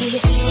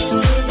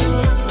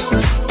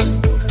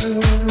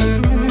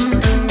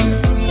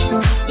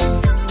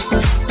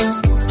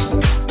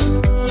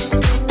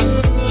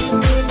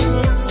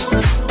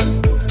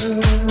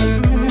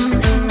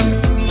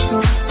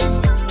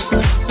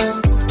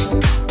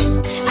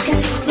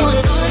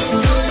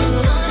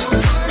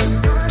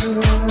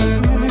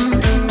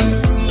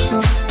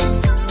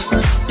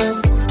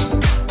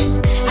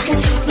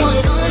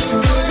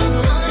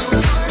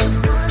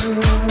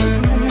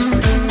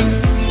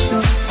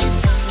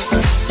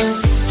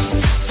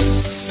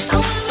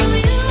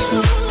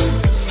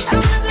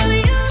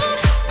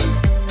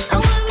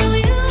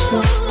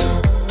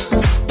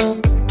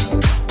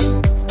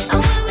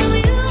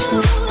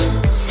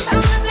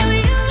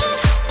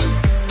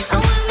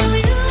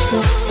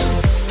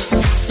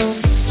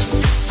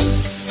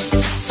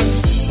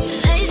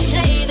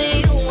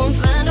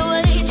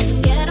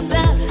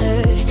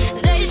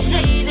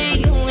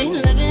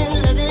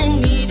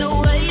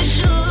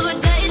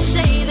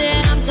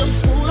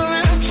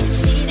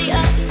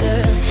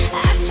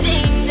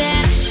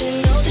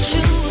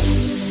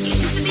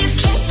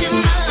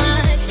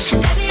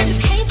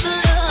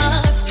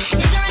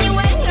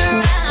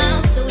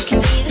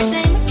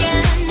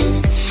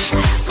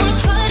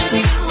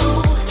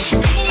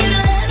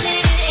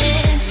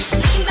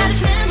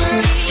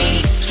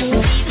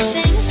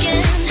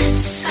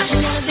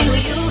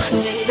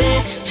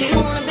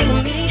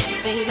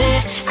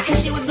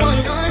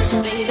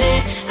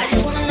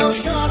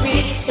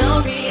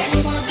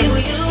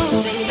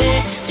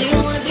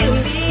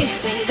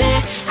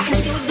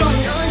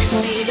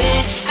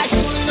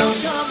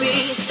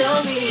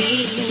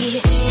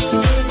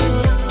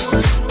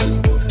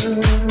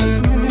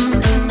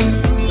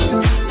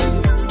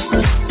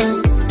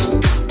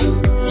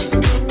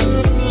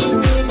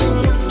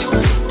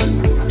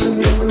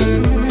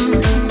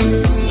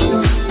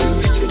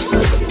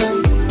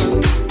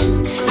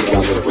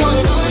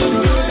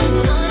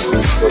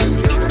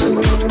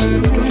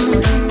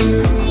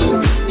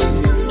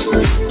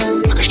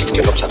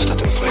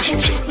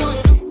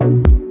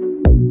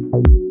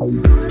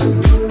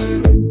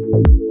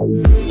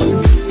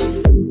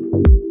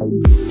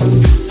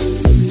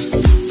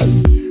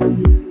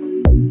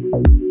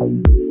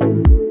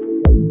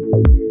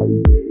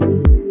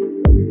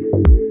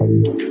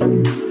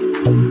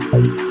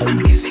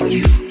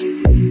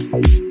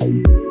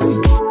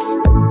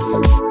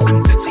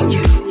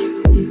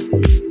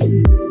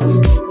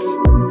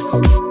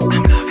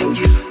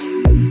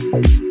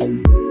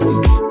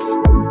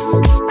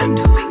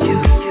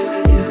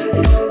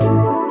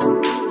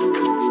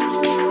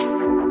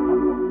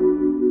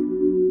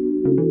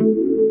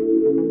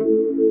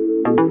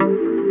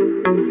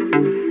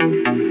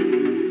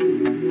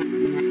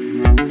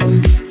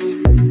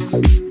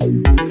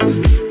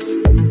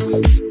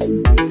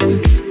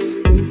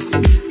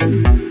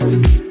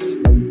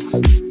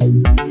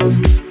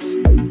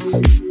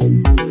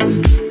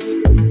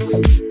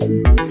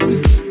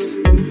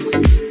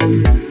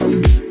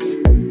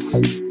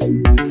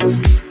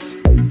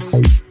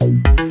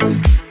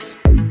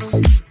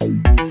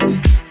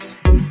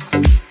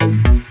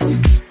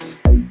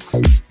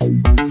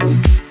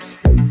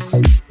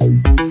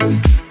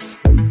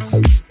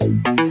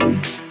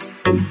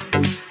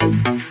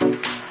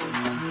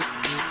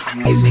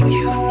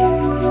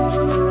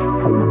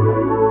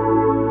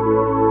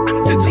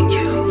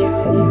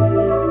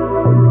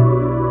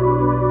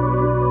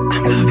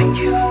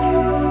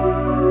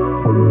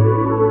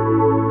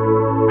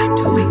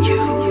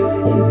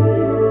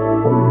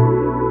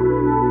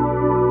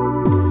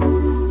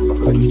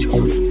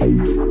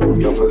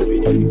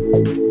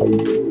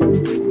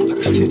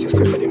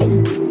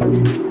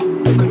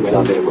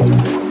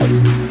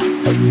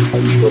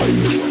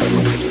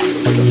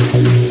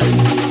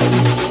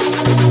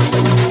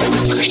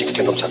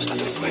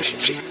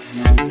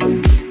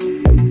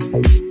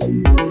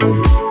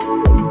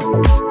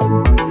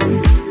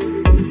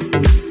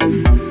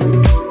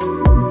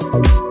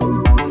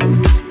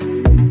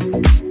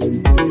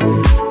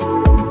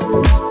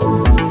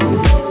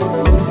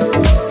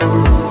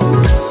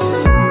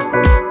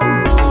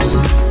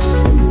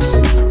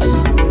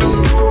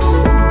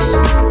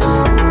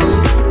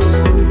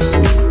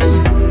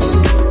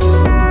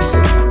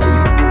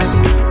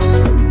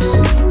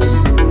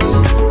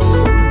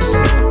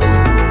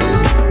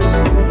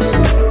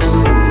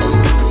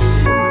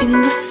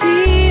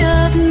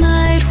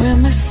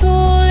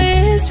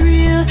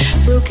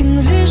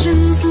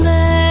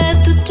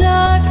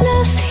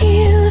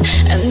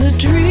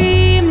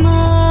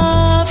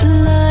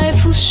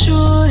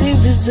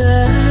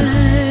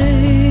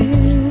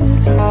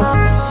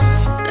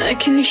 I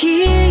can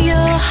hear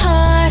your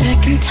heart, I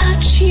can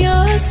touch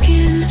your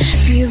skin,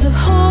 feel the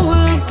whole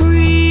world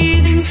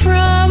breathing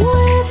from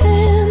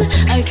within.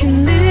 I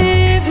can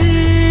live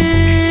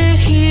it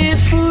here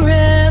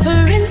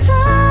forever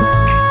inside.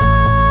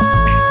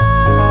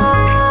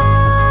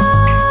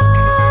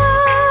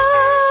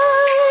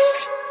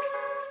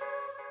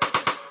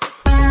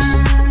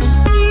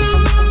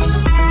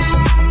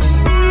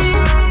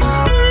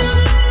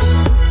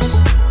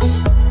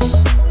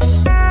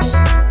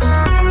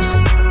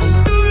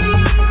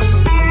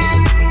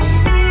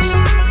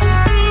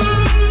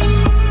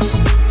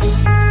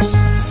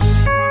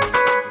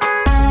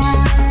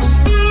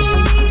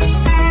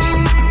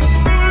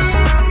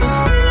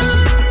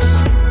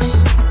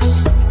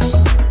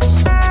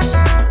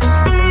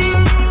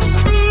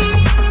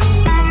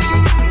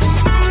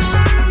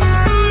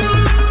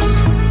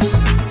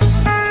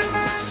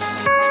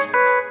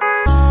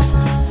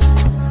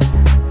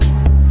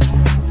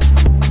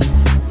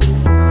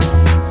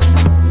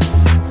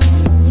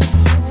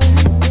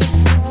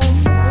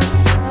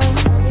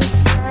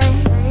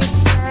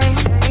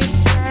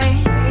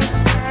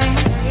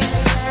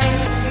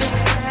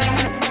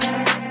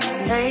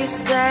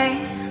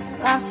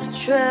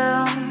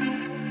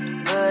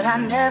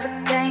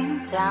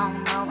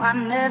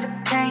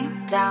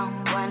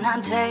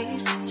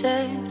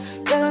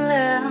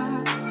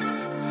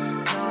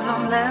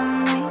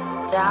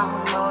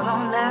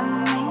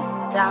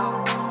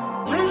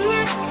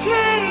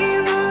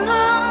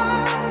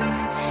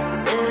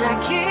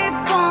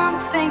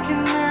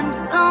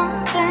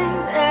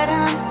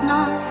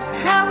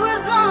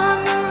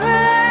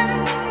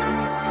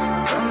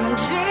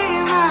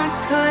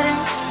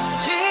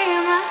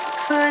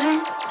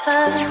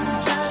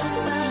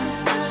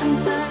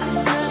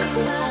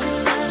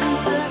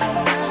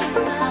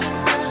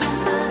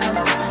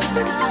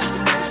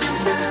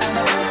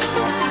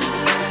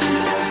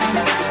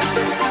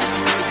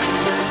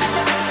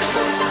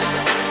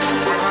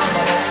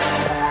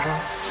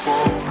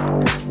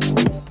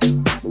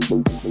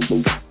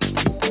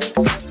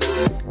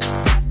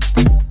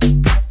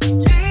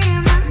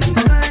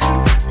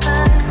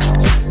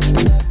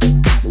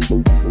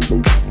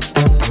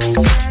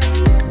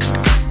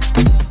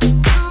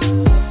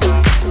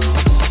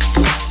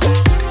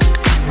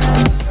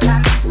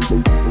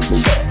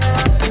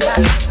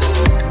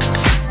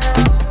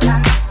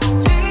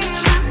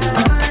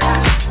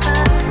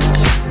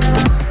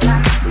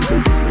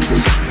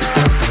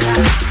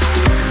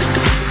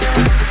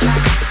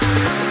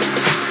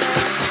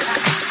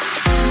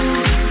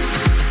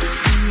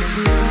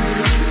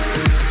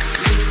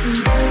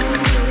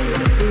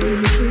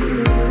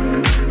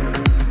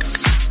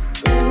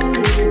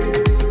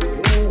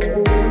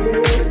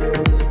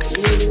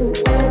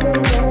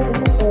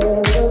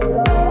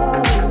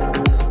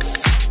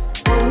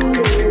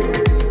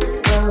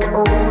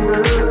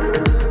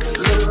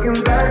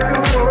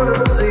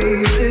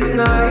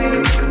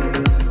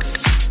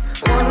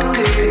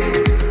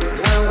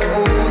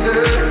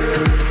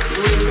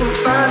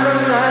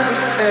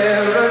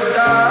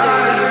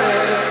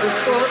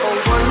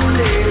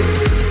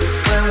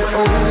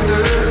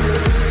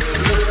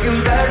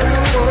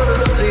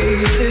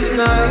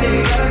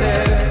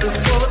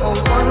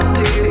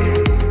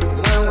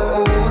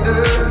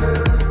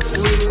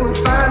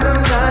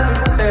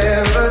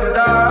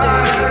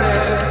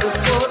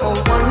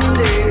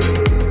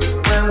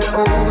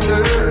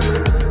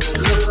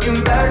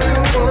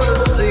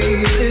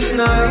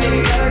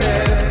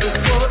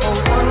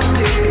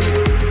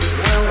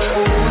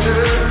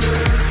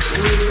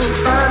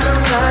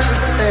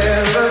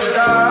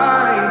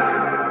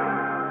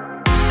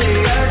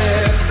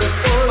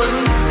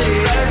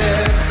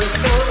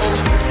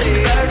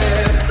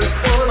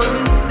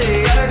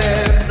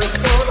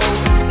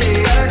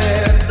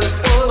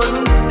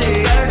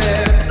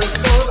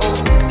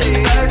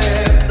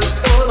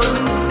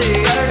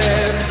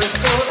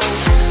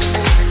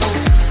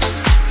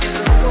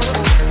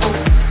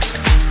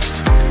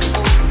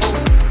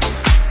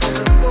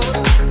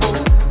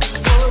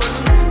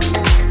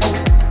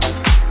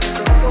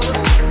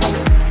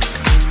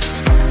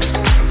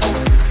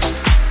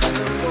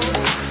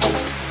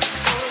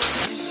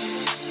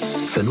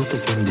 Să nu te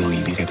temi de o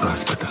iubire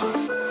proaspătă.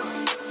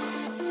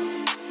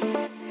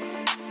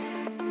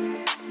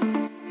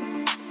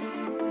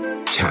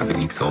 Ce a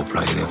venit ca o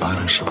ploaie de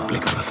vară și va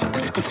pleca la fel de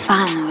repede.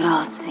 Stefano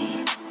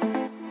Rossi.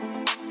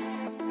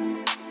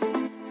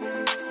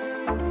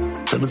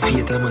 Să nu-ți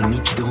fie teamă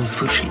nici de un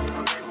sfârșit.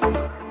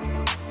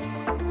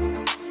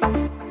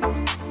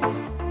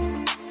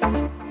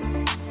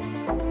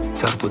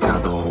 S-ar putea a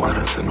doua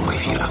oară să nu mai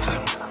fie la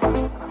fel.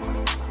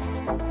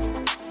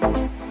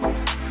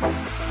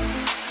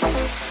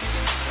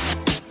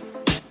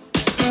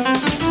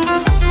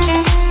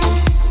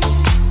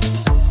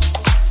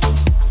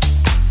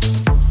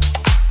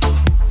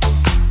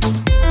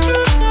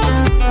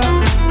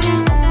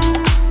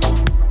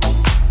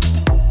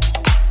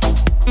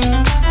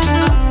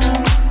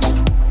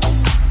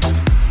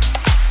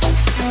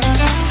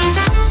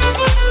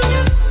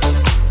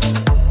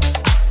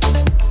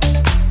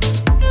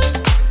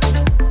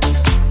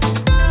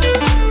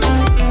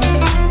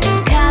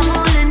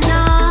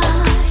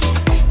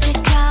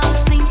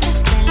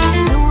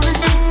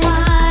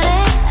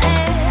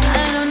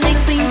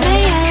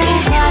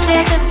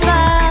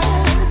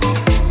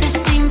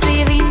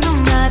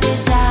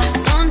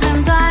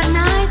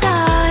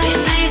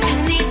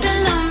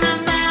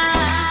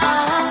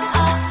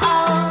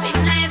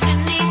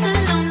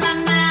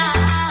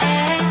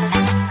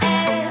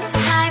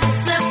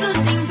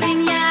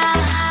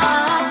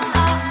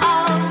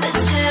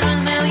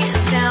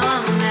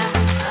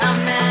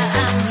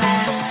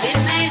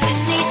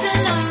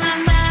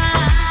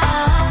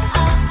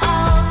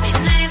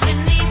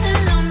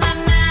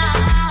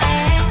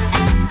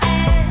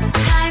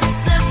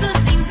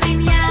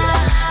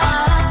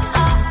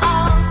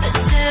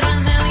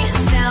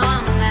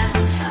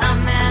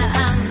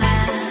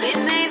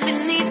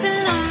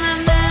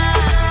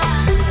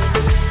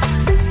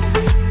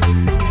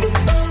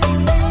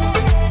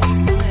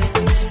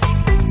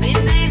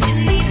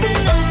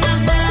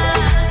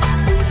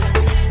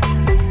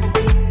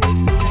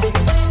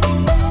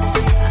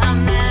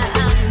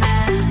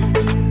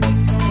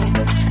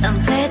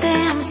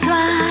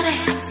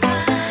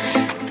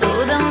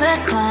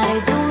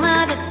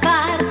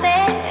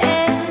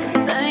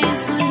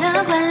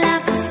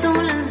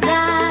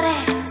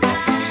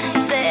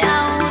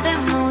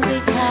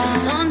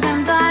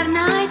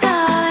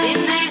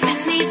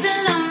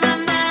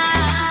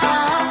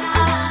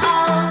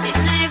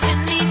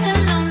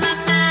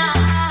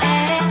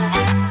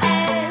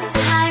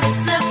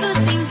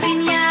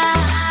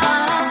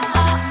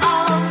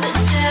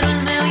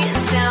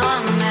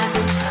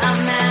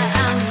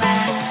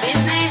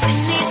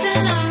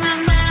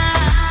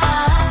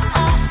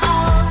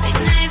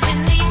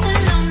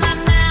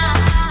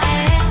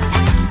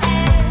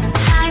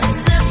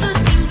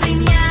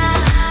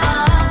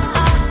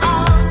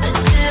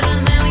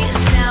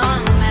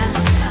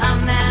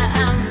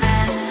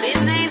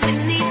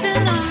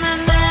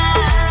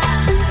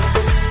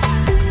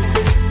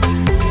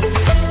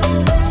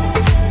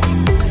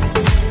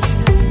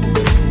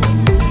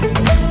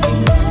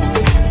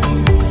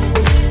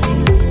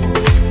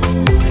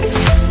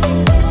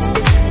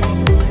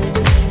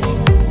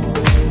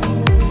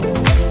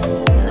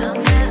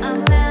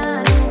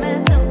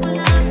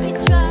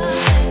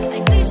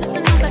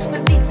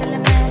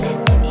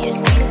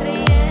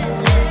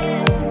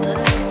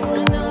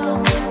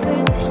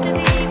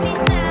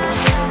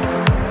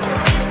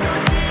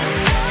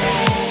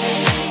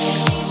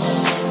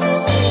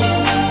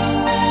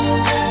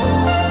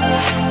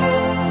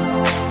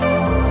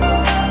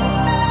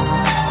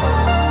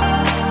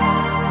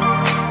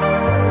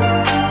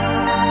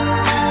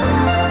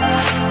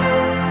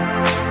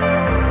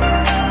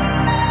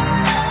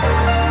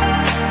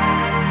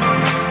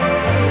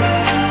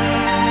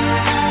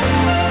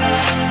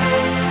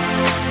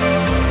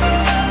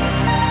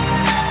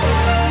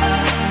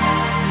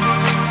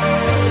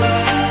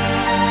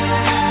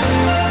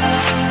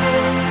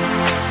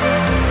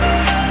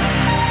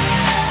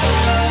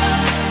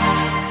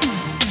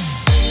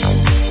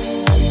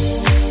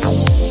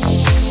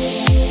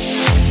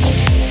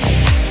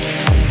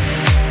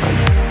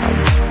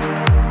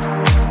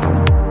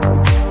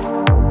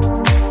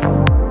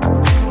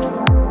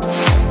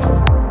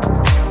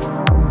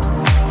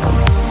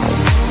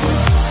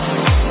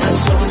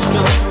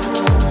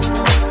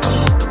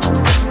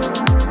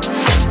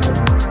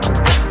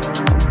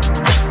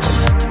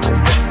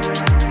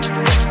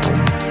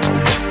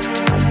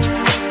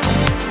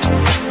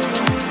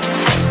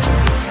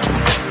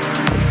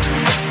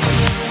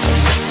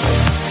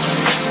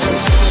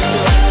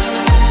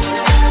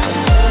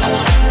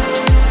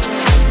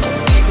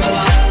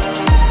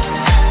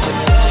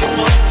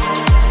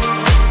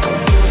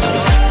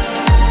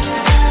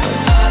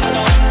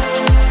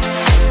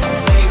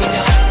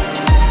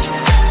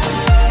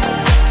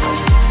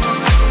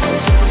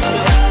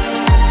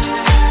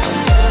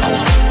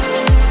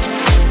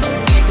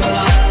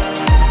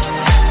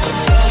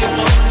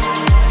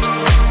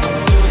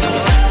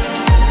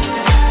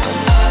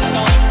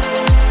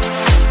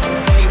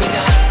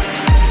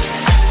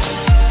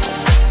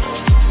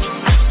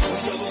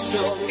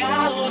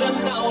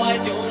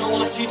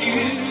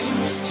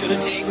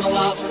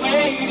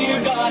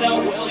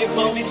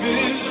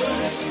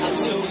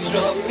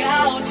 strung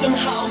out,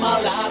 somehow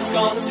my life's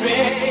gone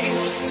astray.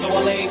 So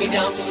I lay me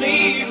down to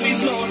sleep,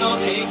 please Lord,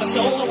 don't take my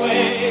soul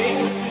away.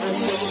 I'm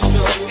so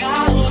strung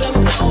out,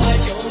 and now I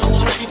don't know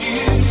what to do.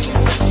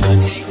 Should I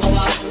take my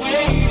life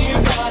away, dear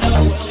God,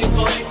 how will you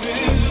pull me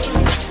through?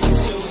 I'm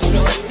so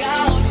strung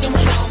out,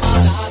 somehow my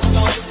life's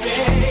gone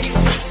astray.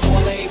 So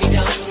I lay me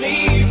down to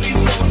sleep,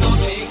 please Lord, don't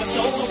take my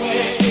soul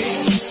away.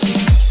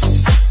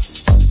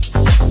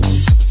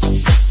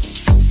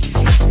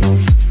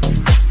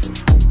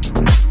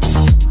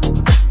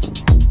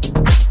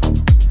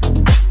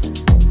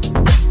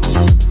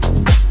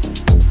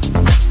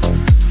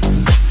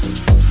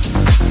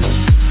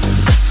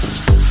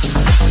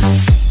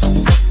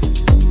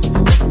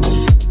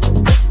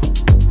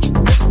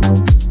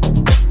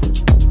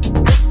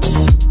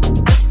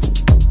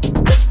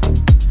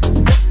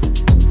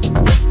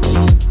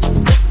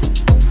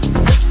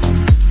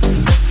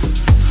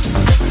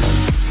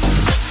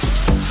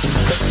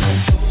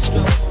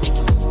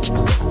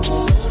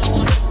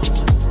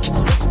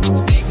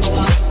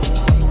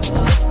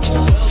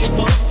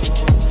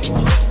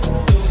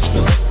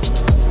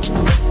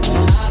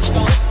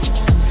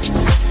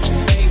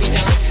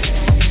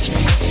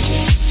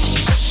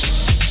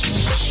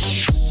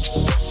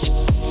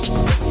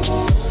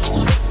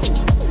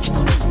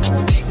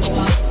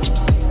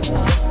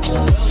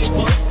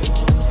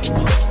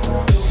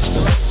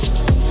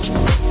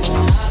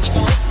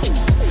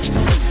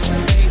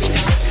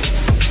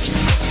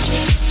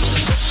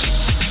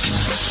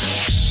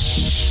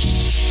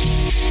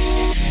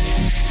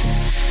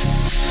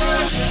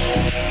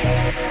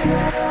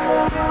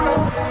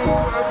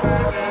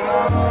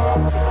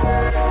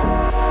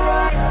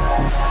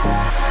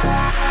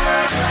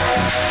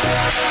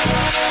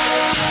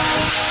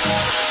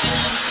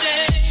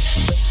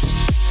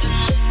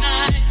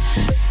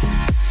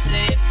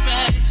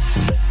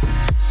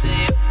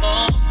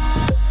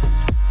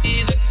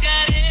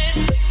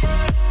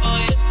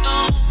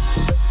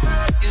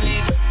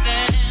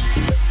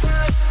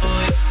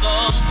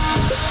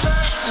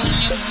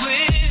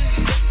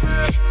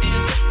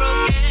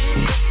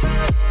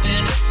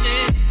 When it's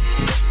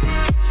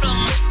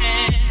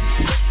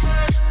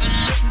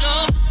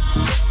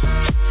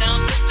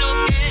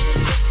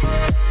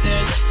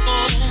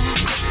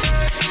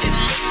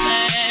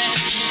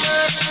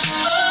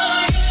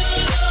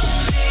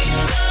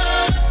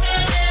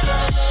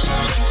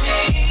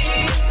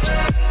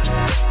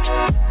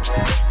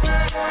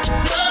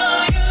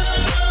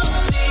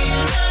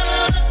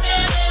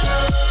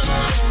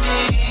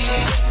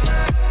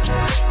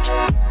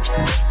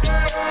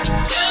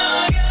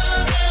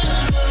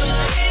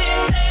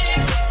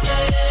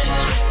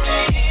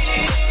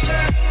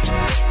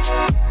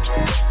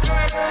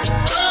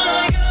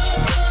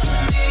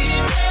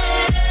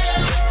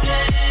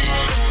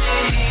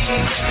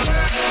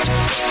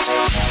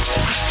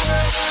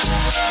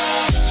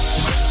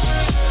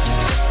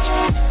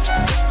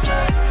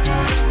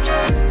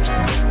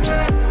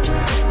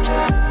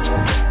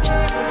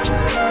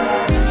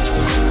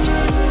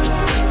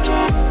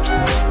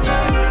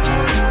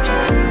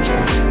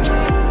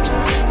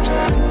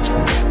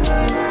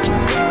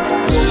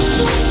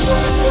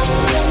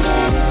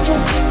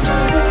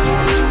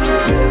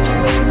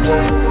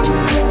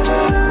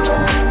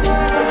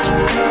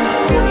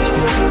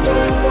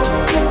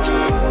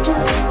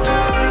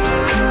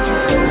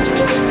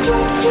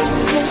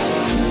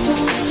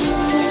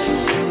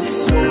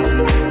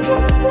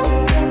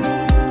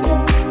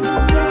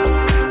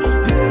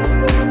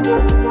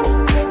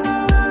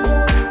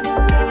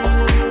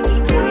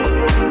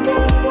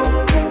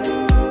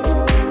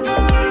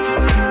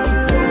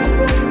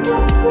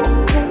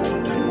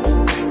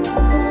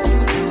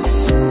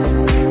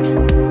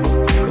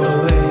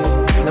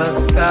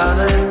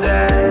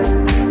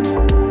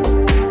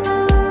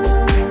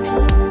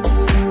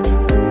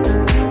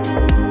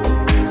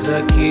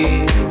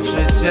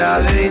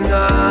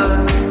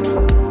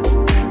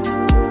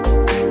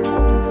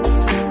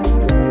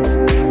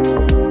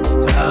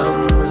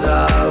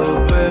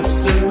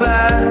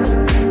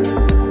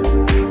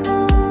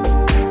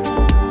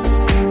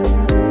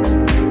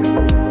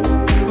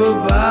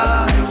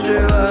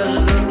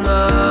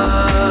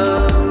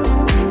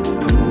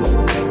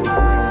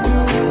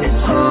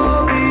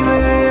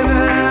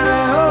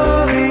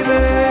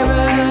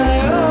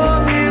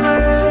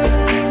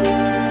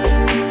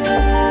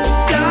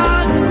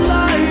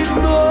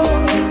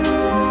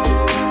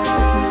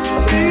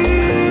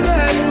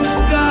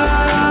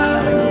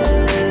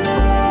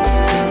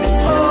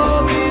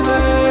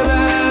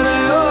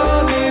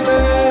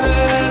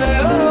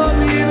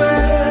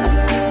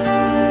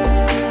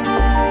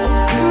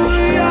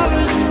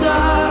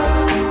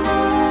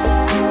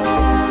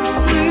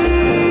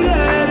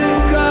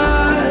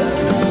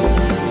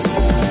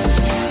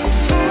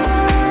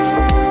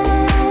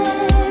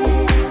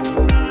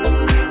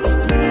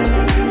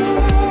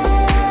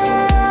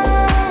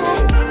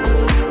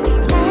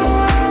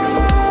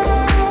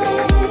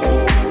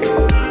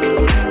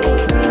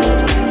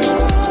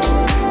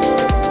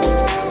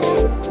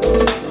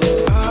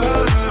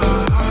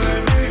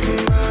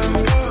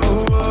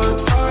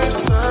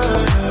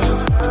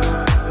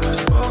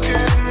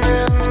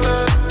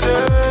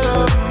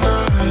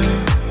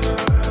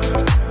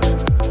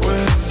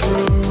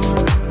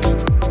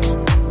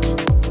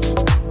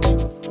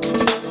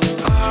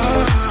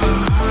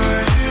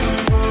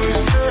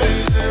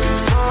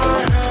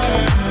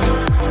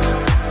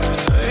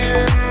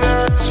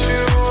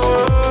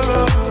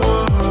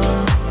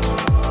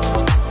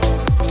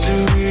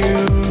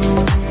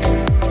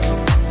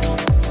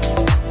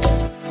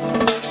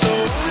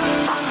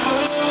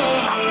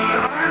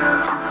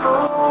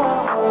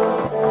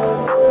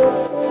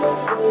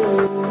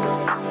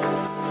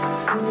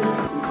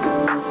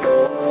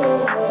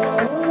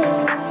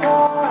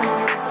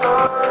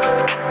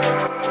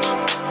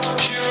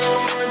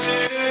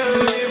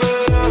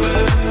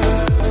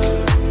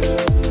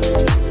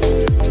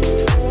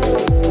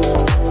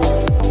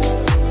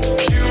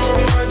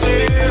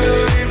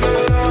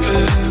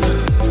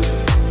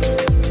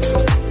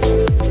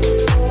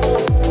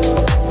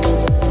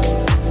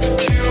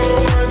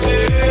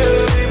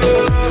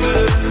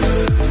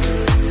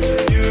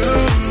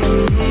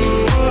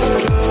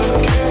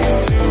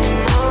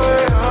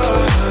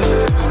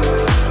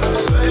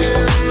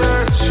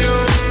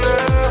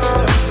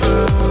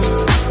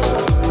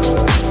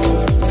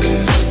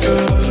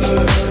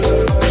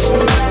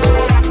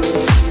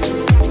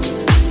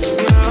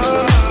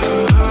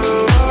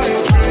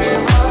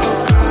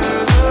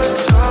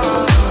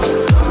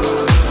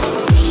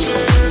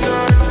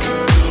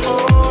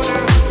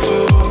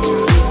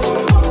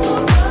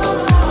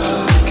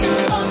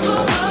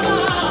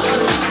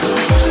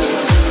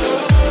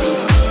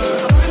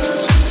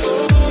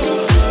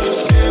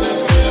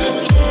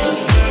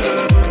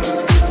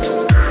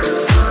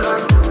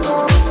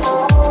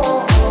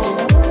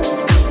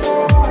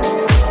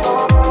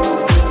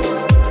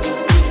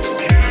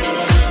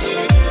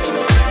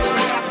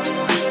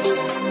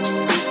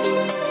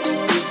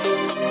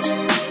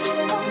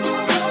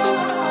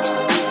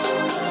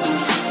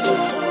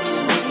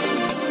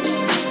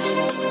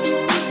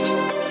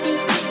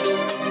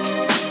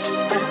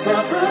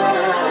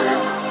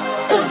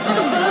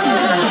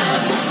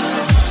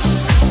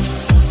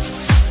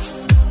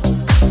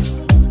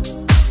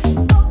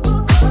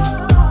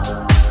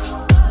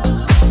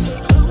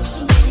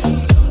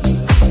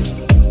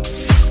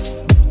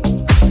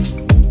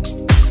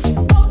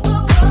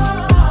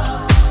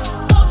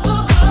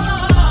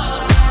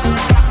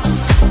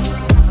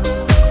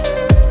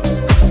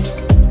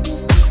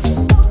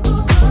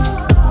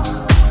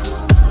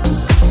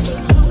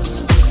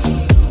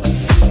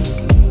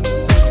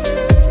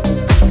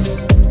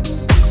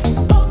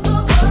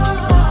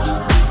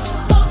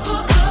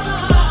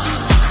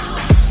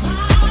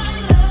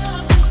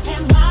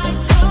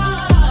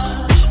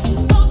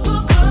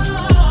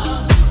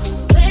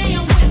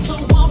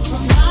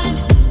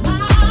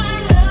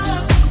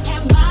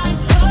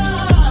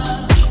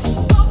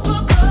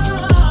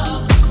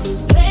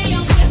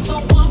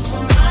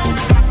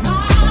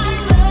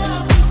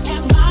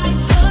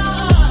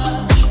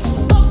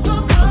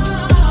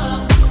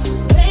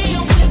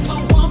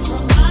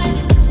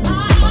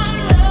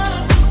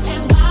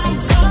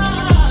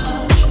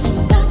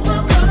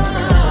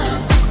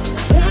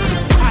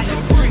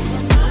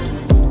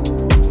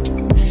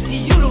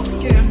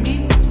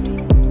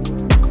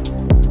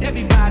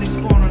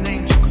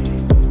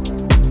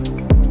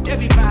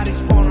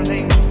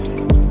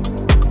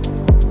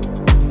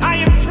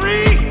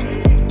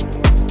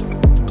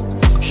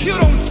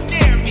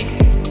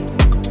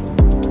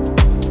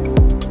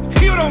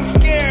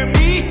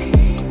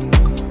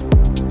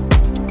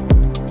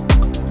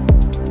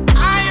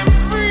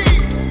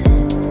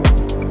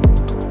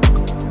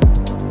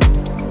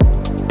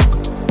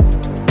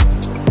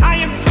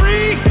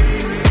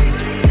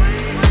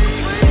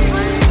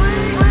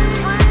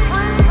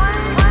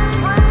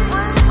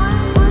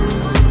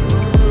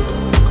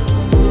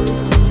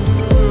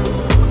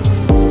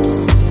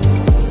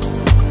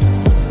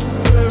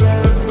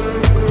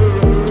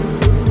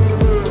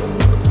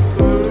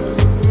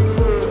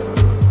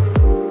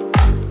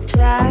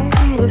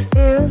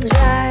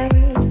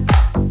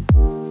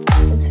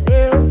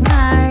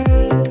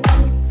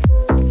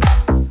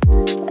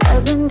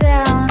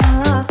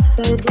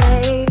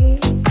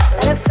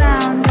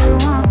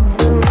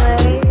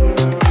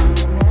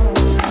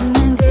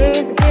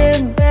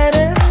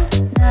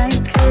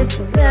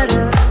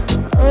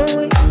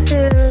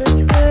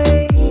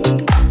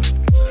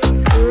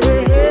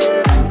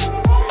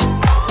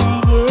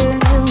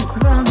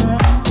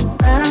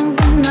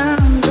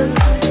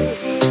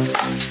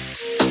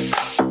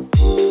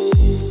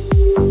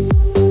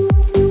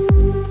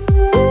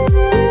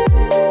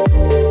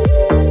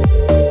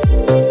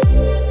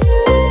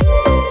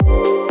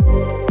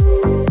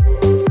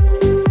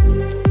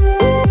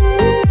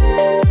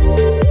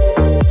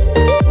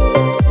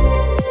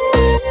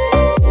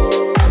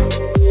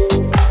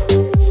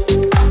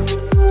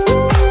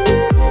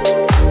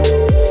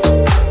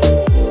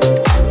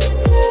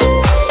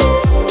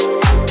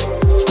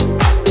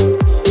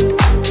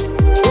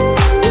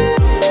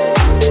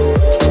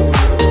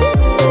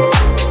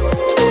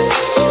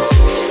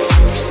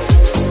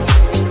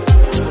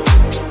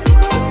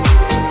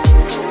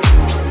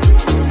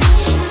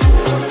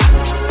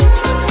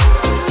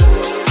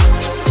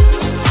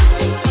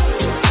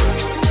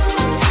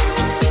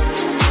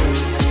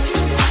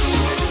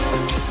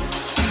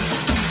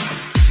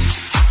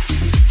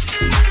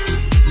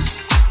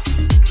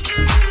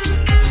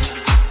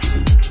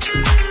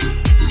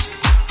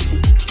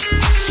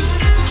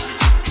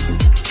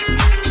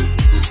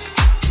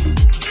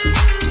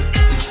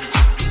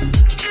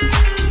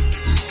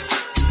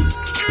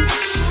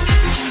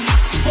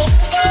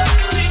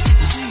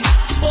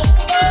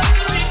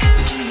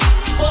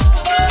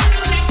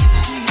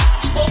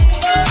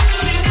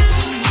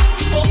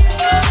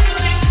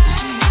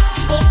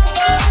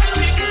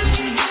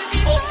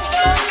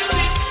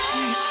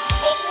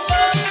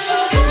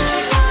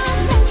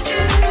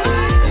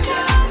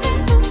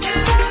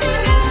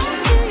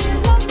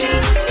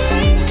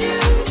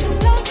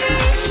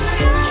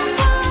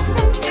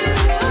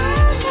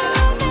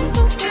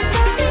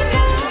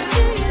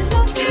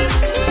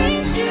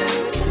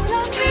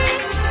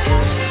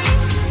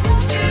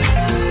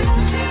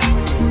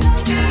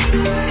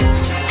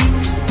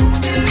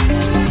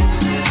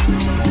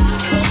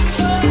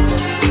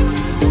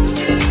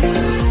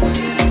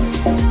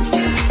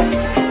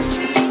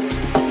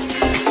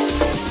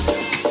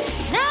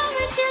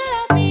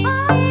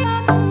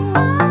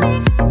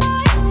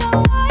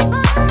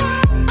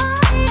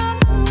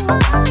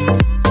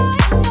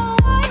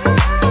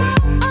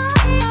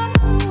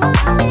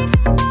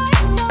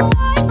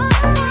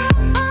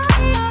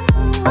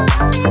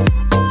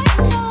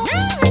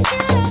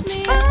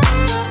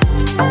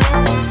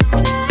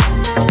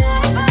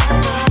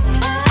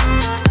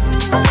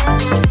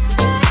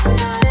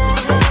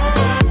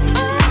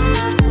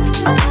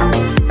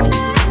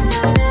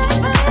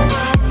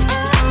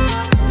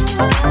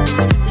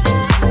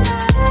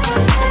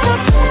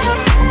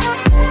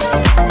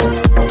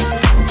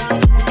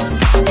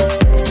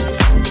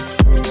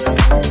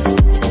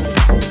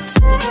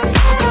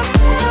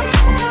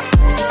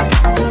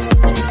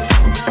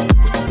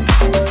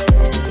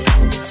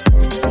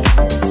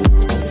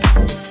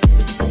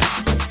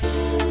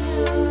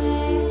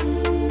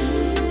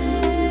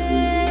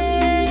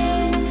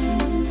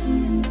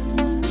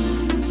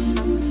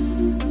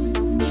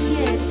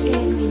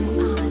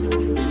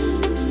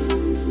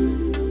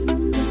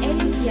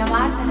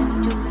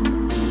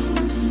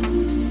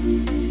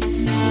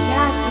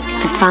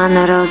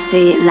Stefano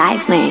Rossi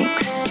live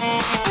mix.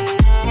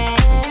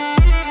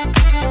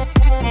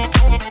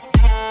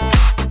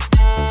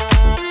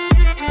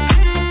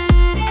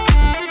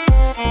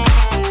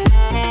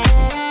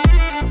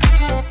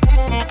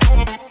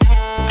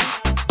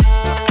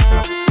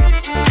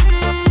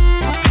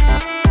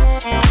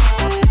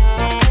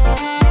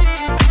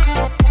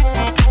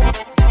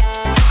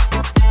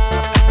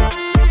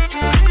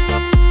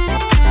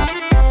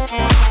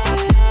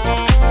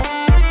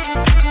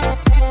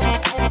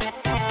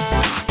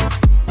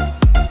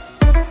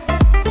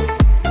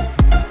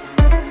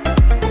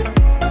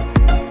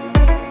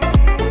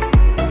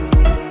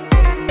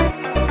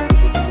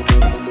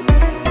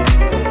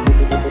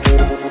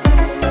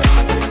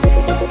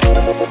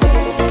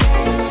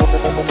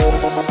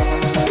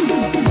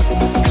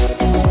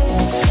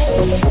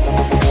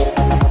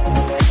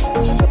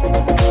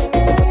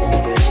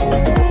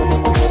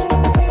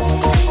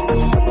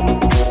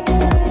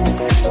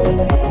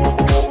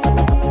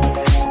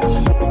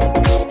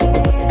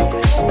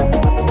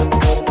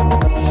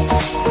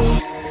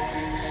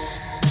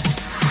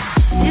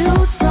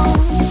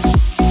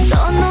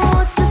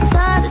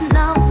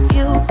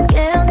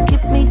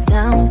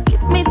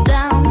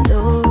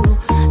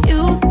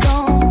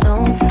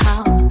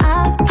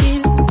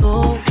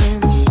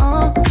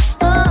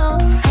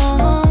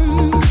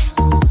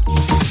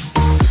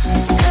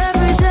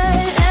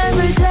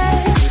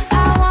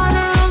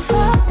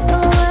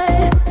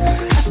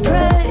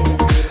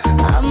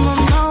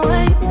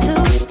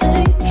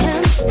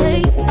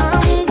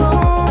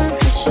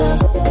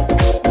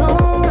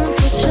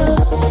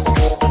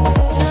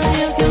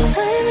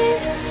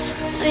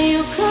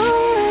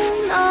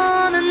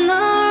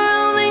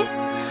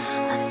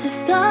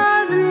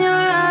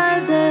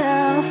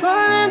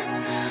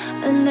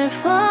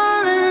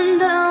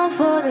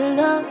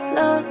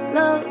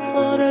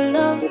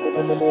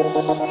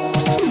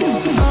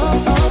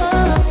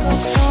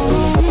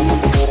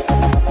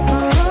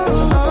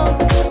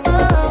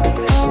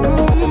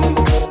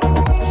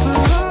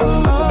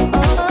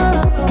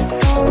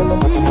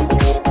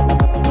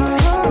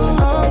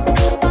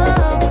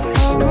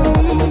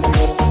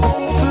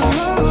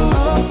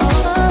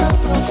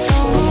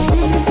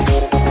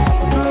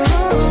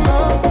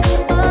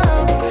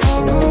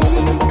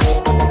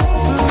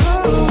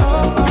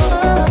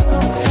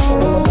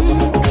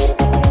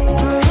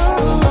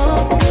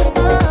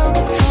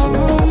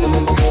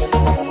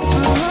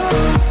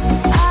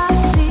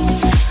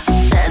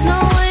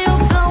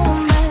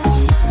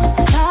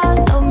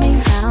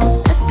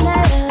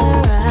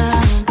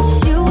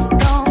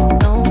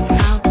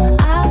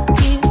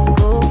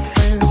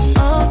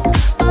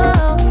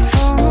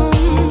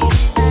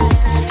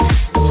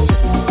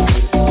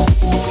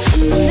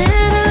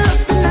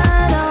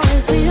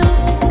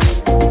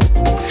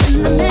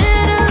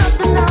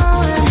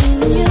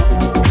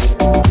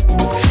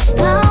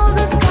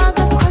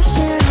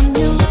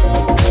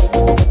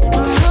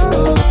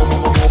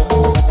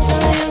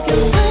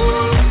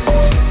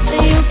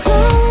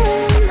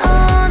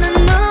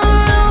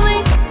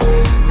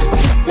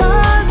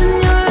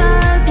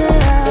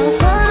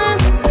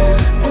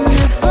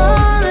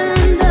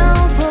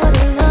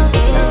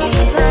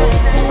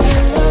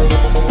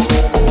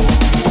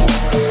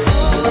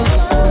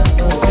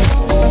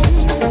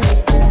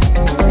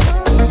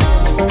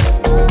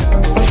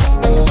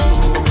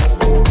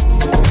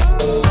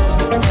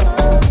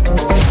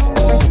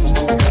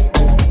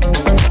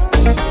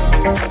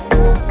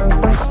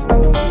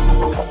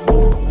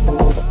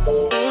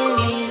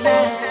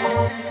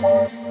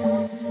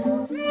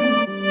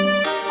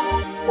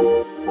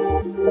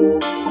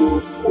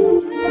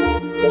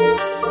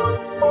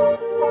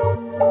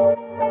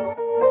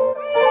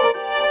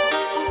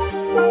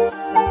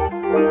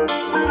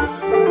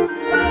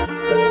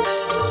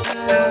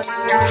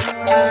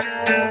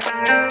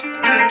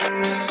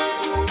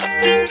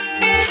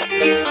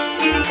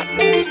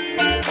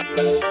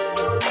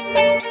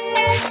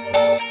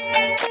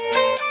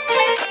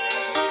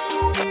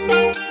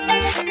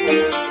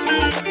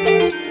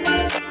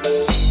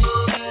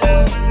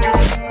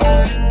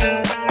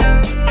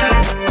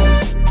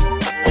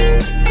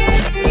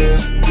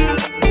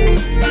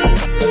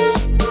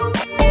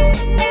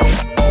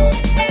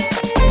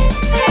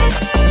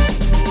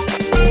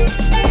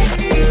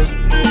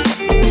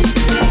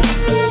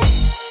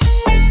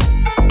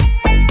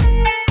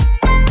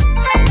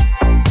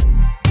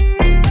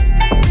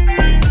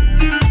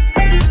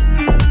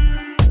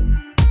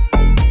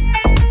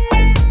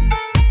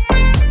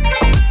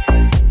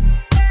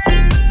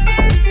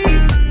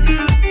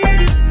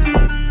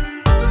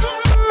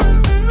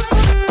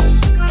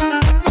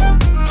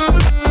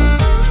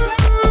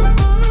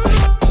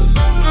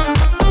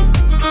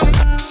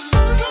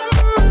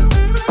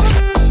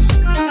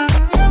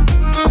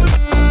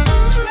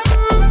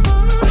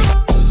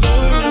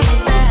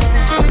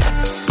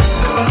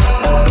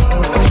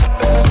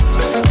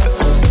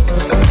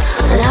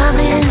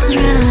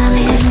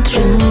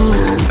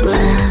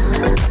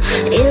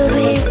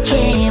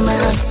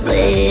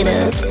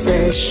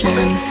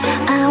 obsession.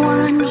 I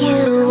want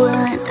you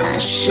when I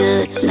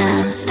should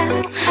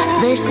not.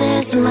 This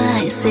is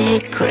my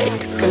secret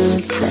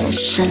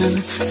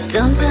confession.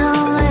 Don't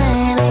tell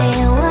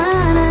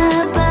anyone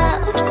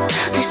about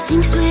the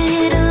things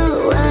we do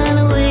when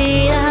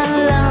we are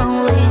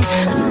lonely.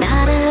 I'm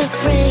not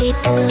afraid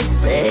to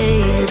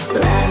say it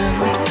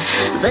loud.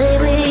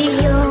 Baby,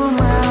 you're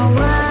my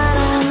one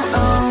and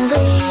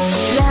only.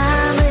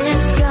 Love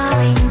is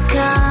calling,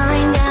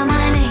 calling out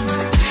my name.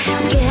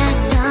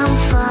 Guess I'm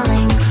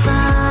falling,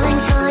 falling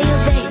for you,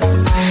 babe.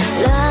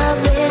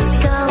 Love is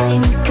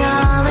calling,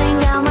 calling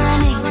out my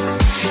name.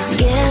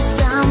 Guess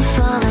I'm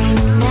falling,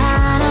 na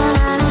na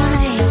na na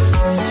name.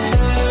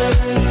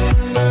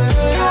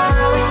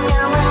 Calling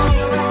out my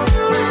name.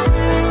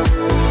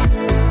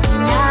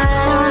 Na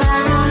na na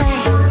na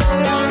name.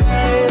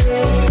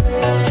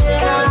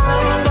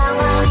 Calling out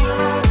my name.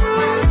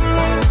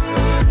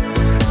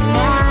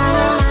 Na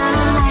na na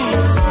na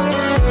name.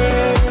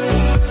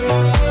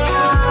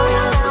 Calling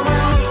out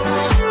my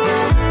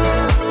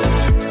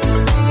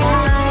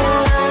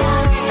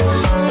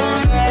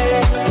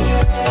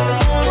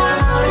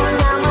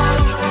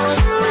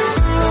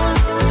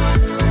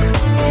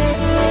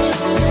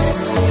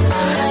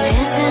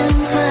It's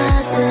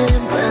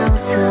impossible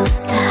to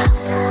stop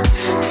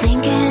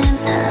thinking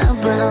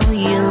about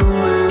you,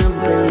 my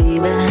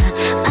baby.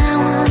 I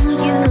want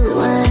you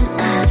and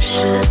I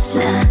should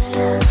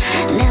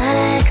not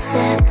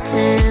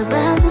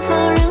acceptable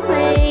for a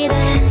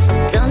lady.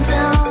 Don't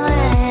tell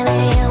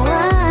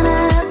anyone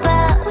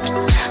about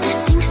the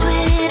things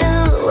we do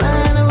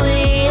when we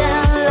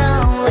are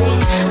lonely.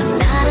 I'm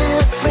not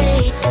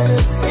afraid to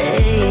say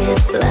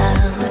it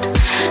loud.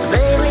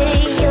 Baby,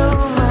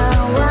 you're my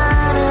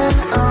one and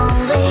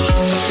only.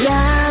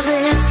 Love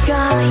is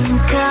calling,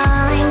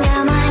 calling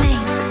out my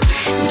name.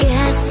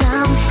 Guess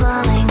I'm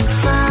falling,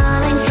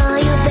 falling for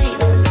you,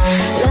 babe.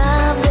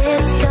 Love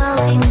is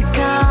calling,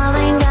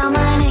 calling out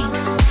my name.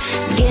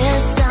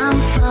 Guess I'm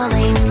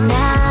falling,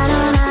 na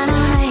na na na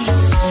name.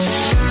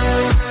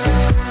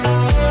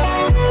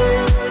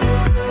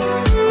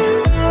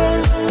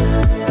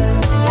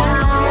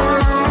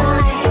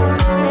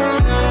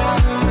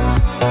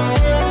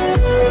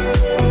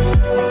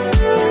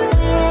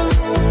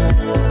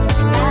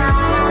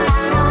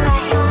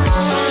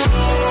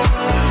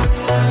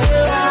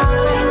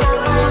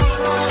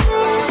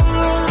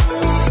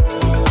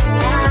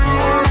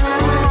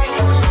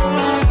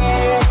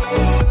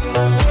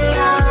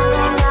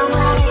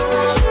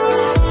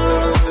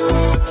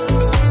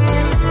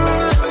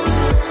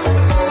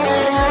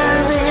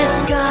 Love is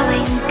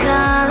calling,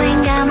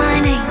 calling out my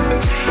name.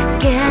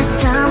 Guess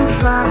I'm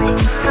falling,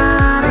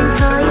 falling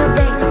for you,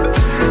 babe.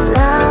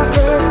 Love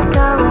is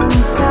calling,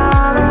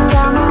 calling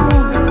out my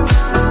name.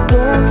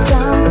 Guess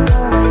I'm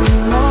falling.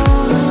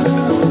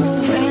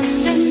 When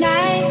the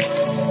night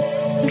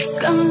is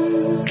gone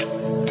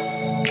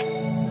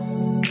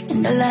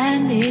and the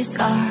land is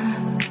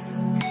dark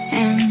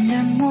and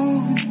the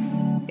moon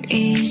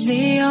is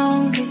the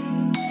only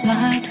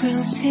light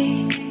we'll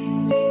see.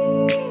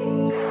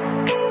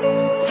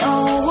 No,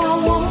 I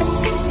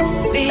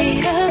won't be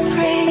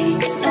afraid.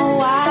 No,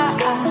 I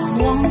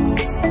won't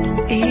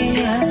be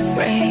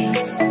afraid.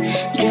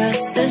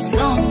 Just as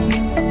long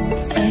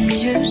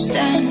as you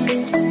stand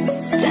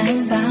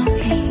by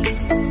me.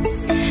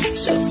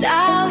 So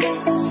darling,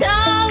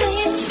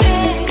 darling,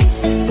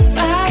 stand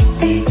by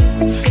me.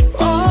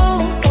 Oh,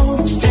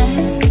 oh,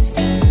 stand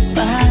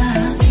by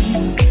me.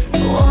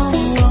 Oh,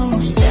 oh,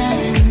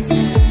 stand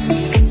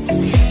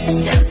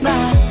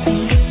by me.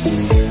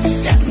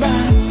 Stand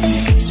by me.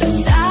 So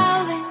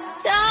darling,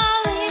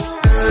 darling.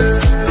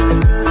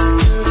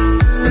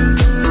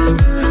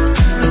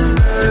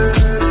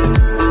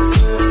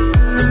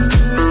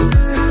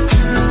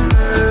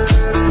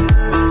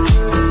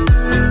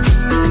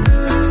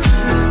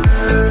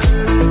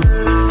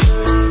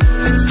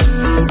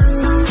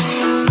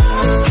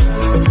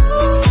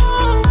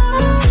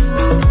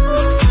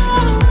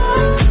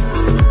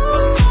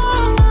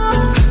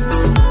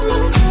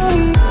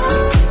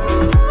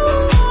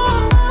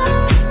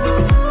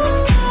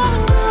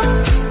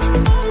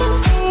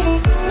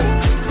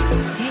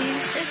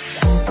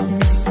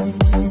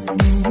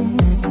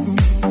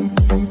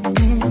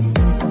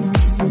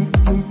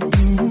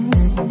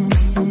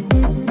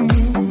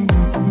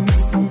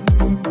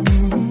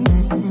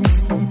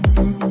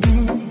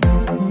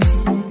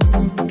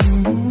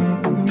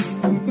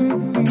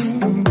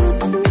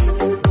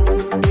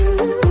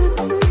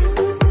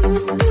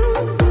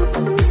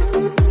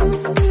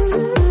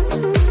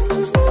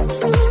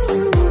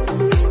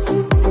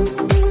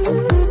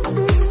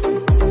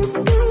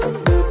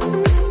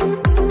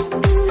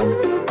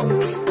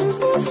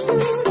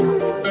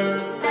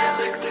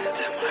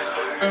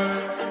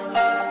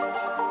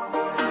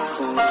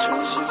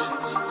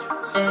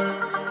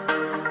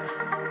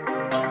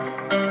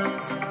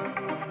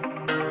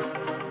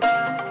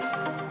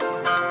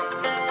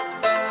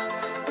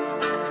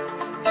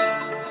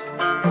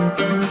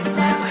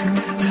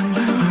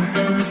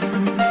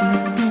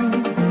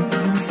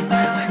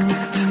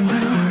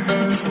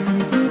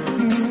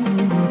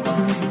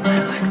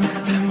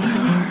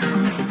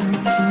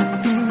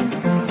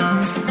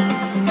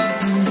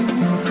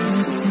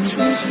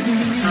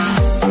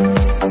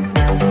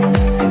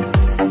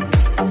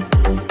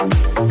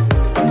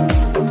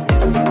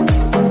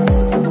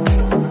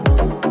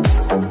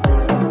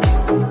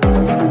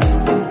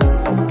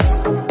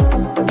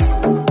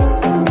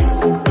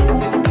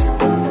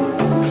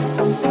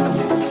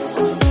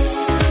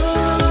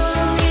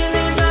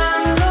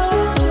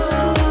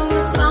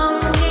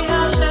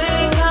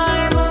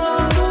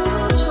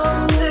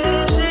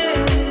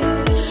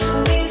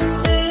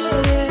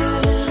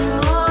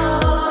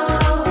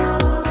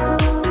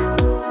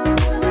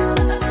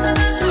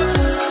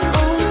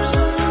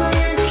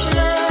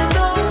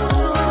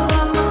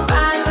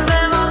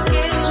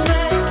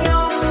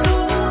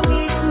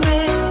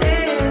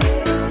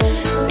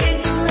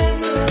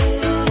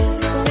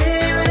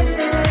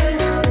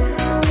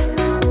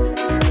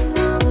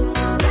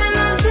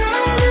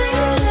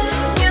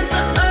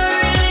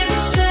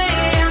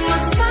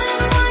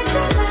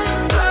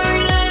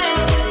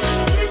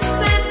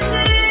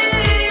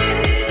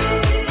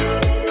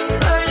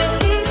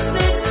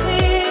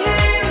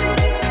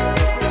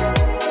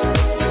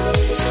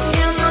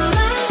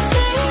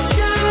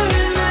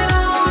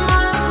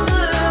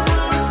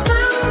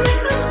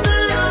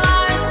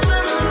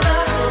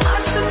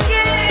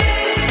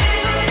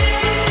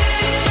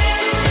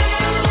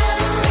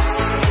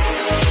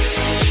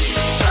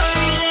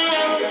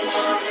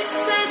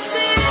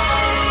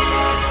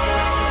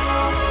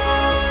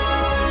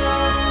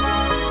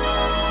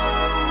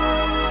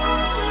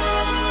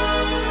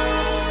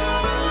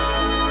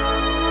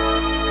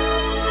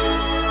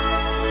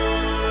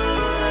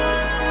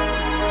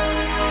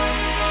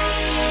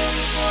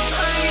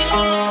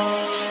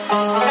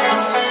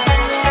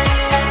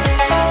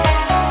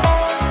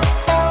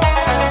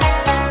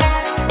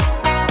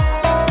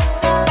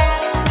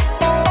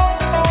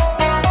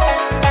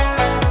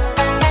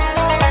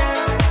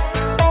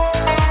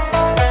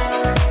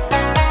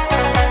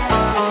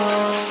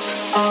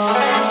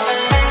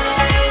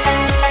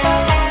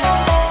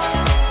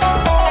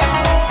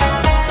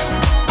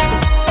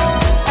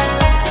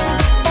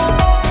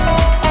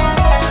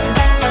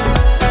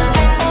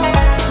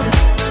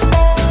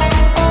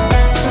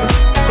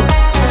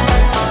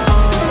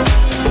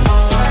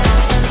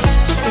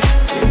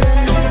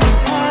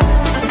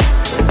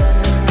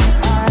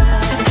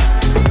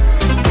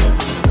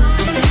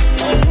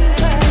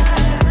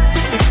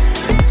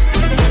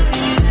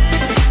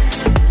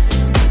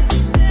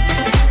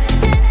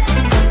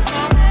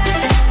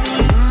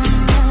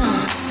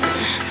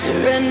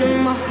 Surrender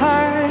my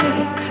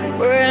heart to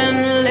we're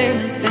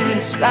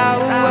limitless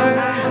power.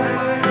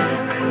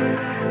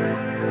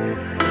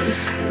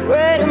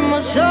 Ready my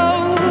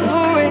soul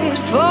for it,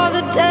 for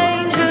the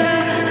danger.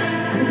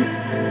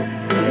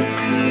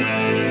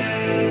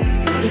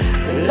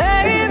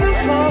 Lay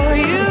before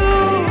you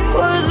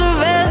was a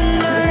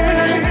vendor.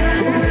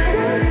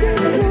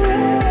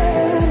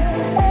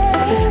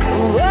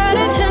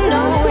 Wanted to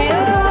know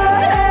your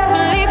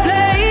heavenly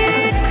place.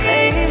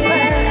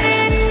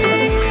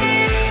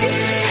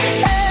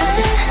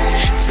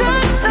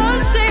 Touch so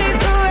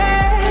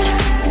secret,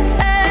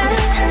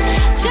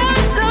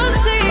 touch so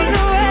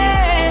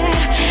secret,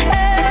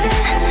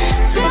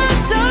 touch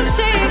so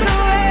secret,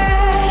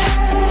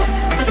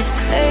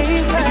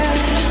 sacred.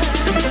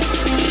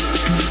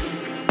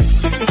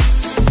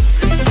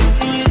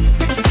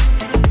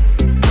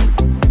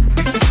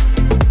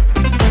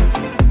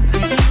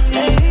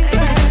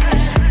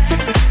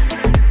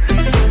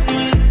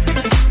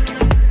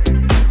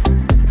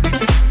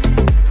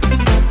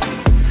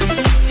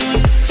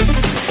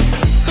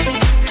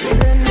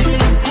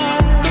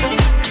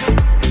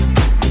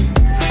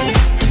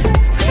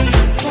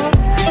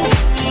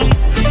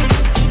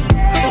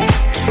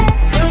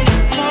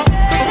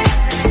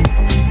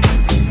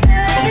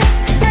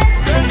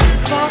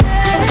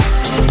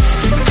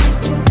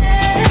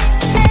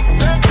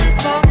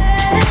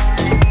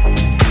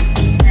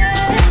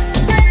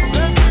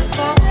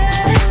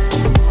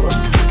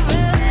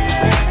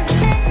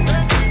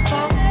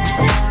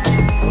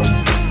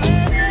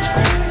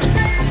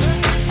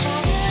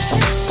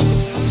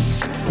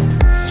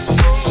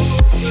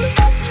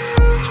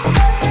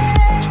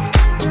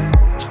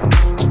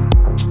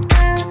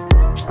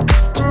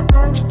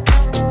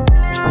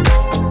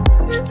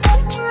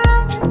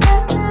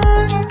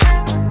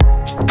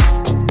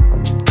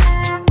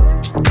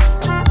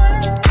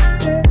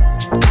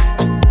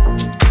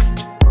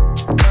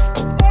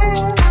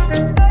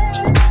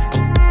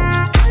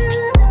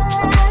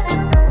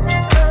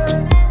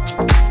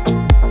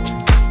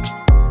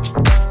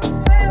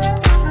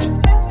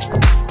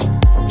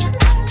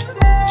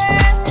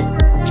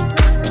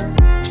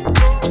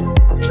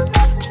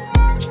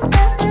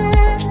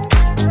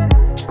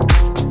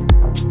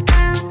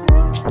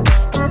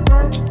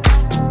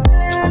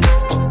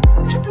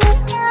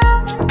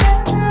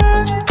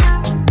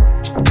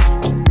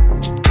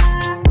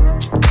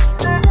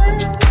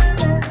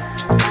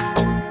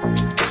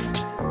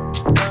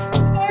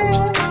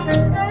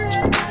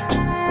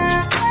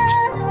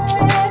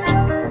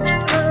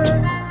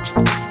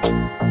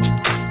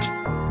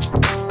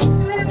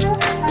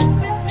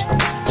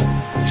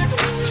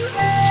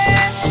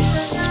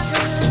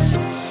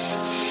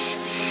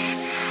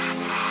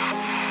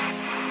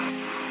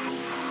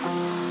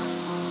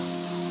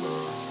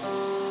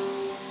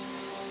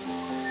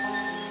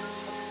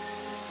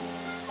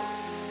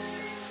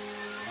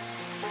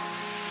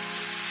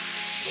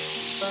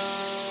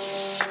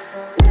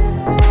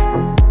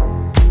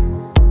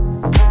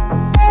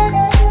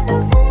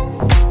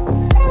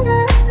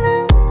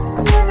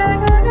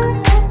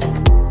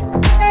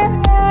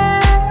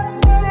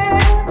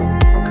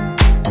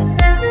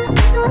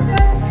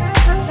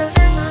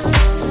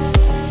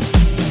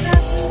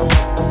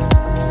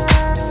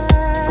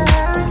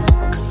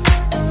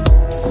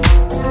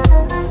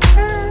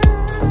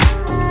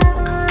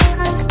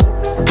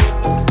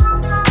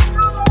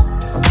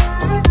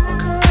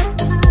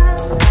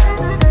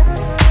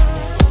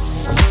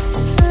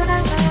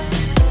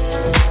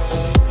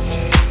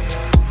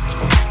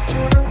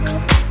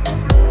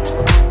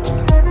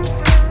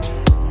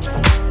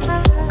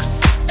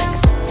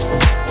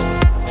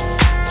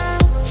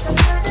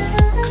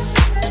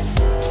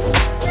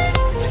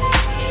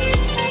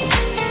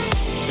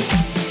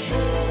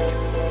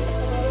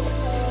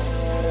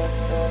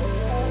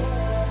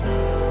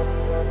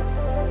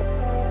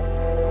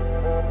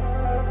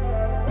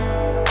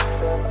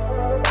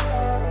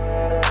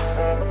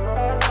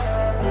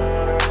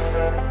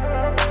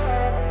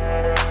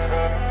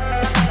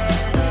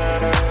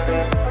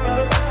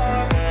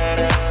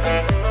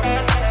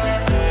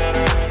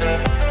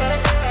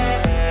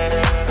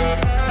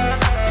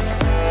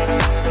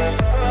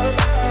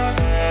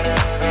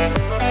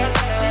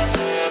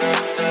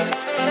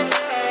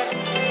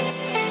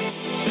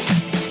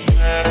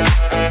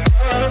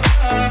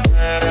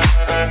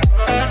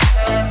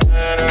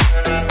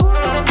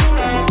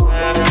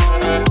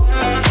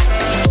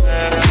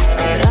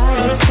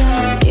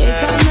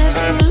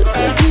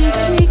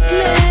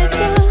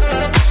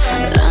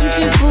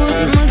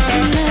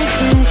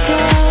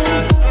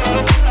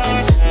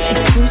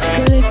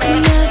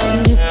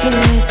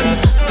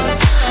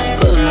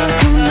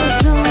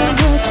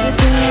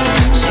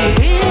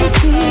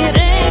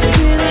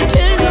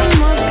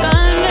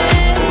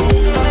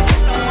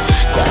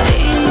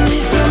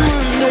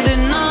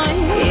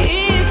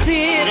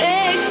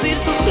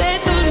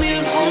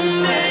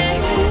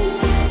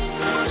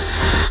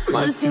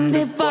 simt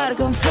de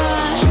parcă-mi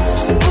faci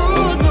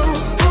voodoo,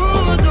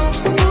 voodoo,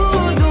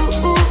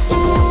 voodoo.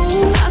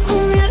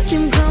 Acum iar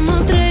simt că mă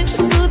trec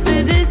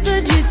sute de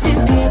săgeți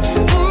în piept.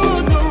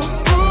 Voodoo,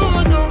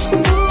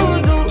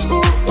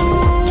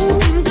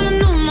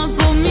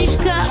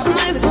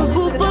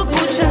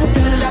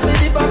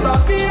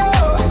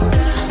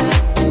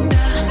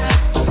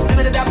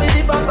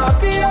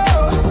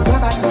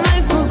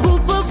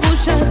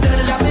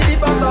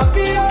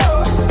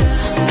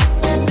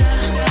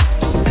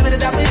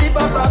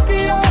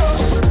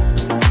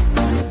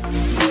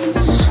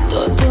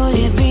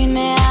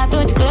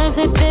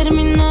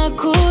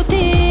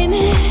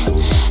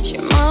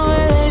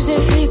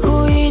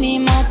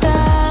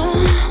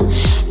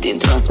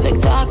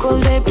 focul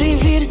de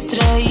priviri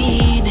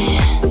străine.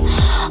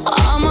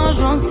 Am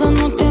ajuns să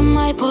nu te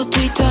mai pot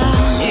uita.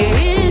 Și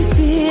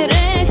inspir,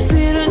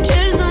 expir,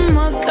 încerc să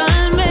mă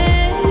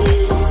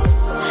calmez,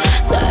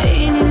 dar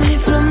inima-i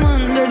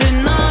flămândă de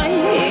noi.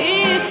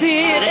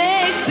 Inspir,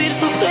 expir,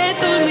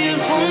 sufletul mi-l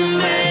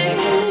fumez.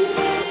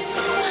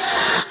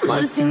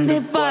 Mă simt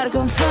de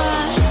parcă-mi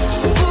faci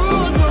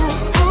voodoo,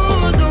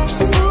 voodoo,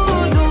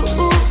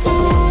 voodoo.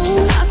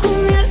 Acum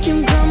iar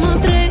simt că mă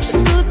trec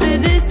sute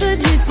de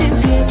săgeți în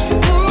piept.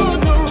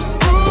 Voodoo,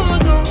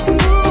 voodoo,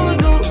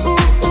 voodoo.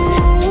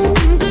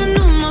 Simt că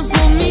nu mă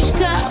pot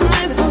mișca,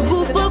 m-ai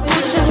făcut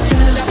păpușa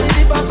ta.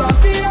 M-ai făcut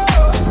păpușa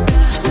ta.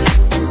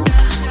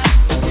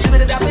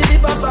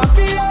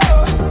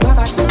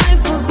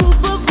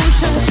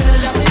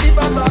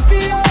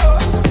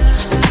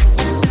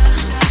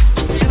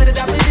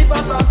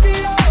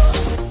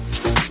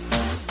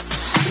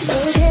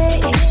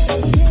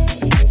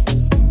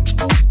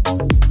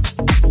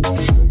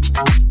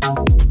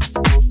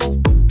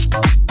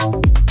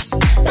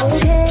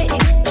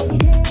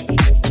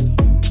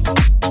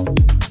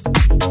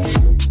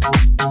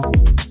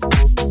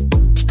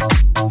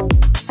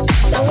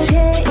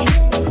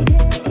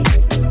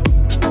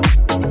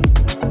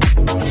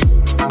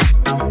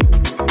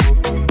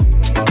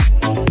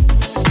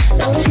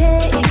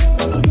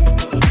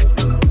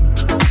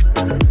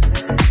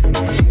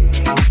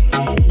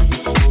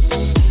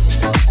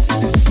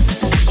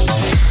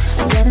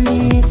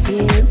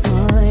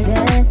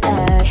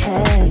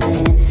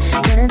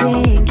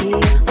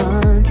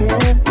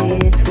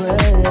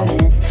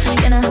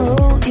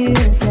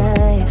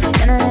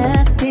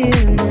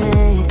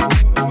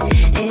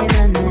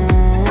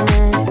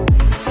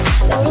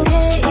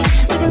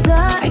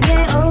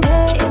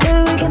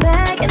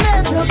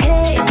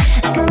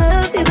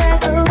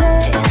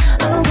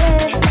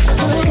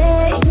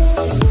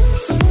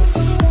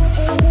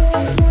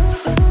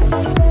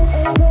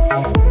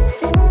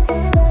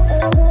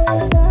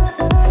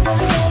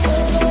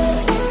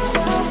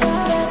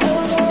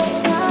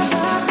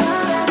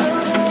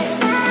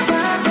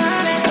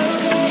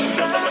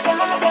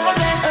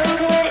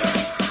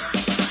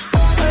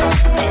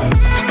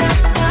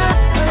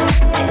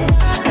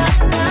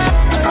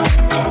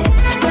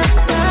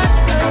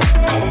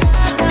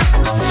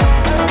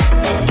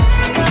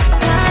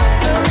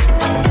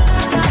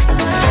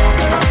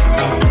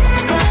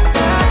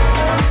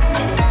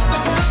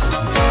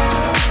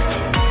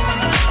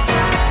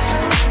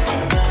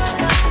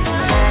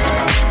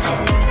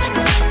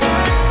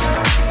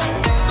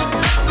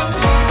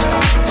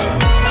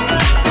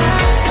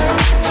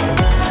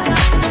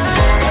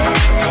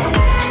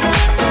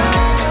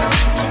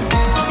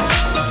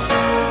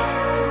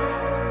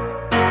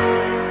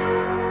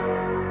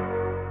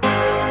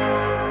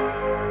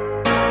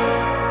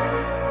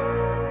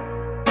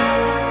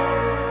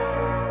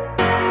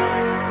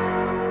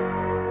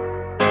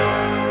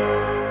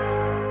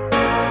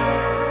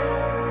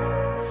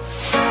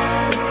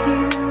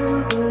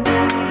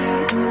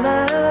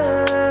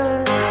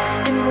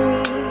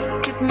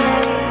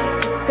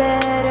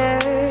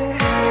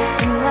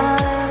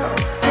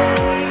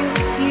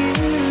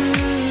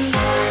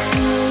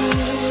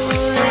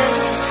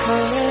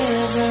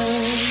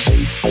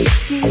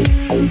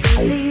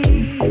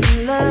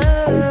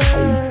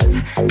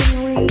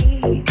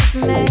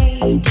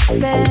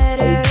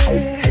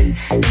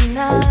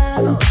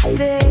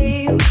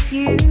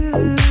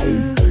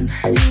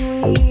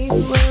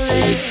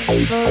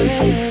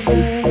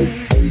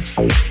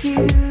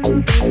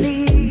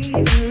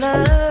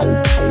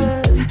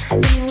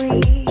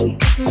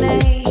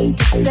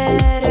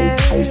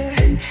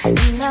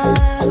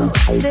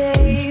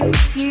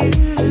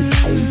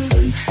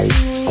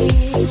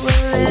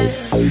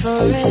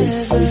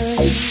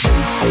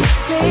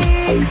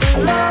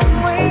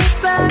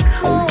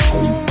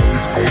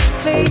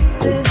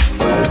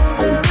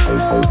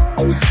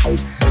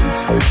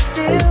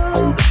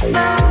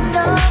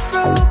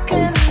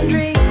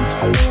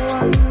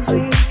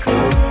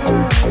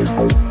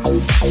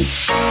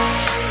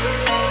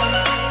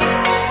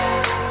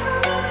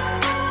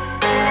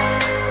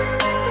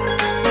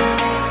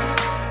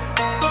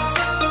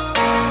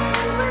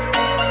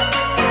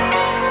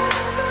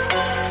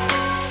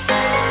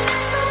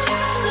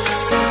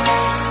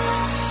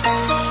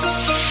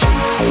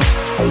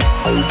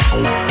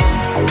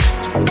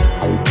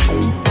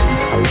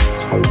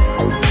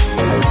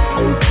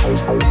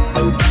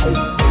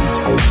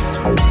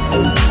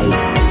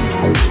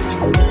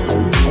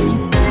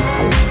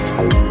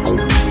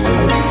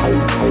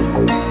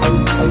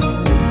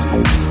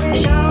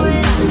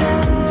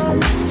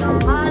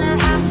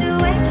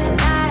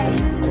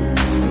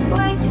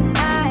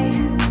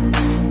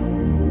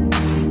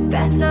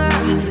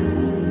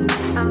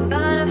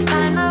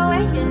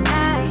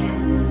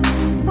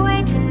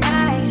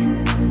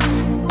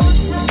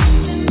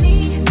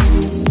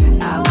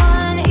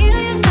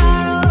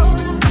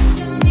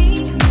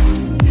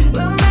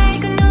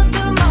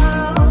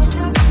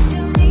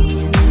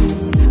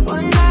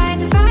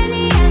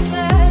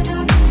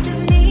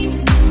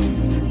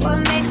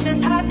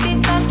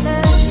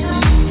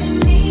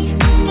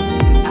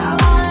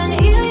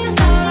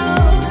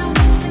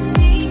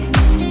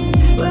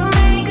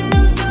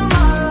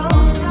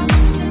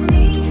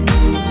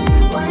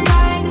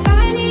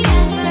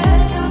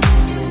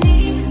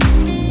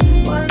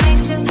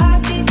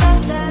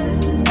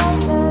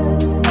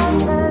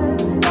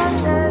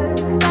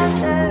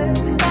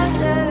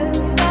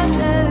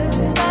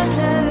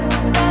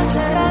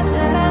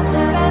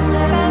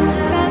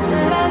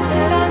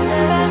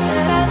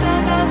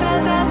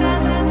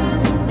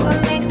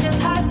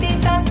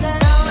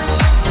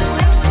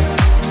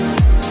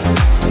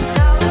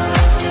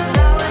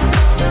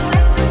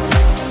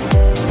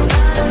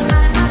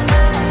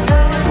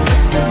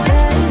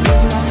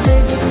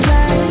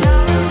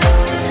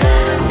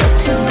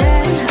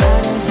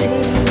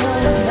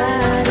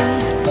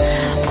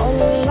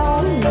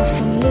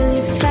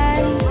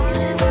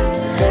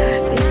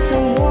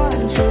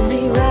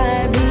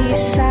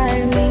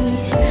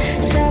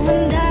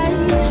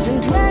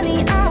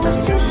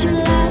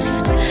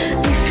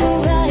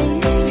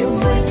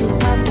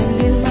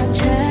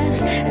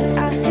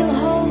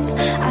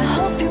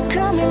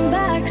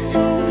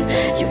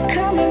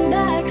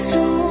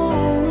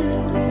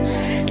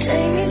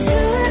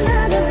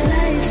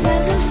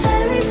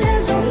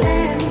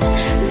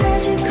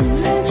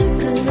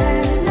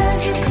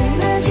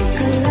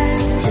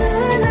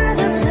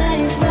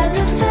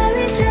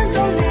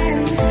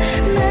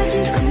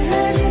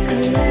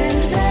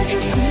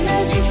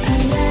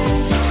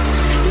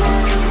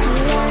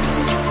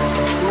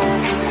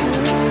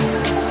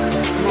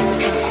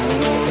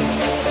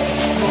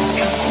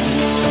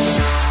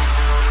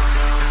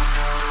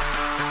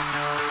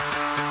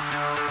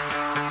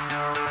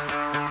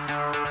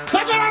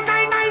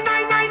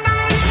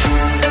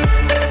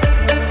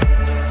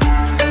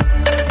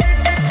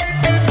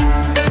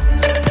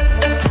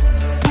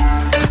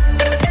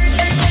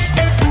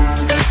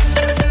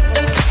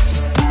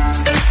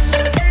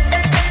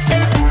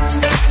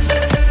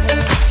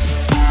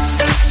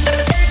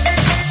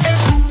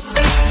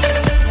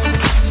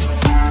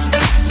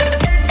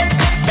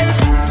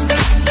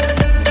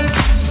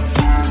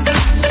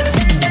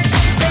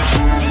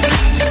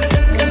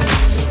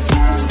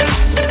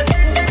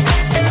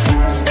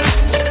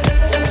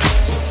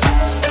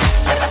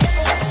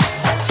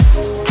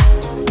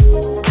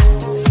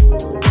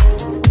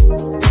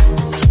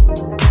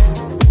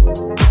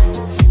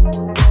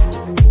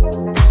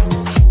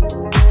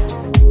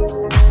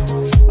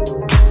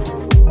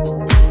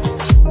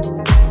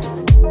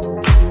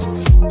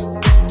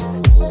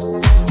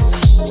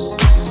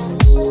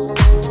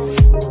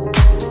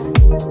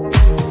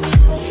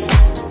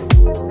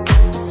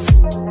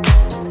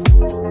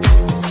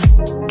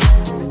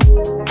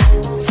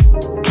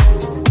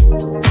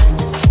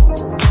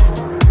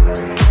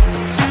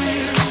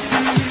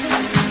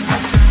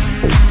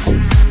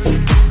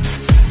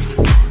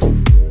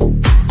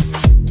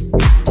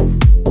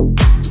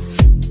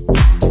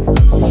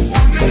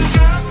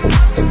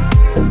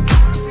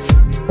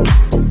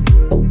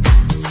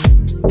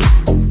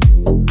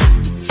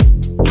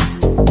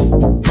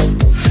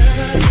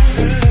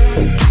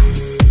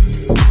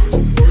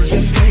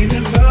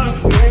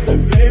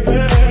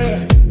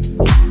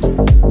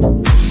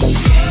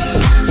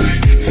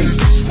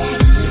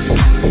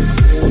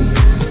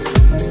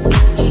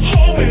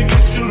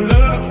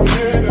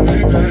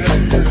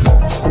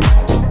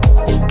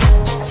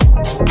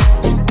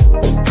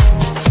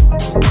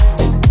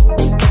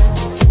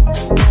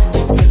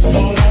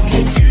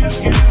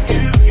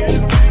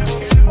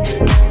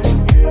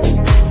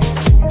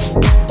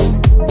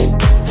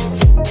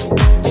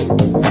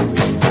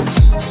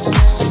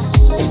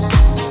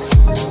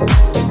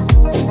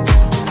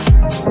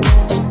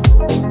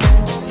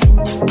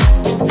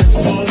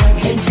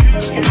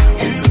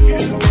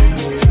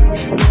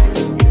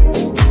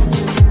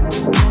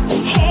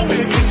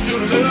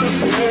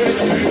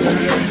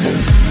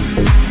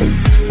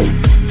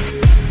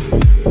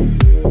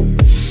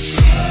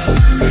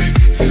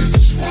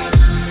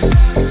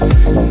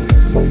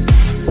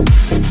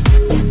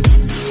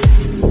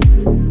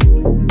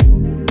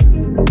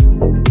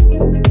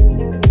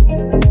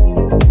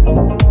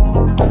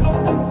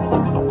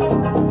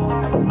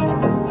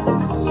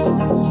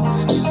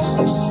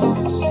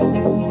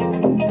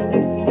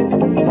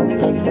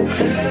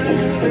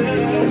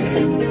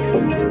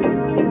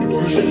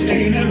 just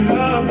ain't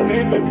enough,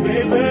 baby,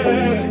 baby.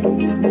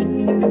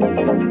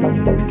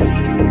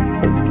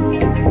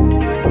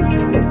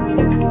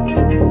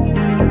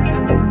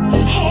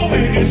 Oh,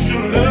 baby, it's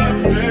true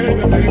love,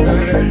 baby, baby.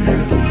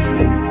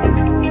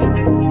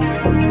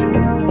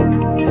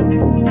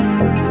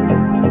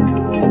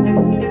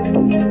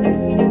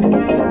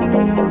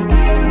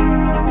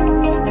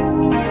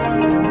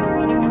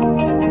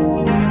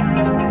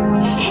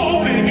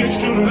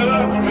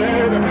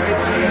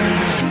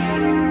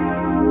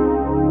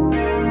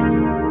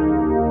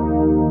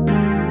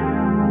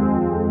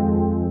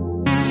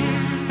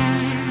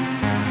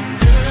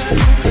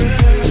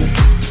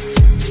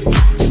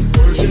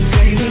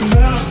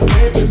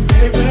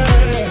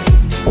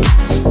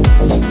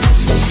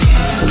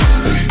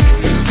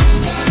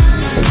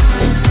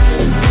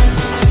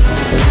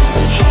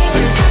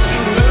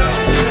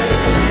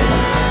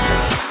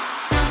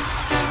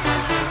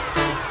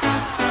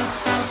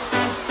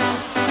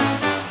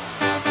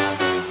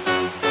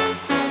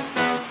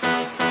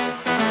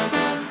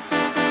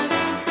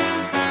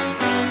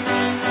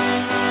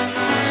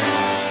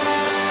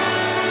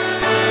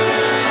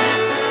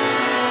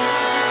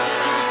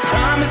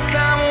 Promise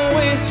I won't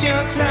waste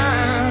your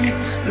time.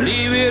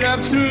 Leave it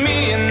up to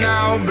me and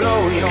I'll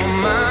blow your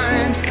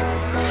mind.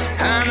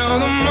 I know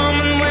the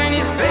moment when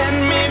you set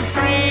me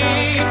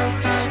free,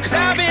 'cause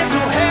I've been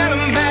through hell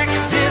and back.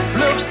 This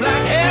looks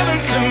like heaven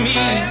to me.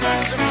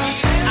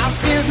 I've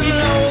seen some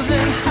lows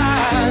and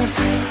highs.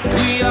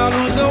 We all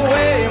lose our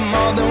way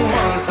more than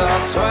once or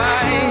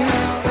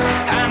twice.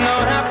 I know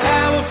how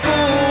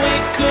powerful we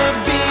could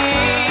be,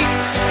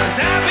 'cause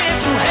I've been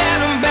through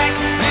hell and back.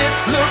 This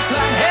looks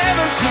like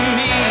heaven to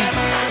me.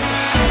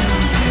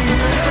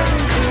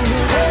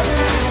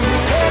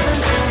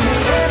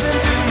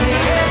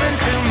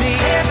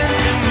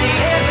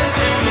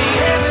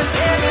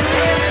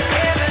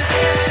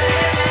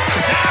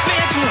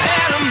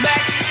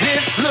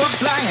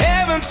 Like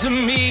heaven to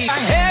me,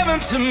 like heaven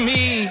to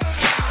me.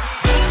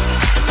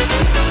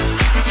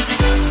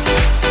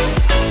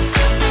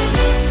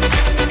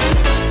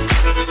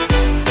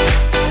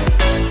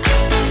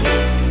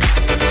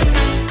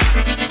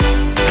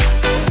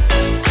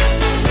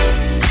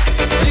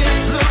 This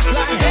looks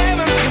like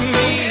heaven to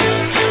me,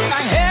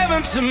 like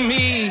heaven to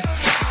me.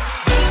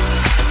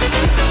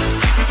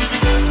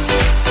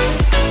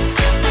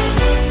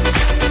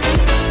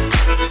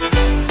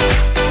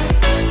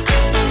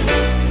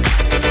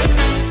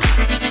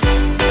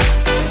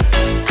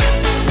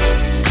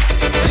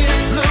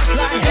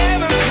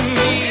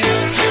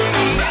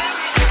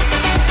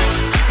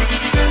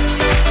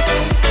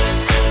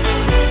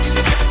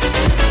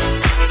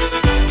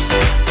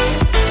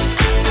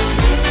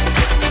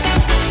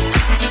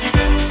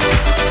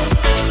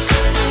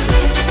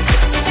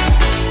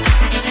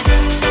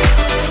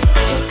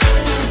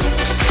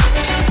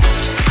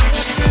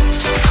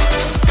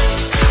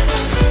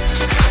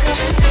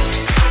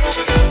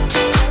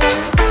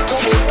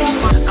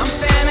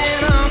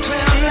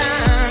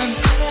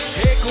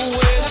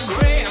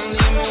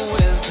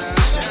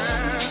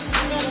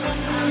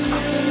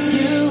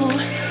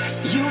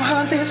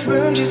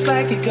 Just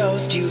like a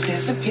ghost, you've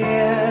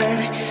disappeared.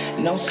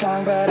 No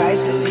song, but I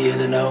still hear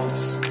the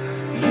notes.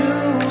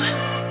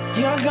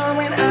 You're gone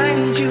when I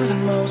need you the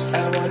most.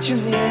 I want you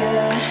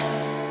near,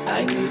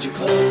 I need you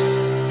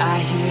close. I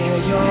hear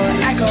your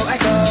echo,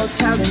 echo,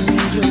 telling me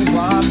you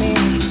want me.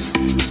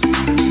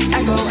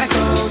 Echo,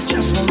 echo,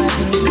 just won't let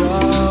me go.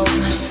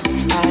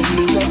 I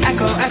hear your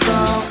echo, echo,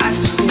 I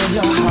still feel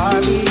your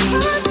heartbeat.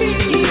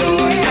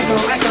 Your echo,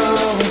 echo,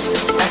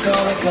 echo,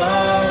 echo.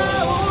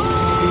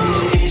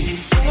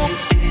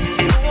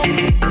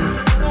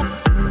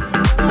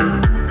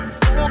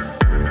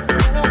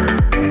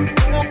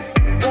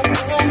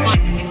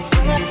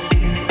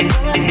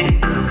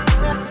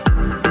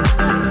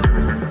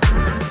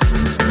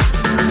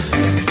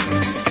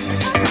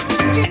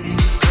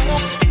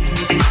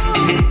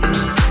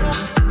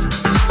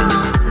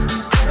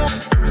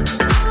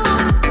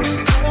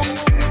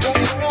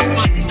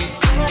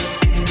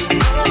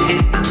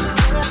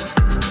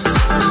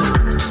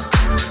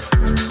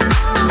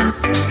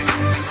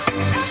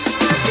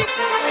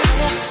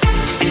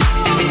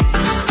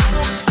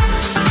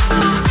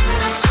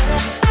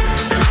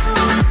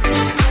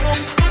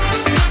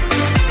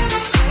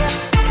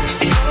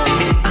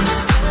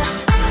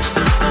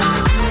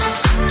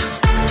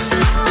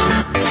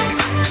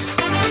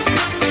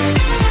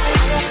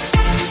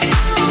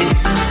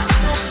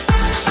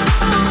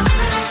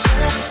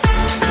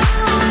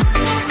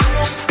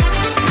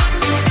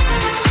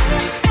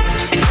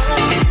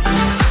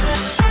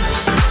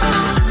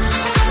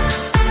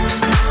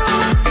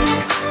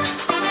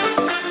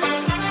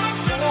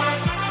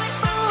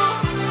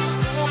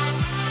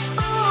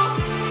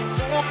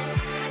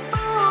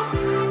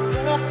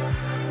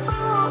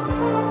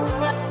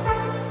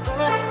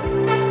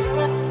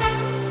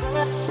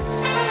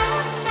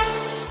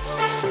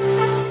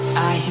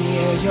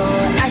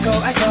 Echo,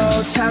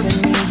 echo, telling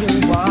me you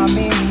want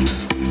me.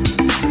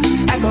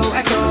 Echo,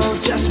 echo,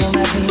 just won't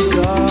let me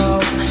go.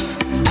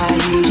 I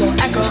hear your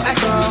echo,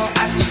 echo,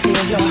 I still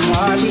feel your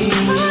heart.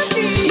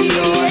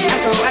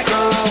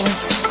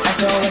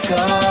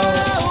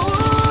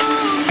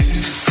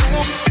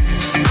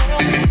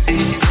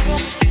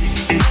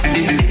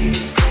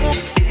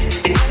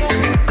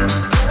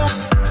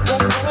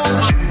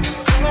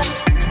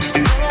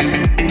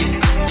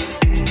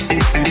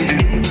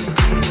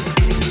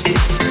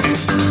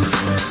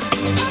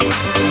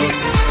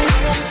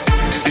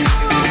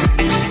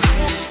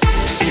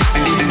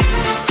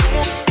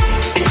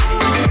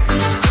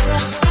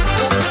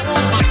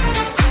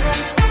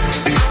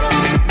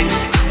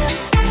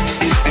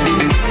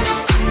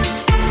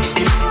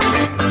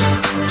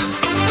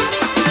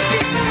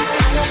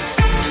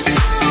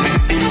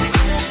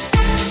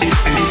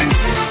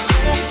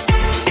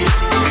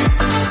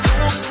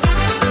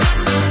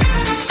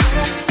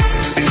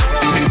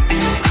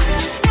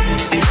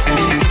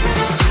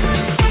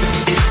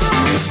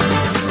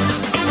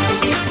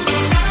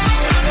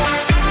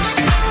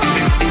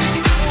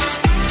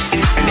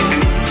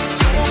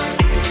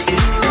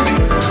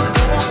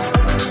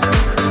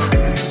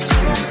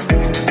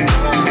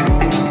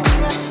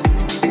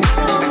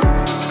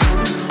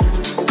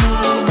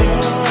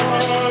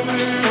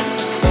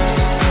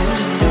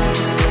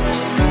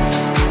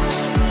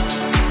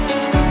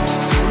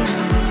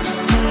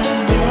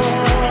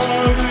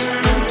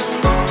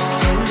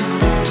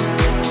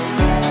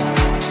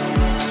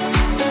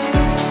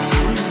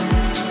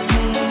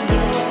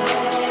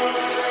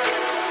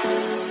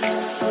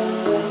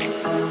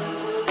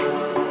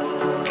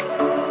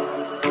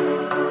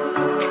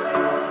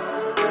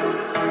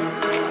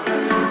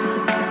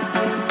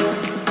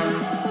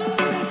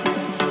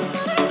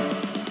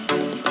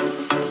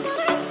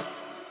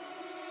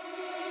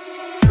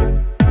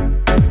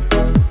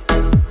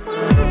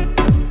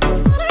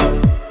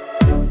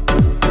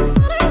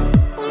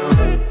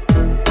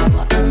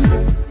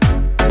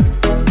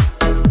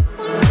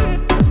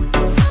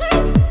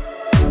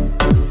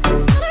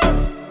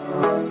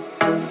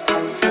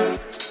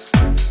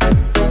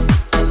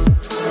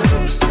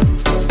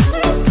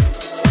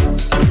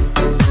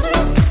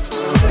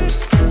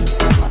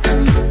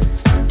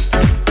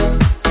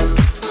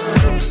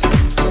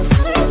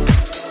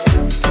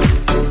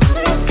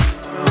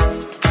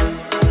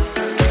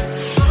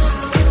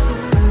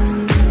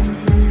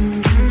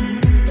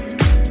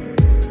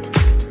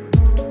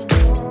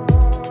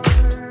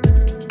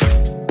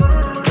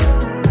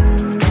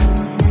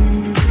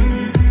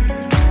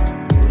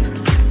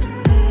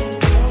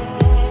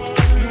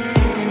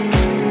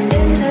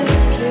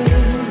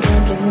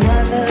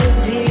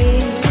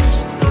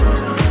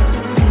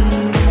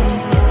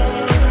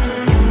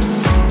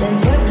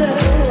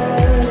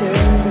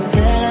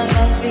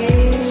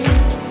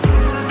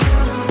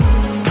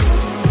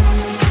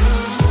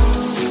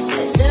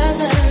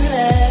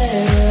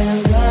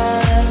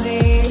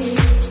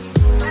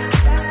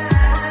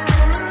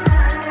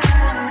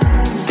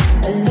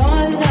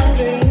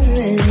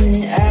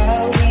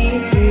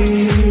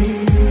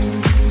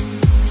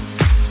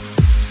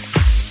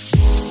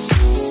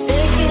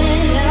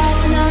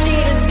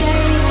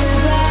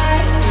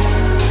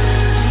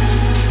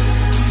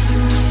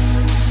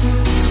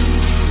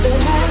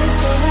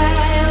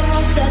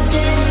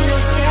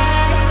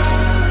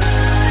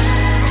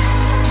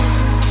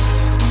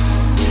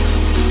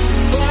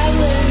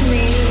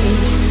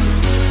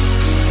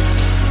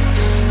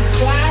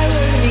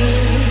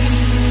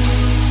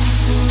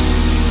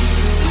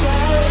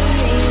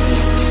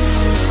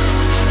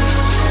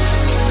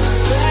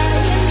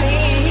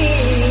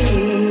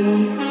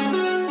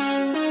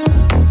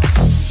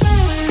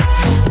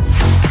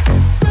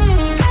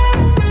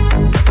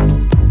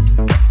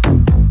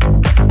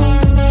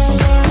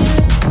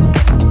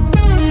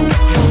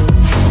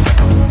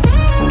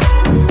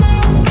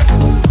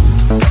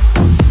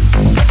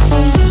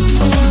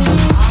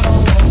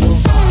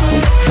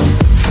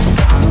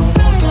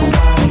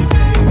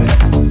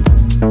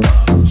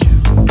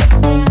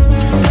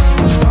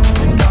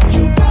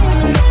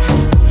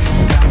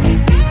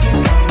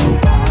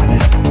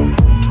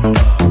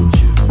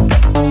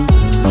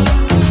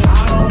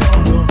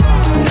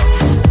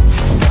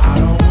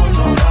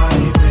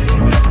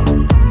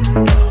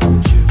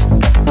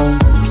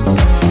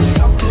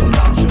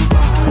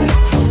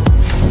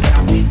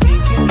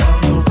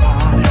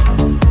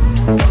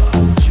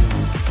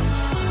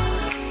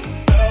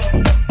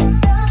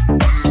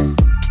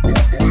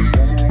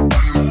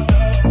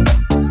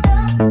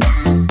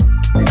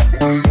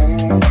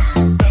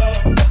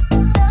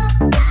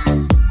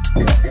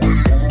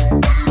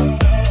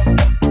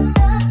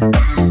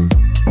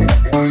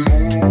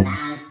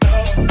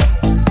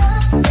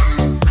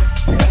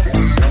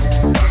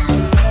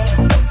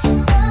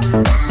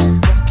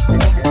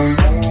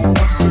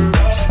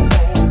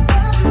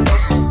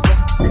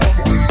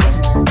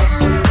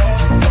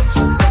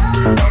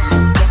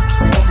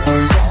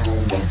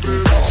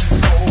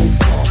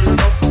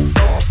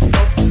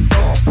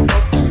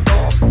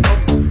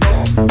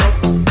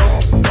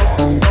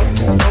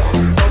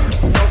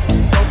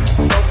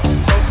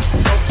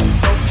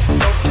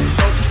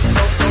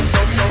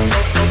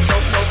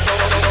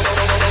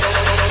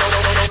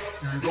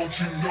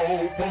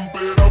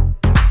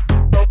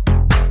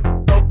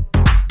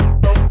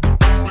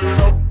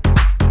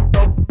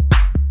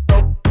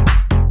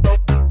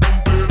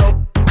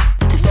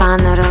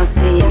 Stefano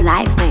Rossi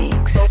Live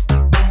Mix.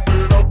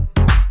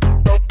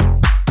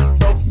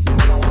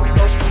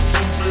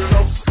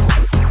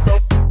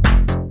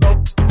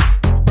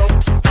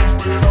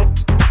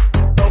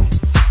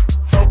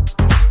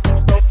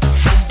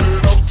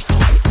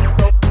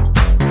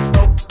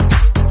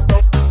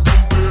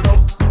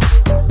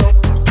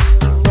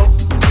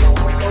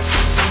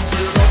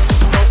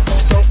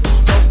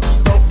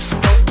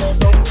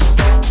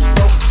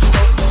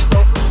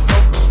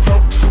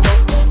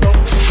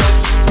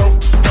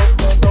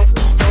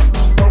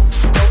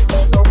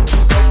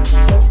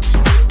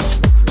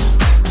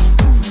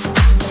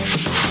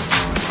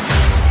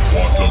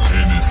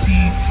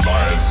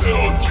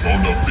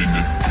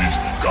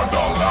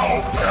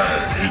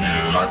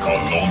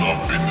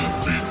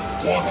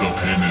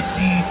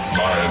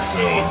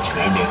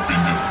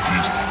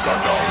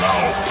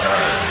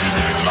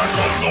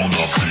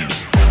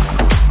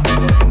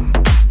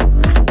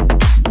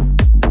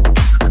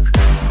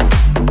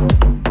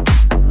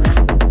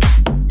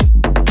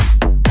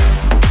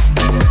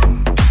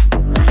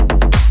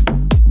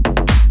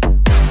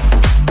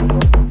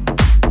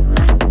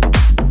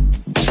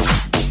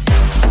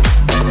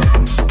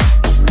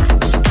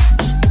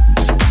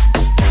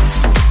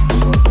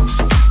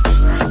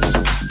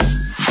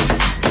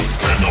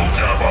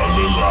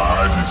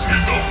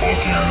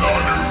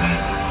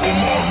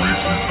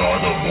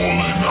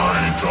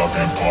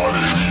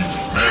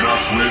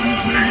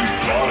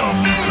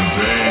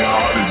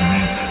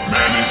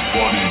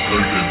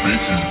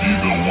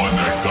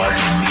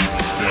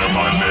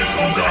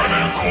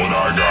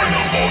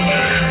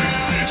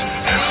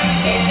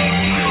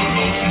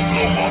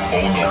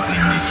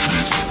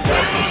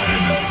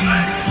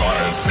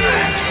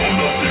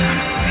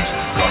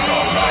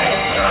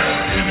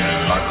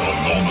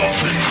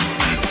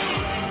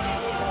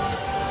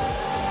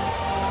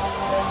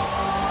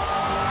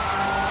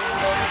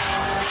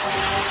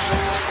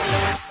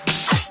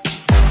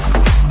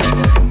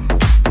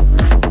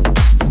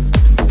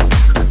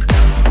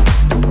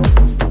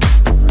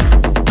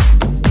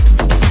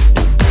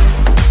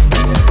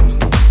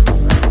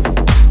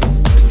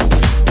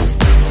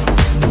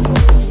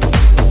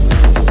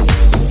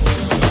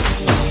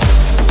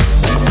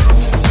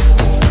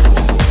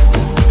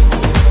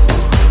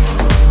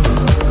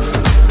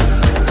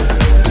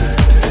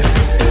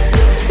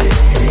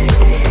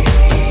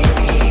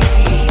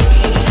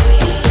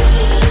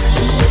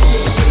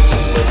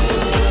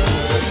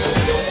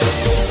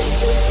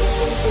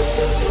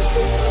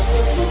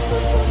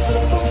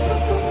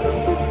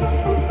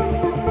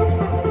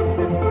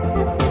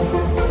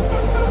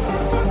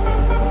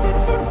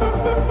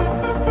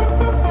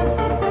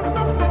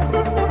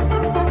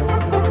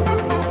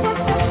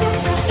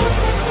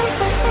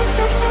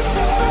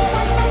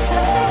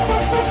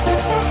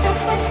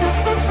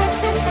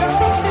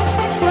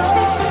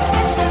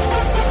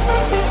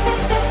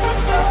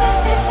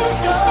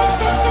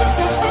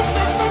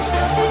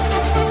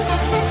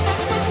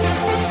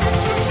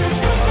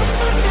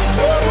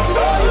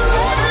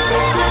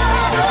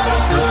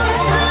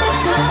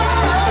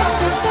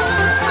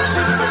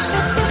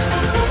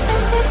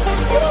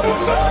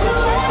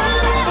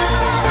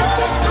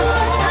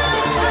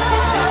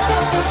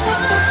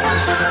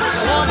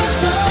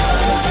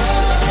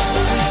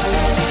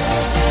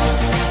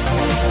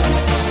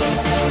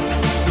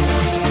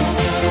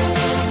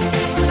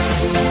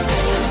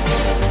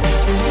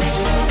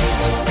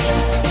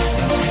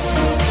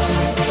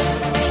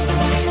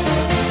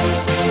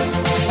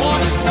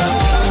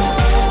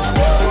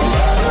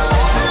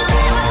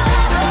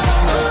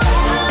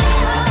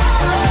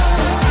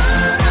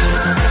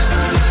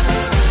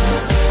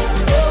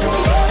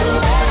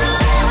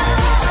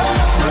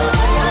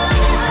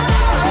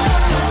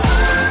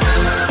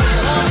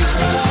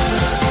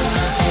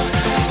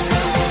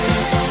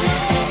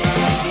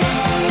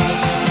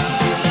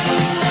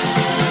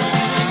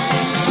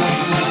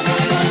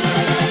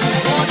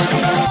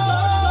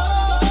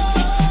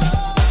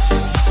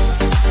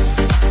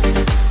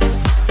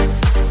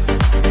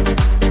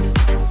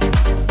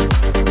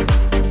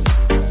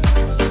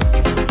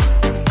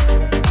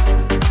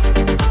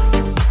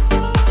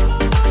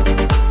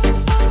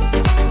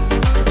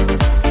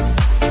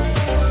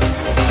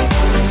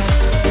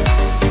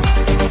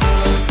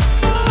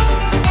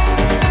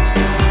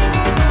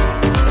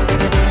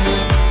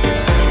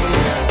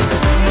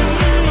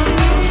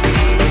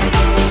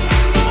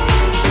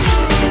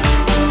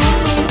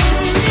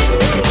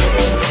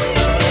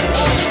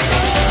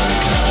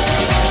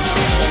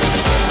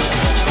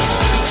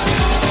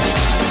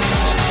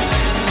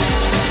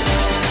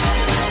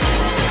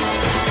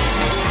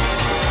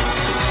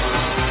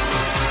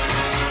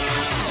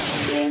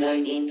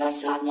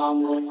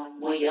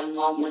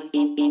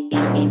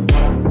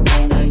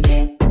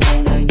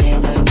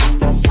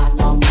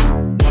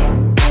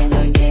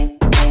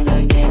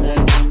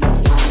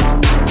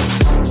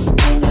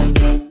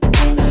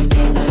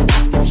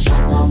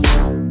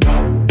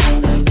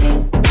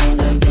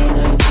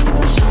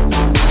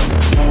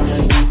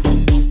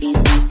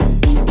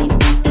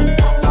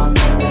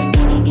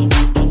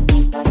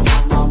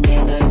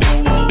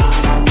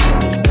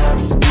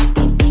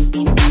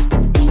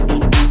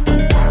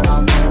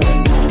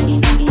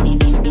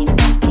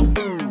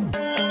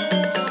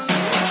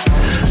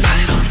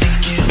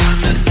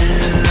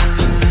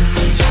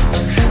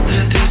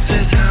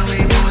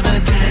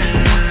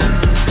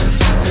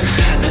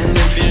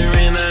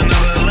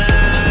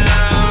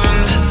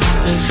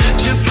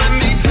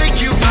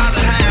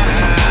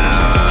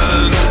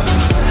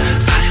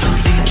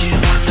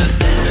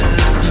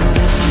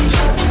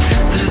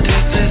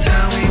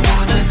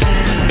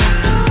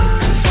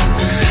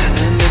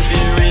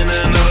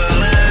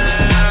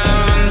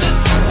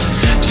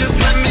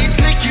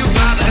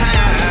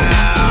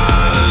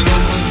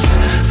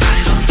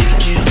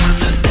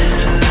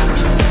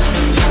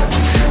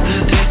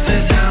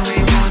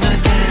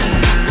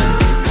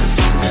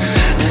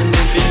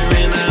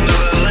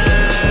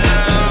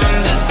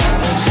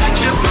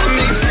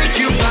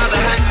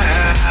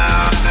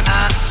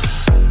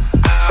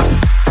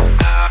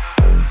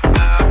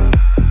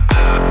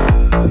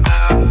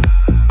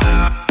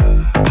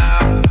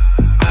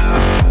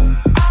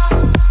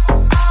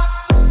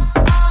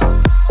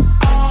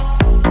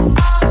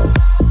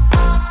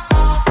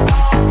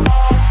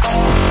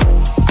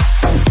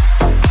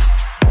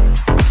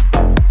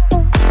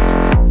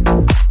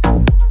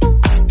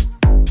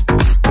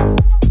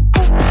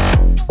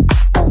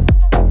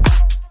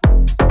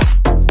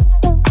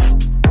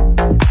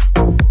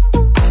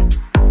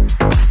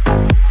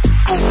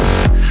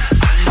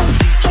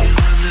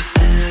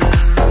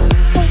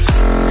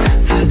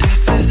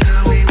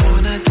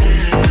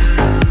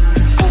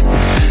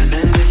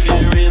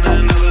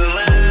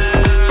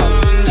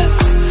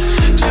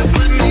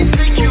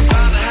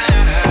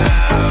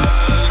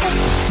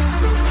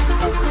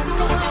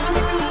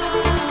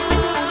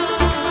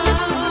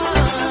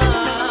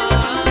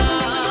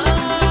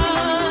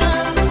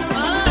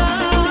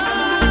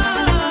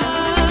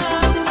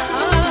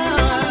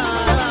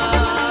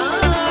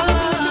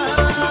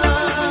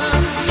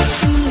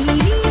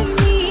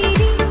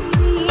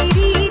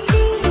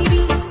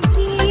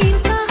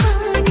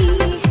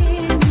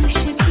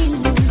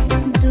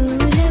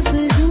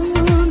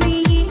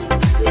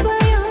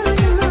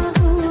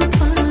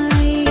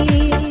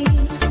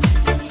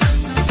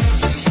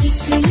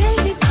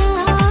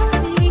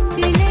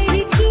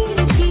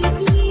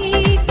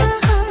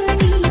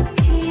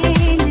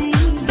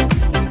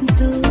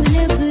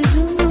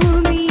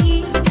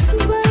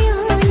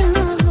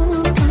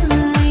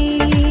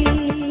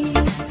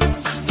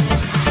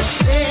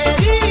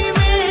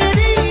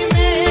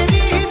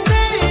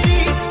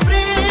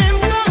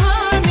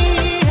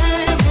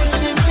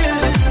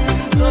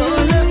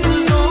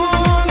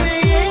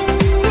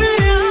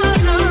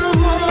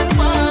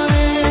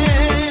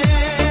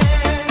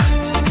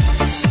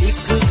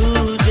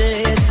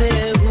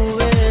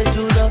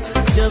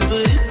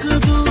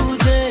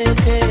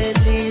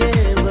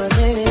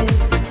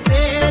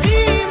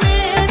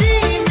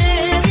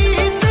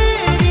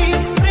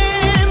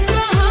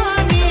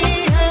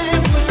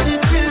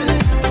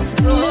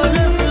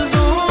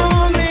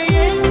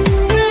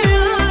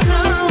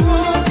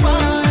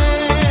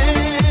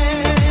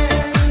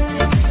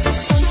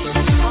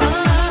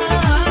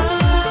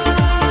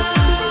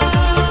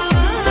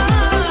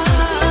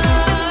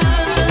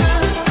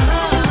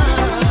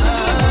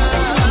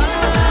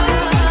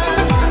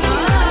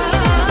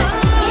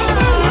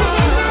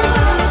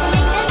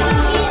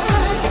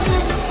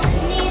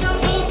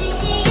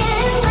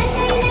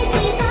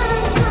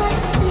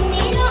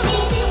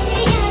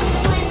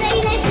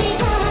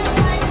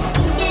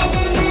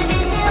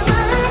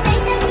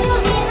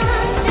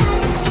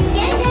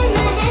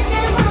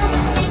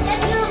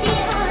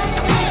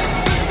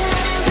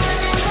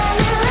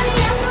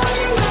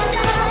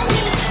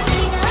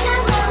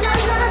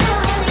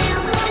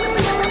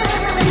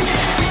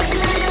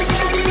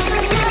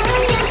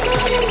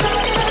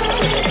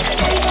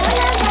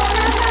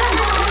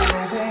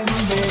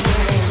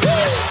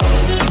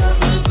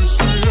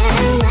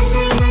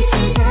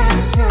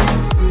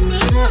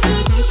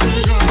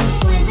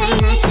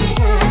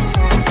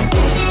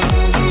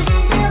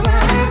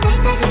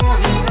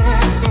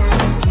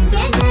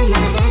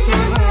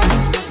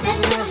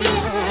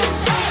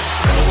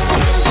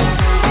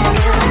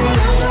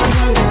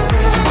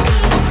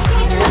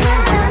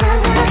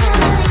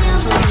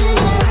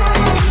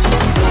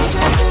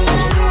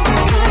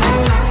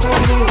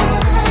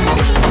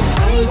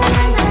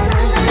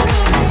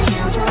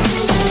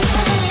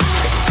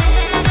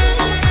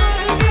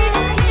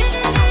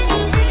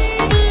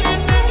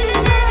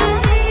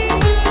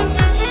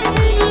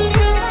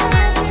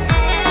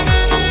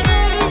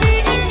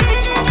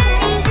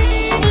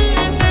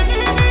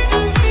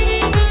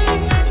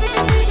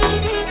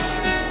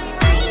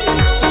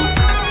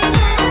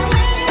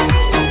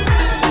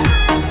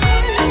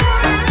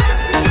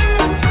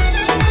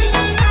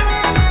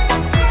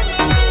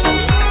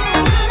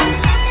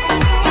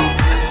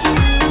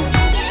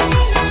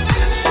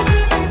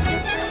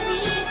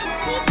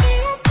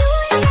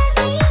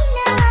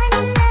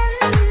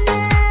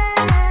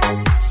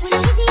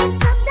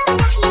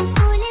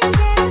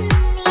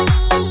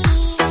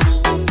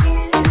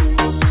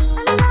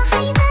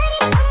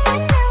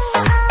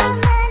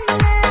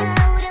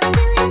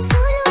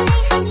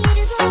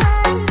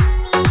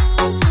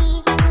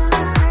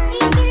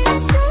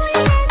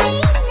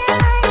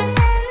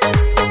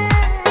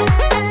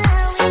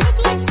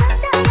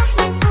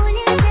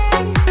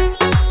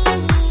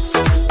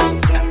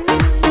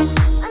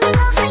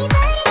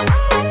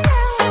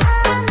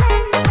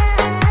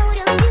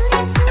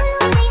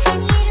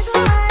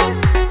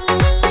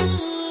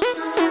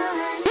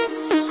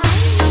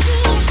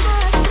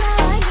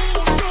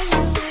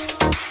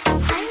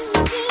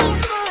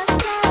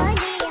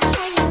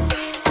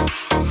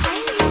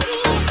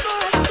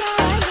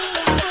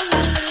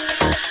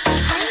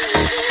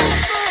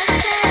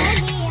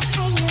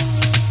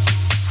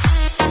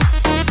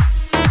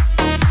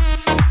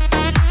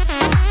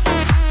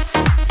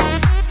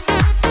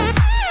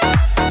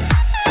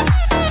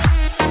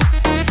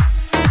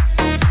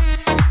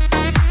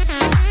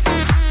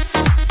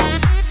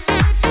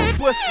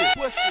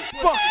 pussy.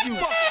 Fuck you.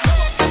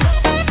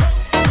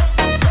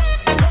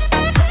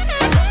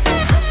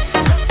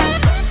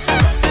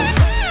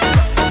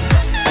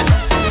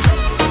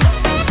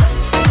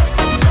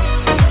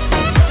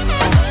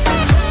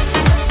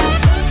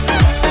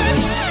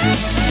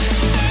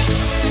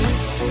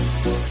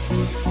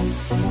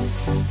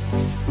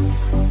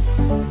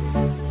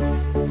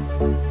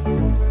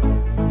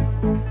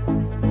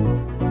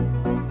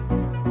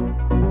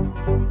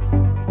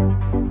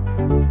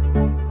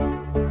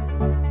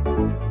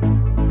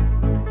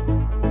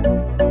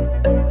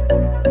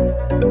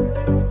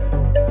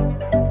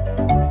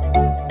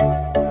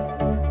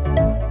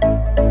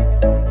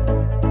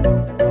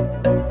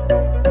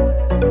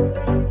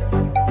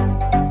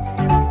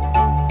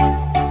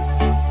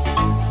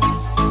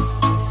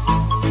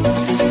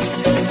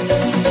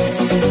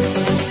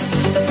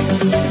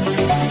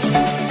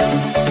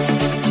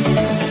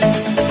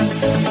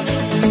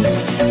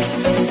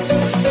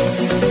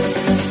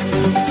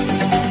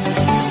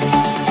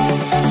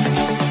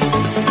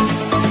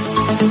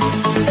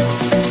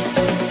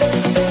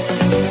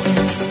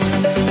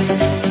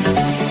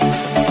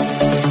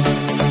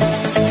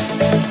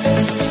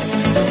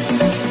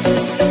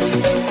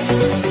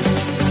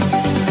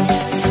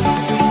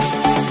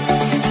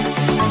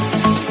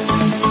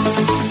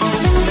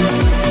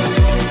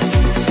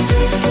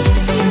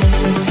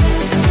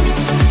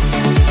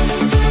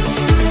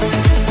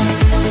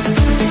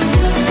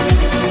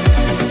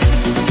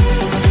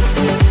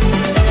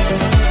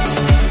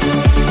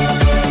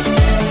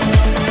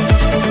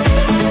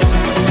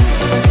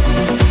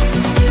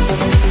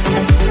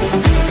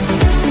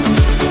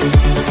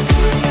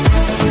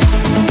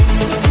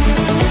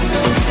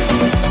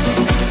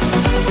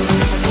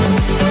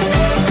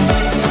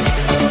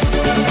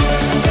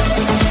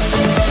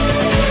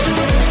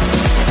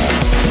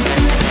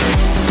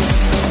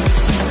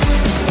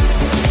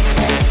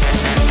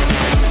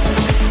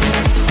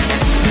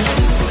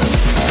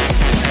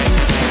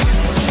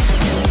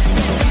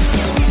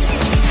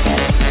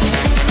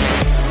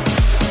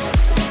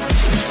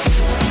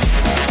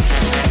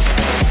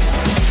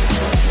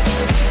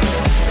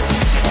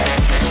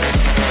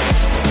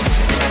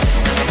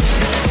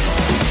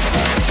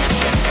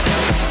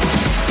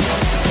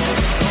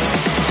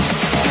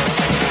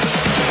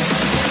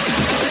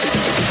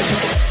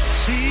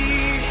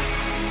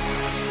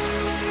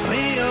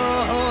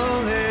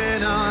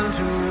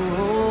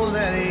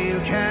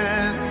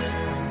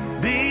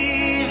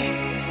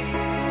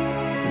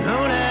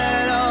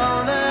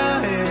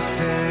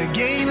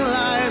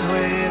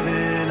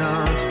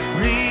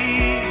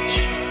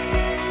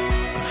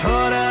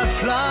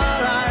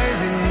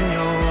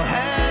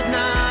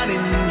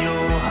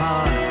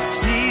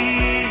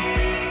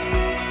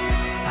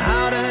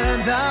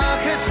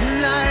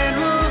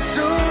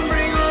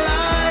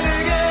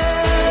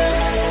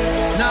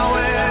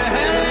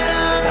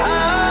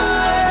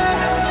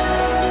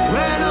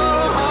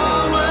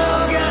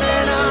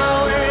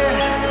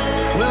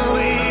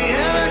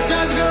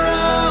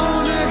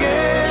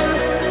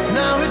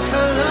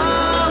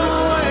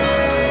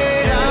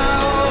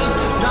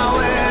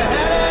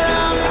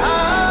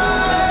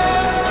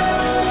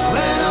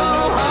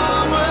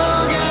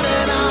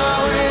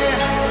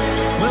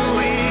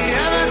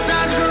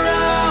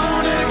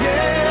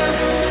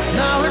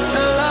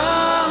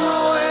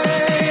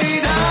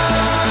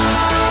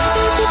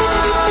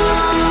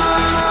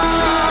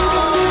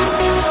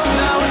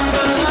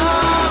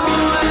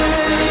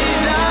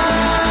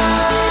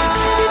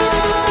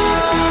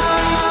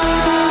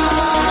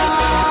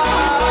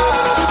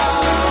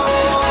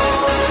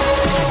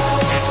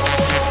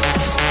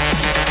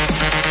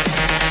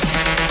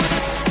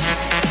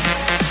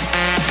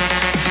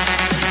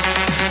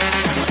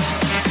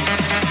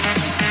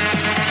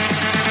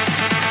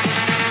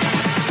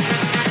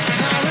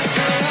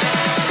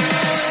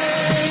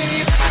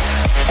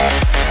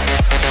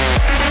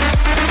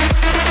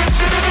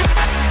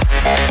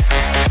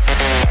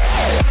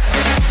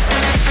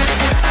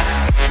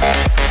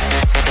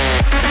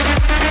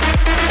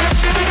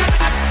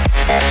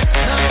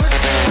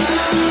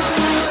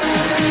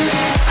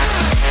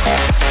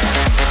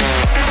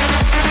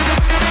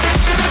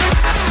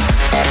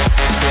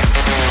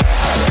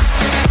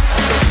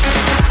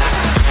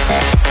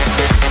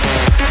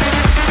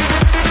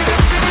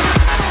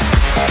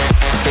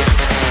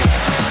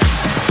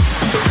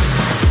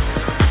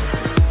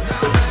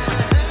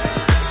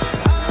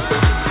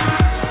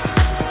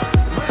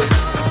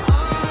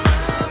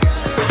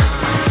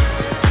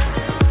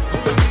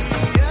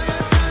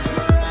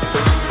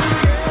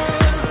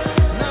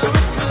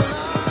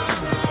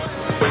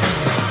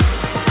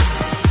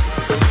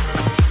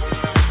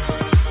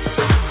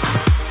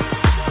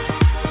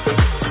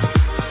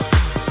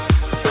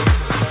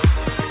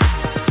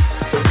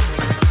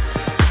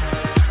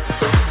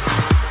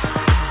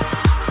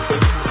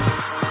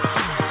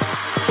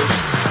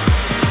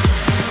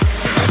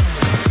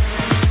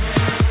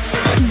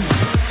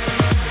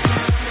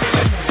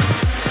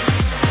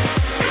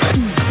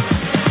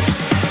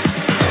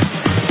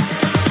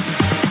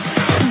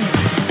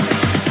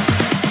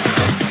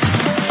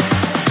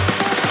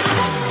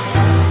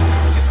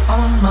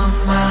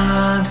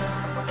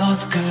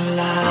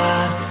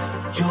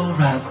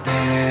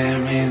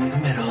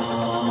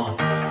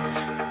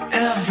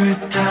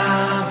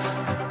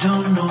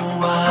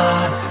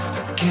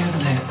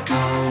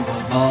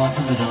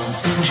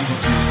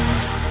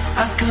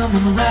 become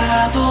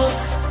unraveled.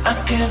 I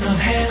cannot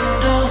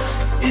handle.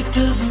 It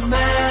doesn't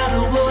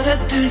matter what I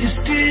do, you're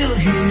still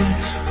here.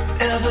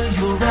 Whatever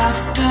you're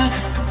after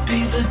could be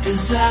the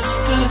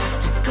disaster.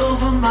 Take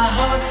over my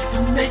heart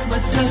and make my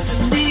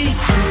destiny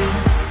clear.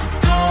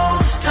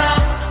 Don't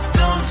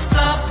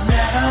stop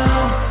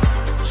now.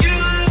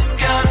 You've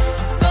got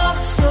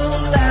thoughts so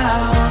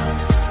loud.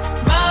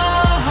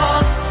 My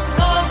heart is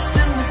lost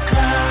in the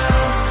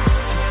clouds.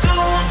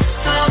 Don't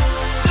stop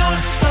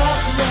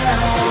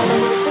now.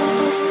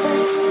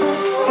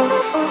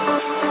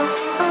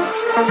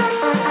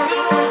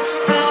 Don't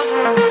stop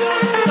now.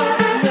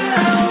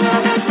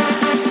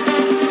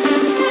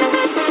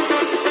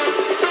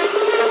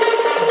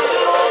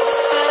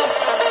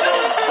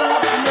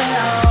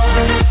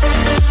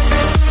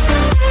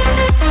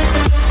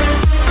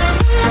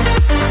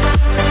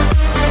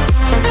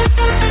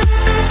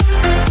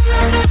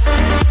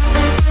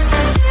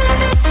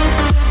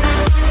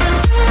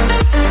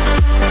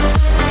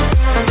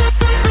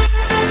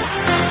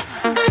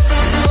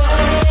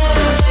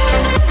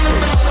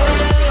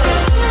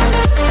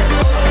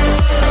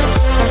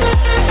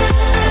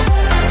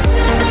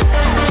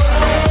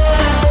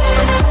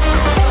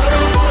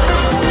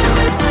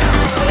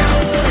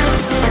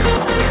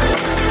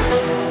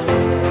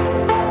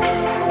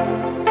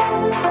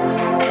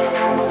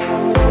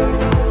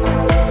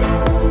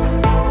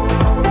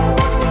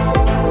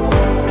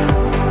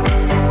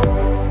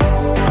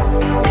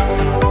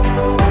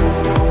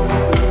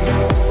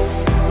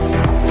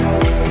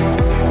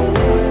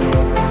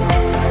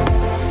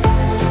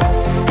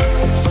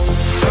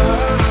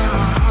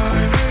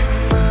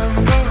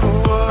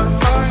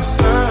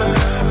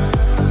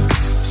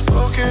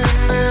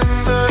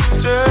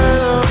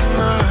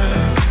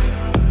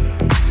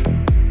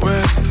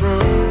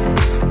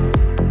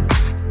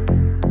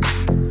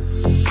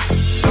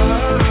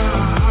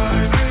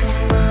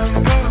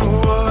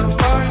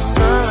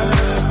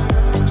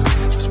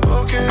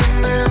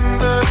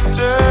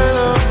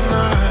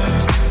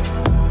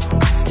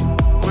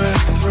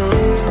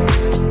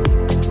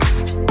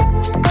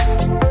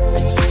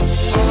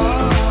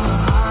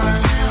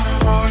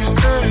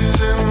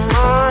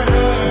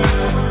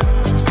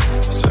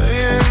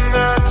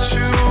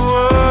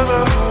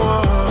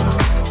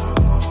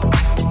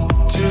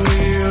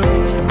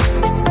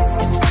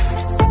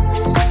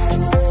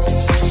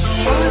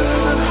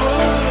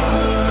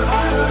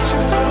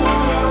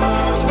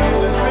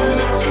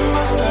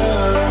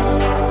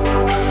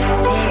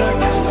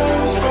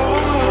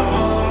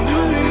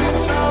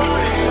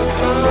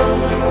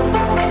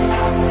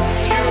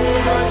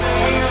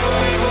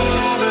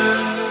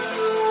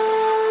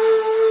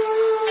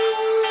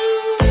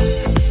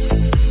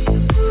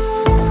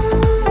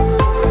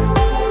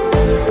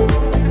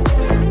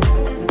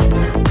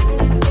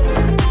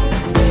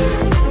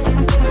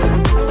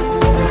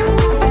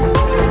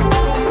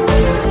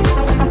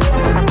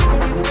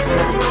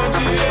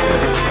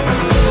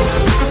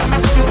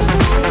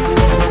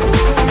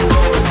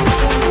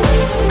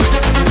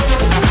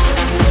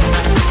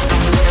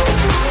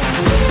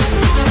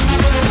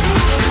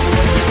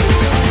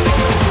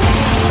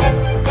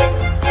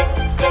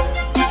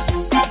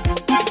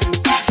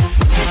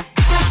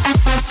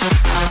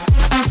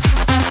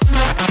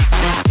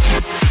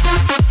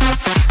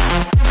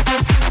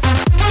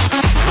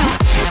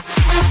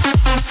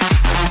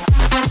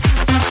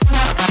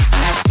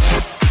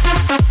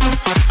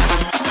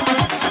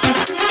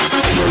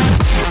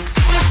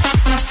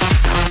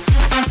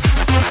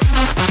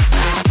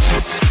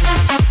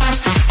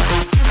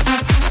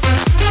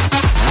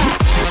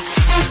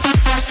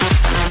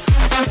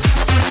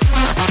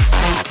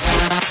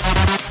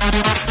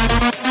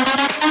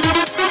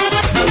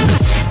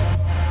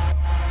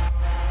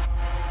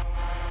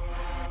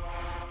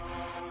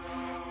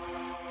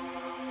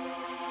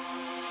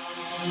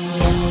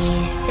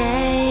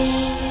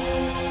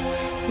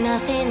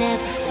 Nothing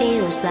ever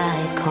feels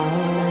like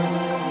home.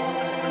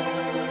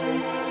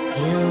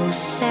 You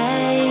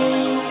say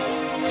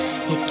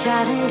you're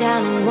driving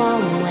down a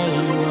one-way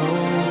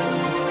road.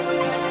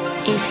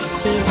 If you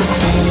see the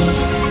day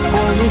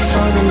only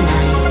for the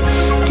night,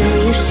 do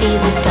you see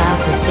the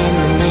darkness in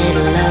the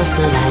middle of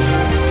the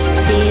light?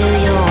 Feel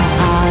your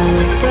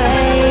heart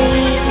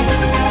break.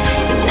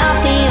 You're not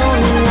the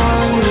only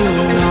one you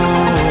know.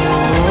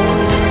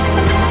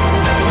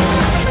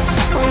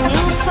 When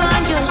you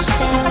find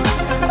yourself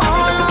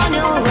all on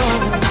your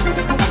own,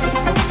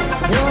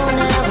 you'll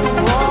never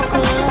walk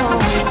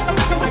alone.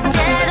 The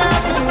dead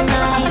of the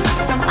night,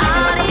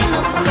 out in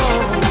the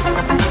cold,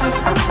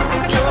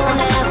 you'll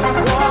never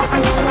walk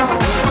alone.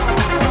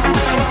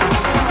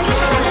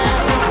 You'll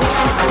never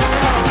walk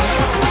alone.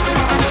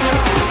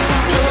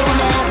 You'll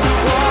never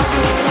walk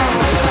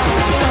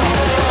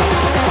alone.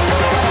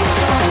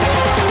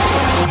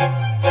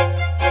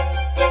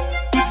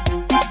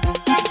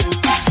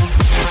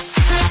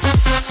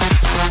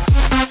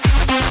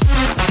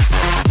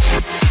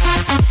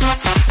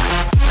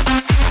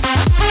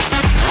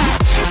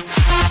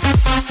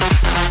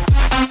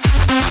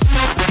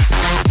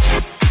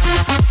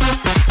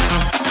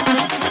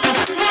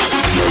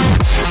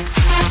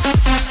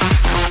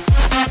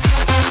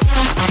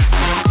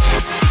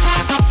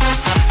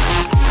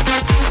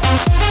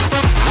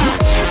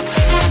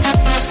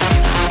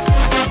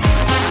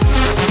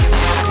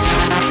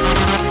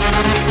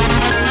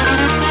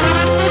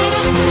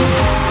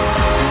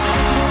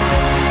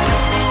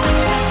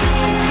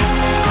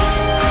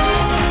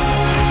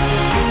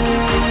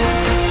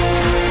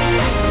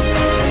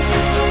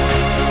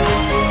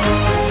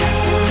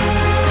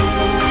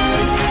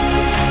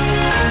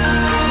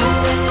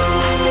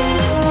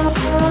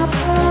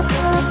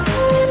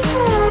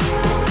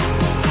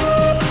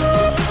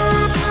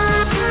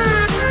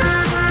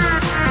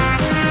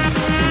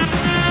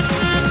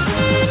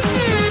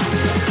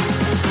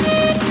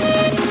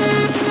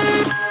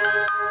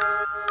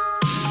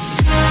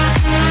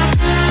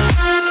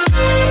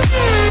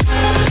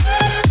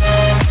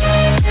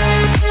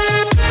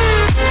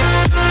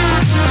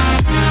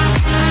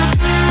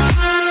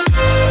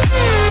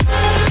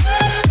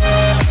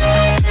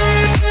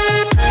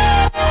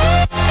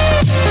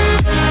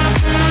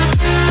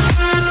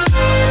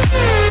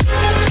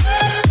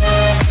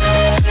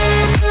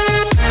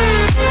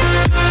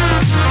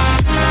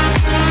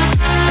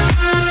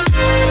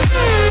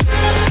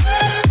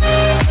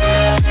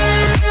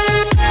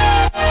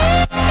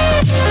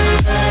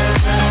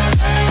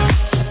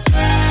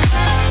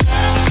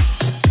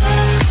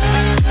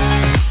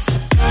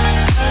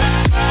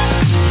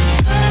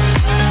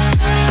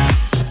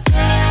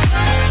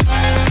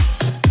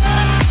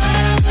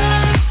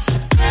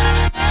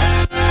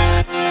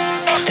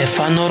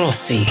 Stefano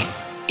Rossi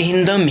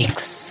in the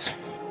mix.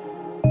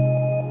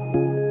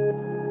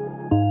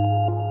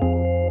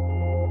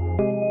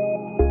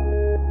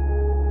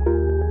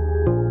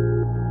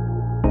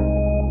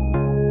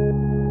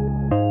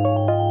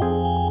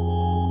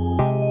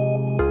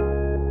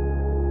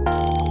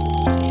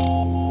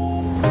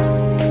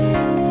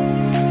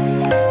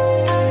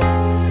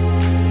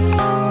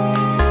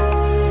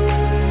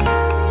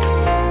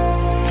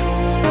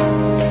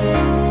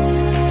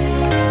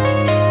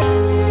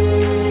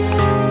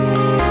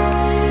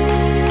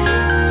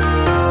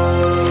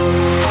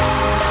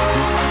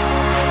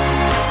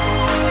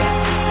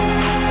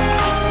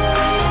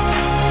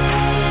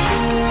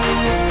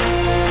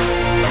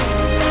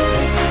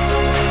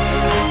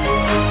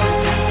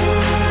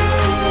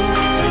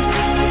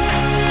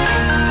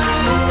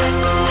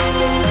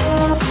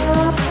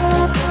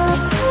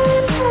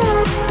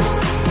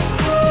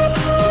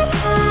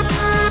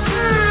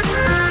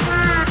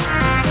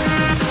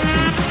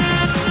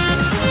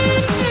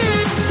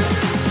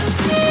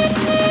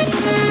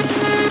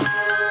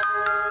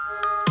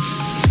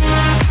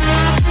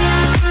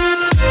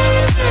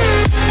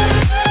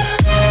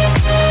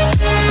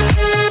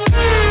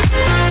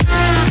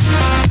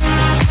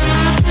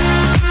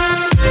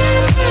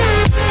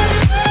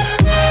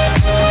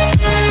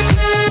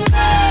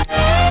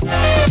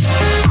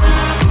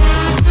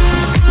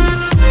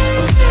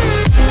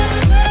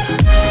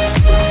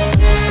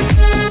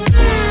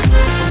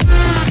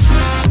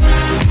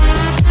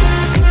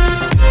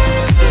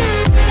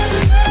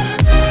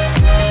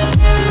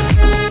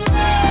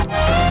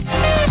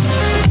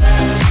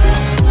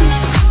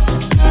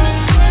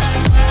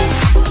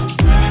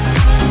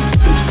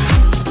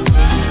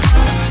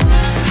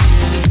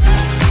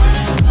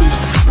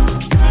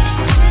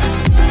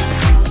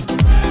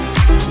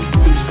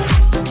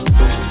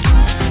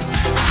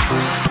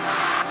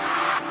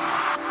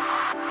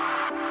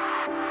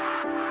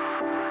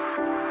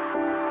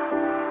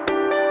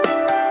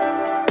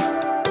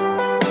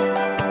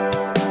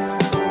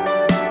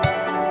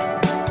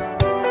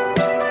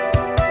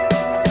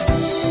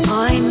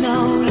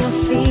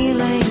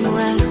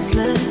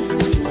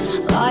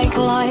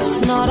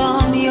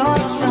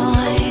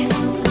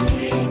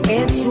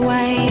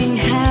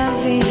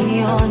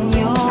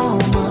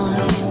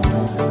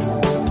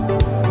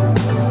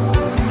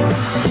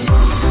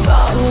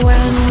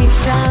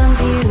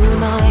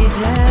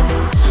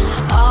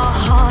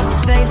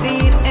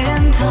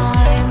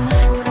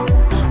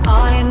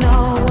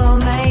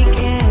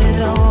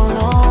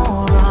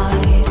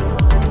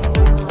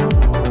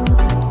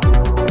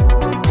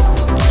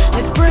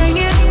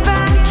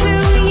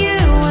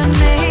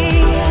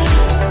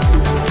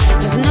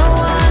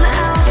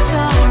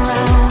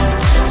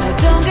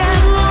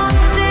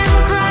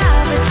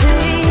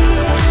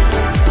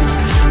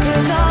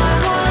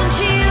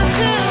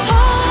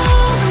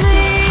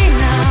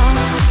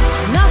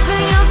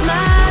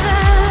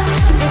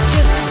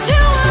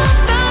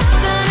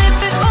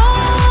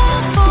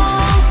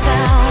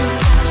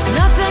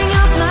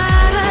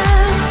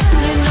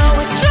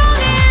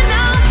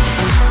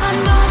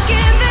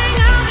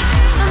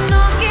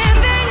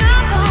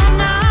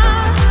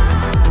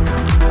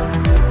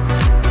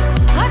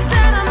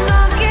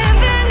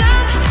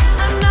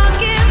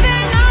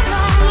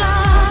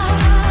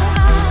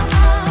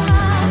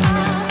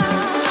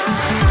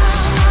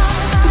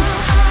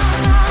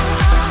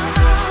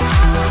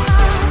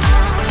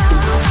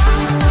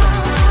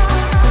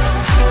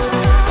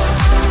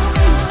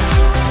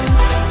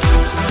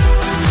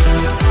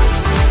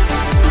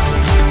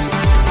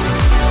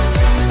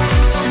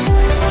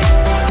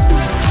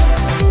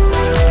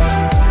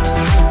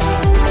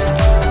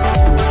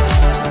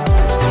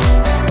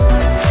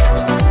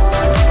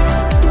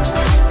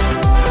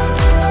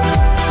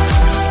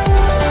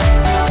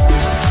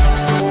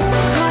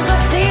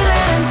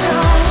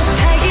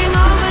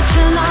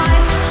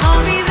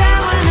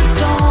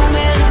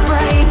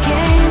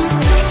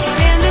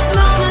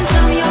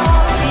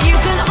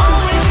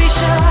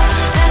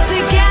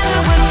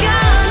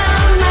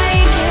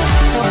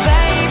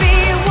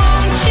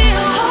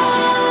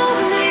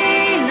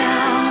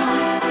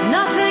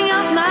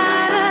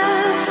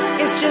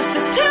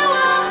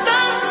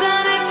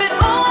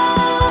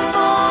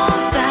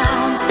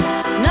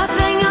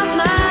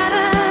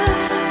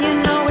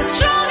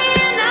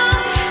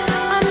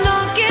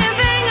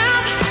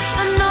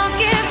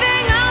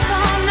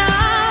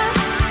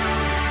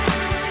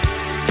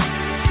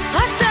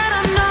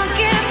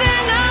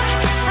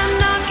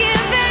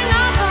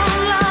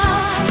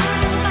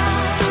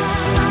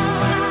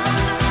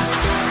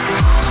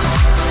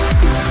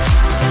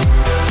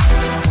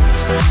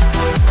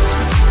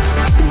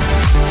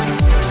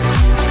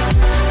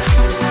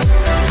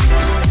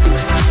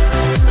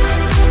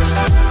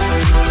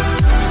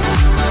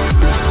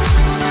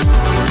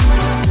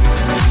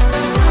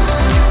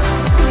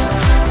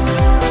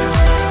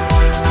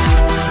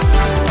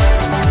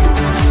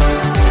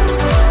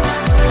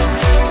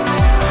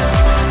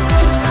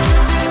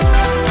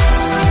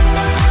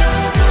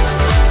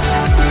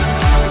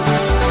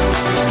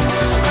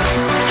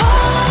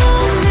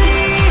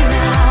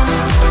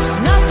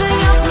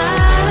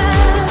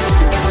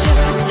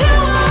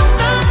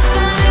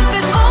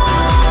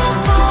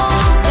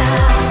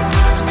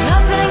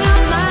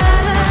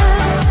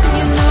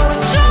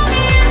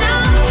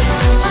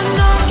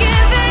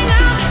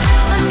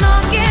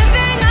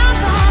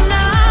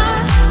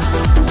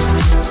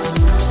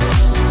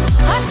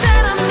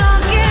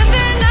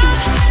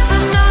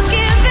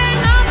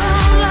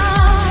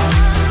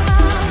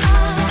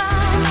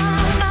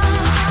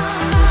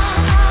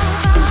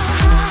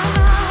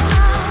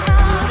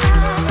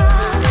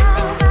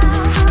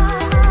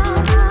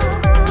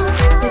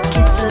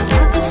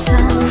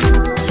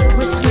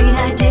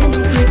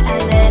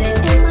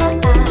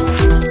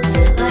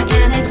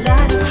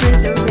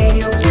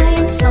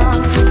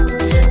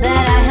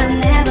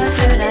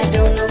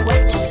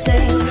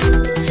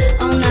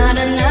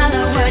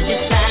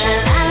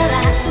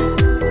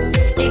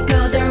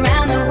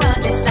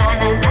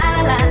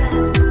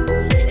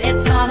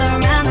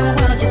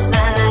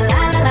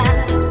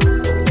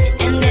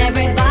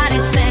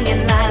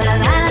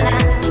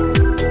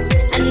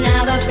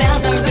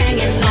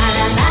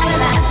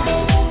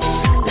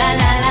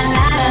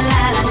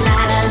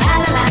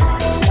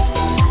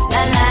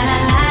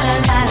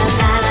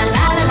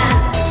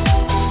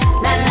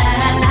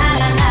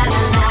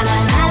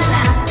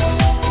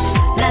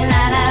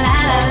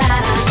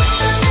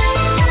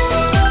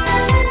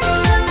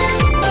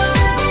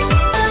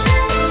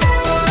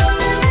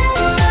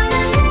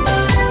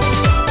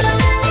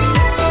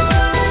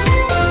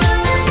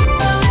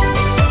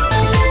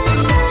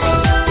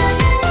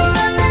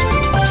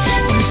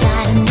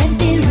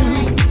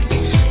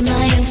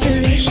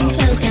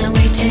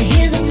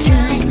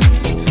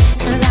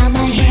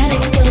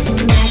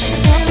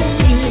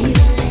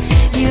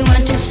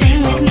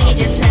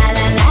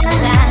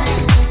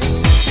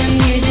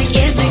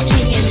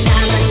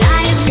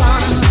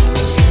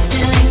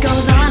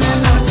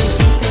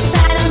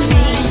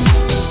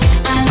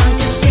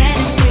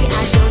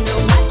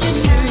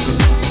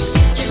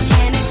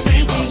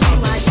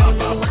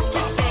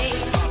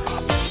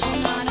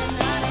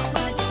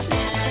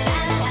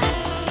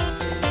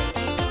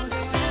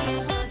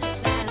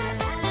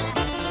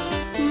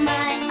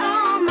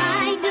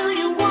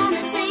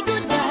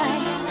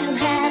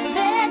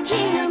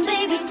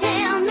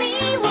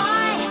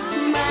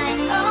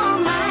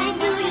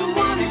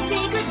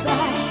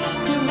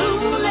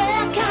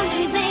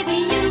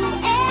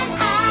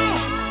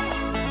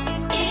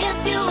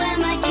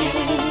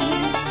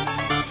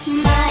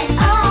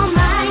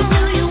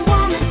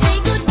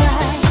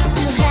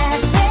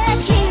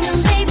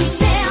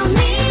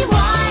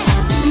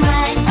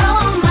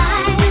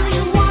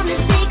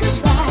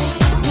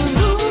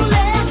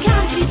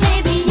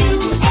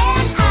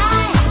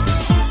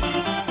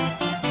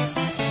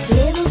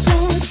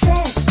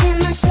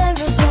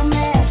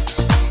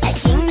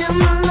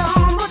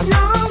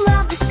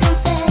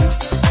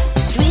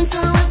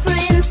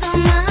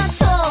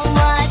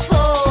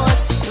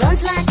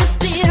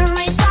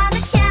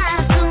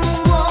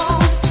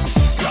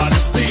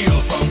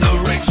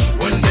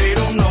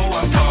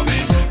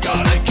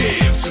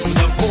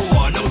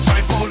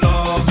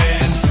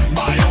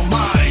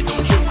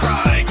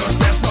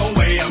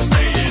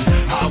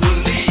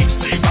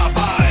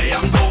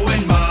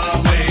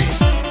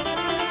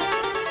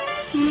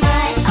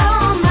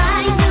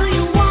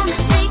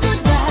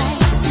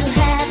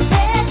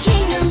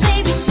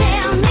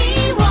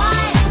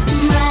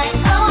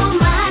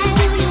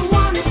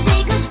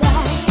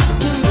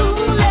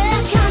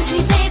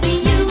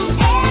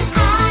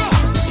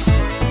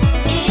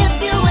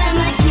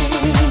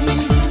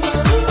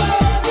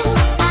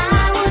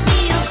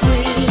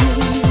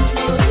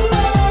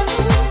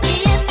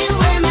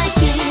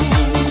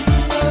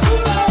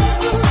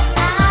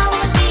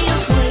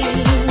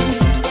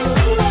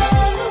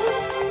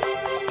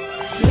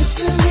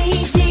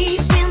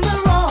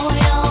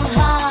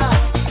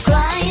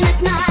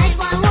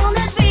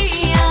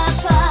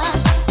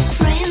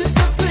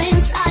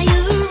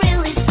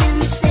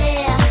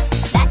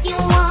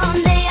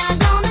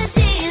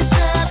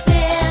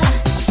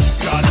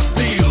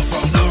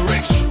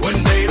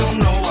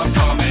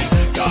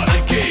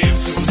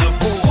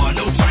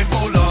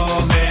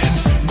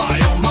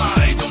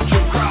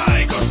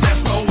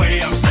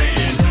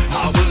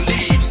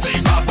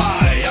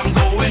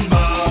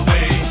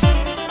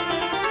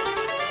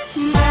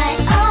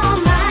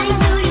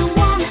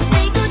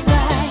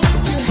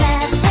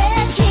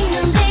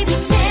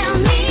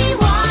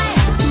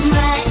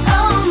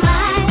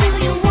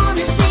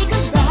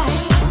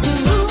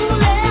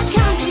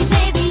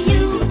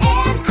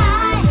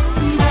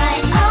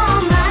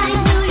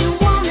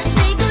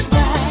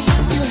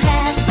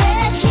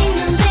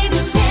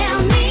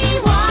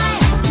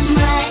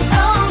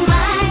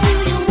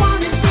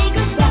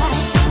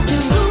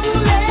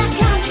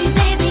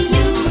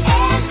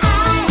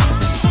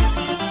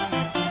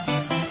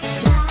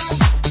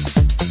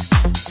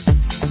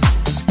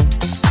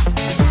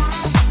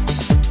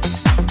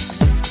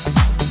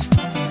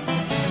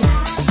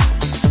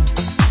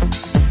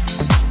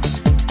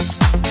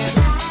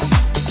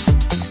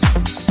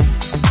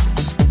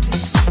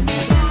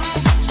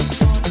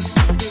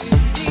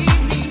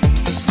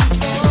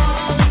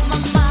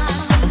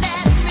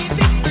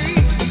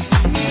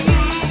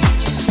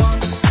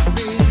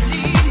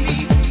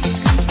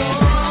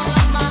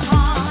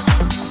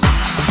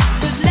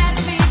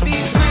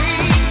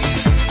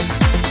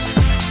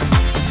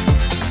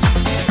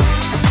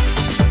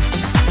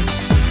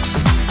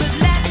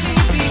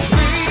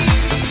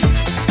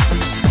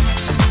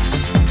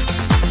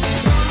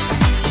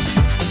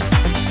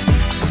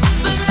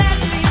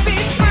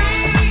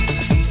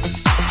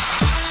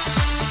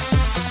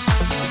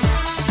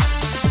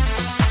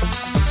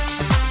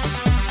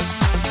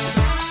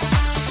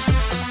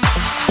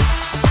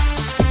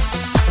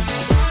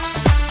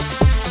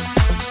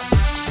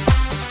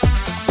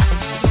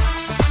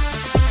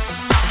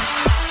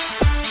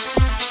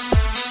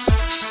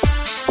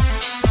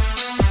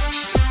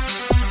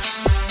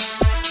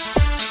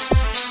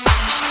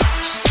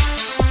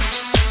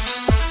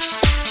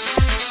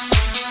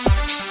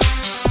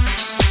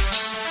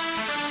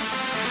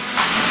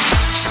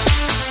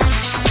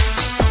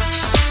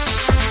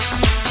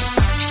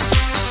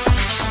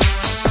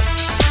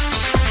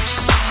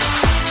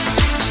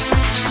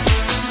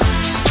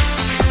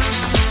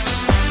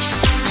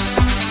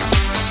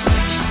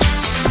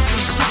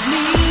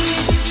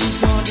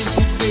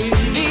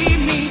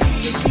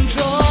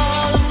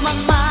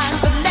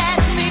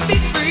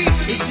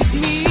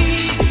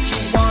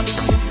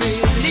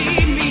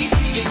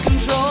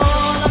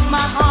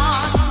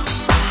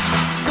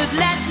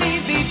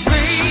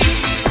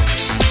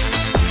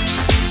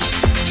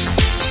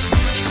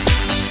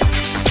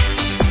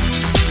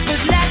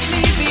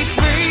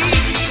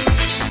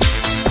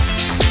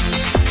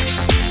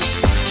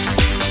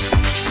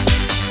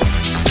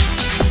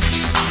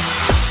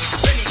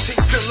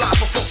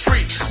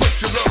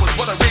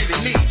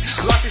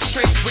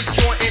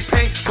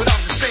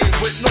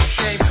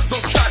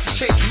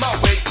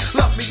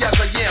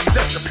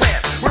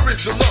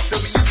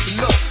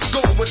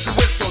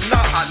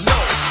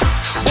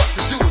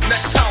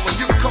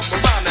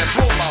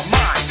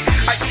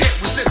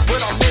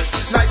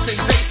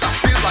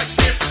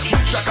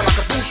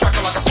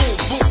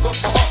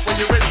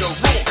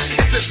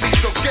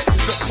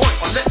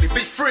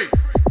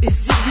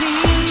 Is it me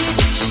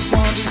that you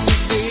want? Is it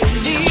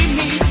really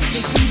me?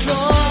 Take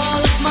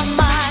control of my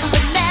mind,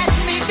 but let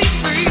me be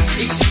free.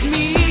 Is it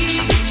me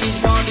that you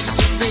want? Is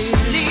it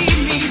really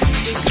me?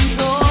 Take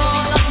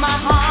control of my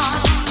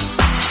heart,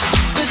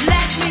 but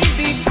let me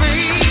be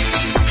free.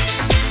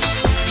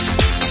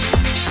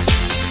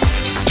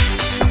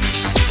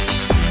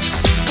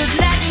 But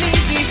let me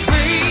be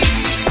free.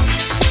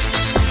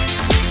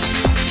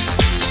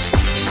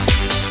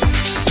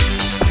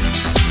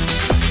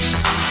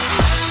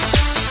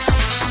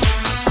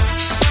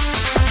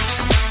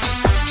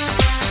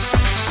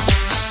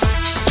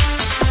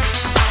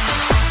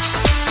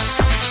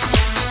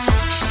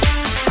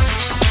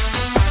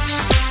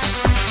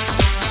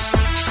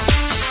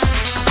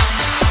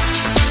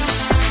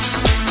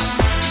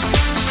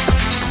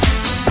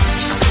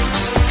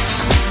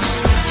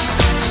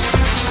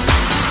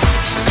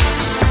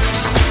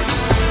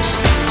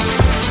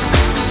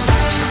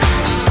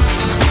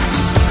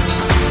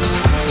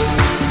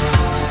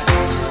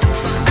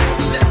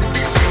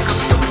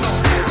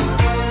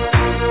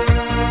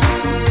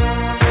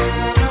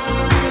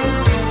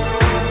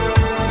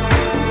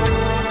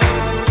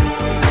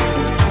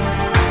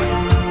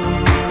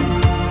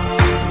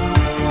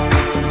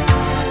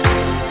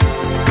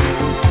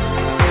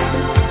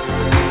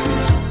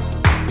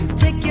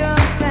 Take your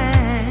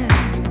time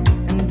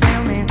and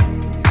tell me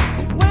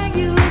where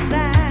you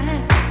lie.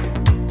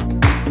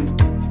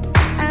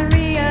 I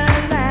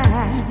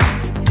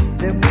realize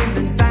that we've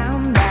been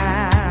found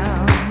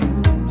out.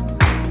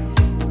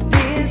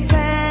 This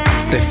time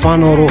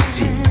Stefano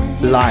Rossi,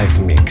 live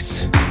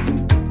mix.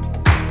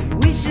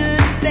 we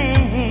should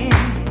stand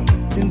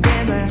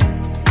together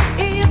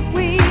if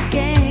we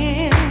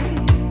can.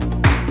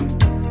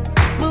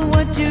 But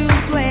what you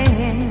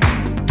plan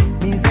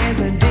means there's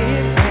a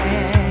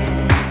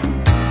difference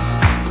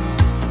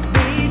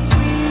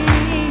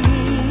between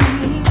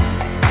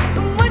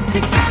what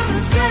you gotta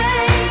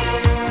say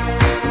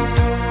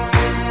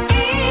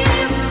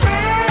in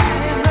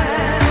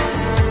private.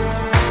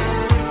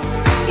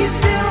 You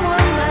still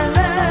want my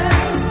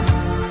love.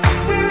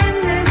 We're in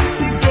this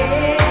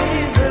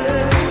together.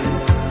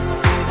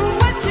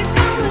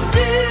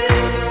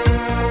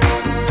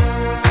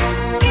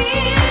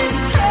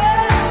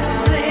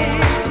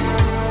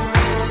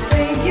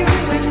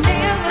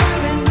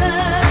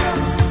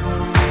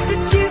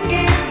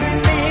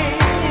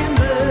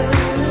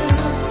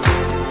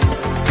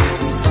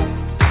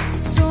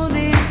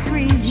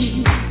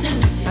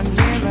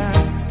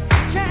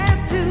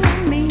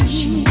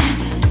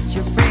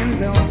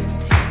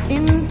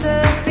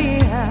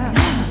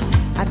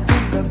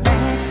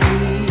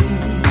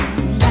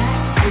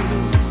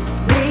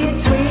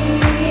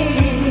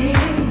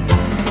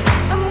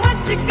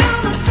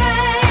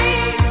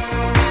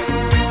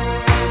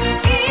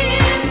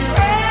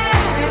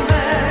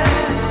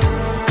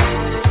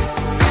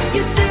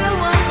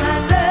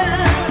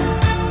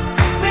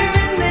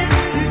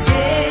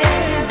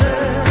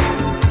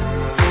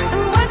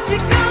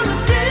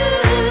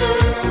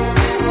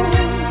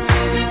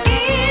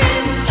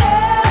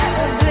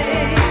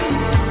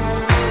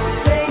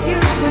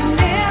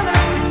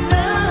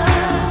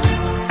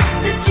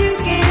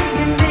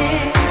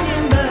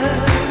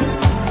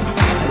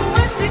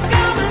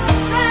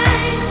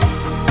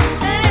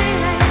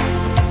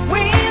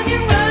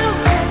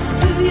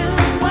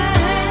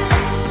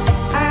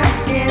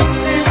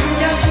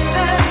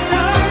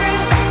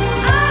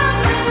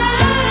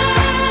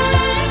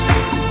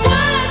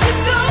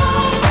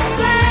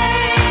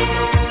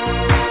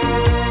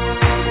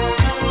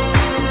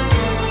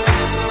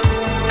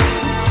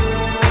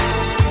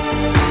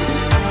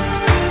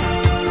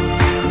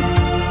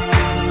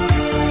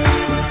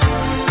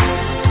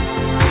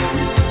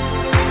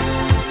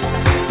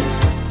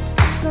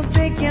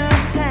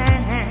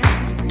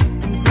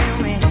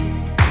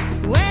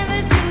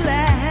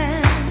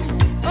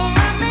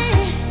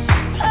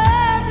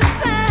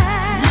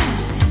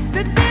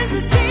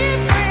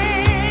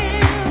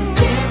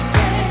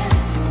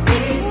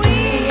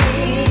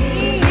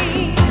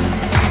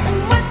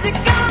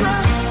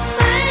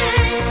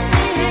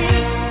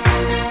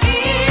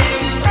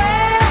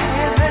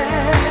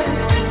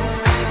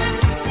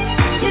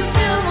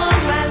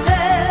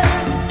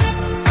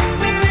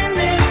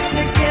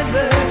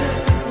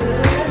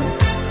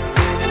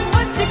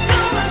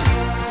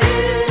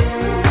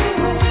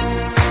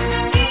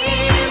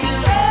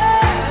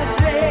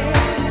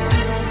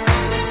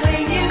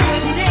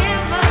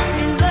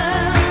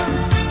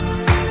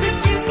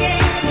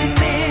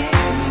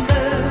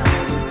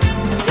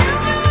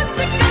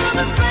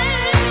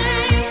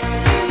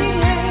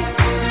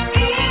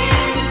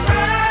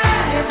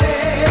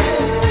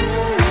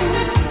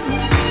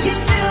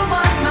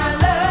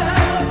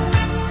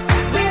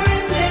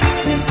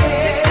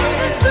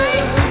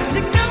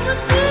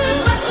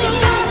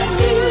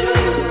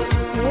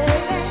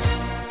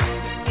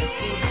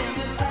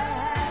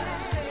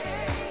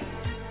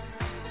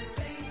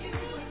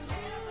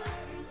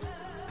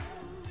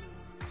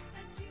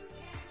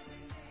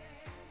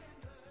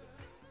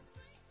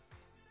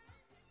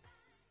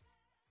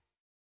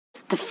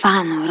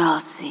 Stefano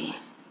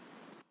Rossi.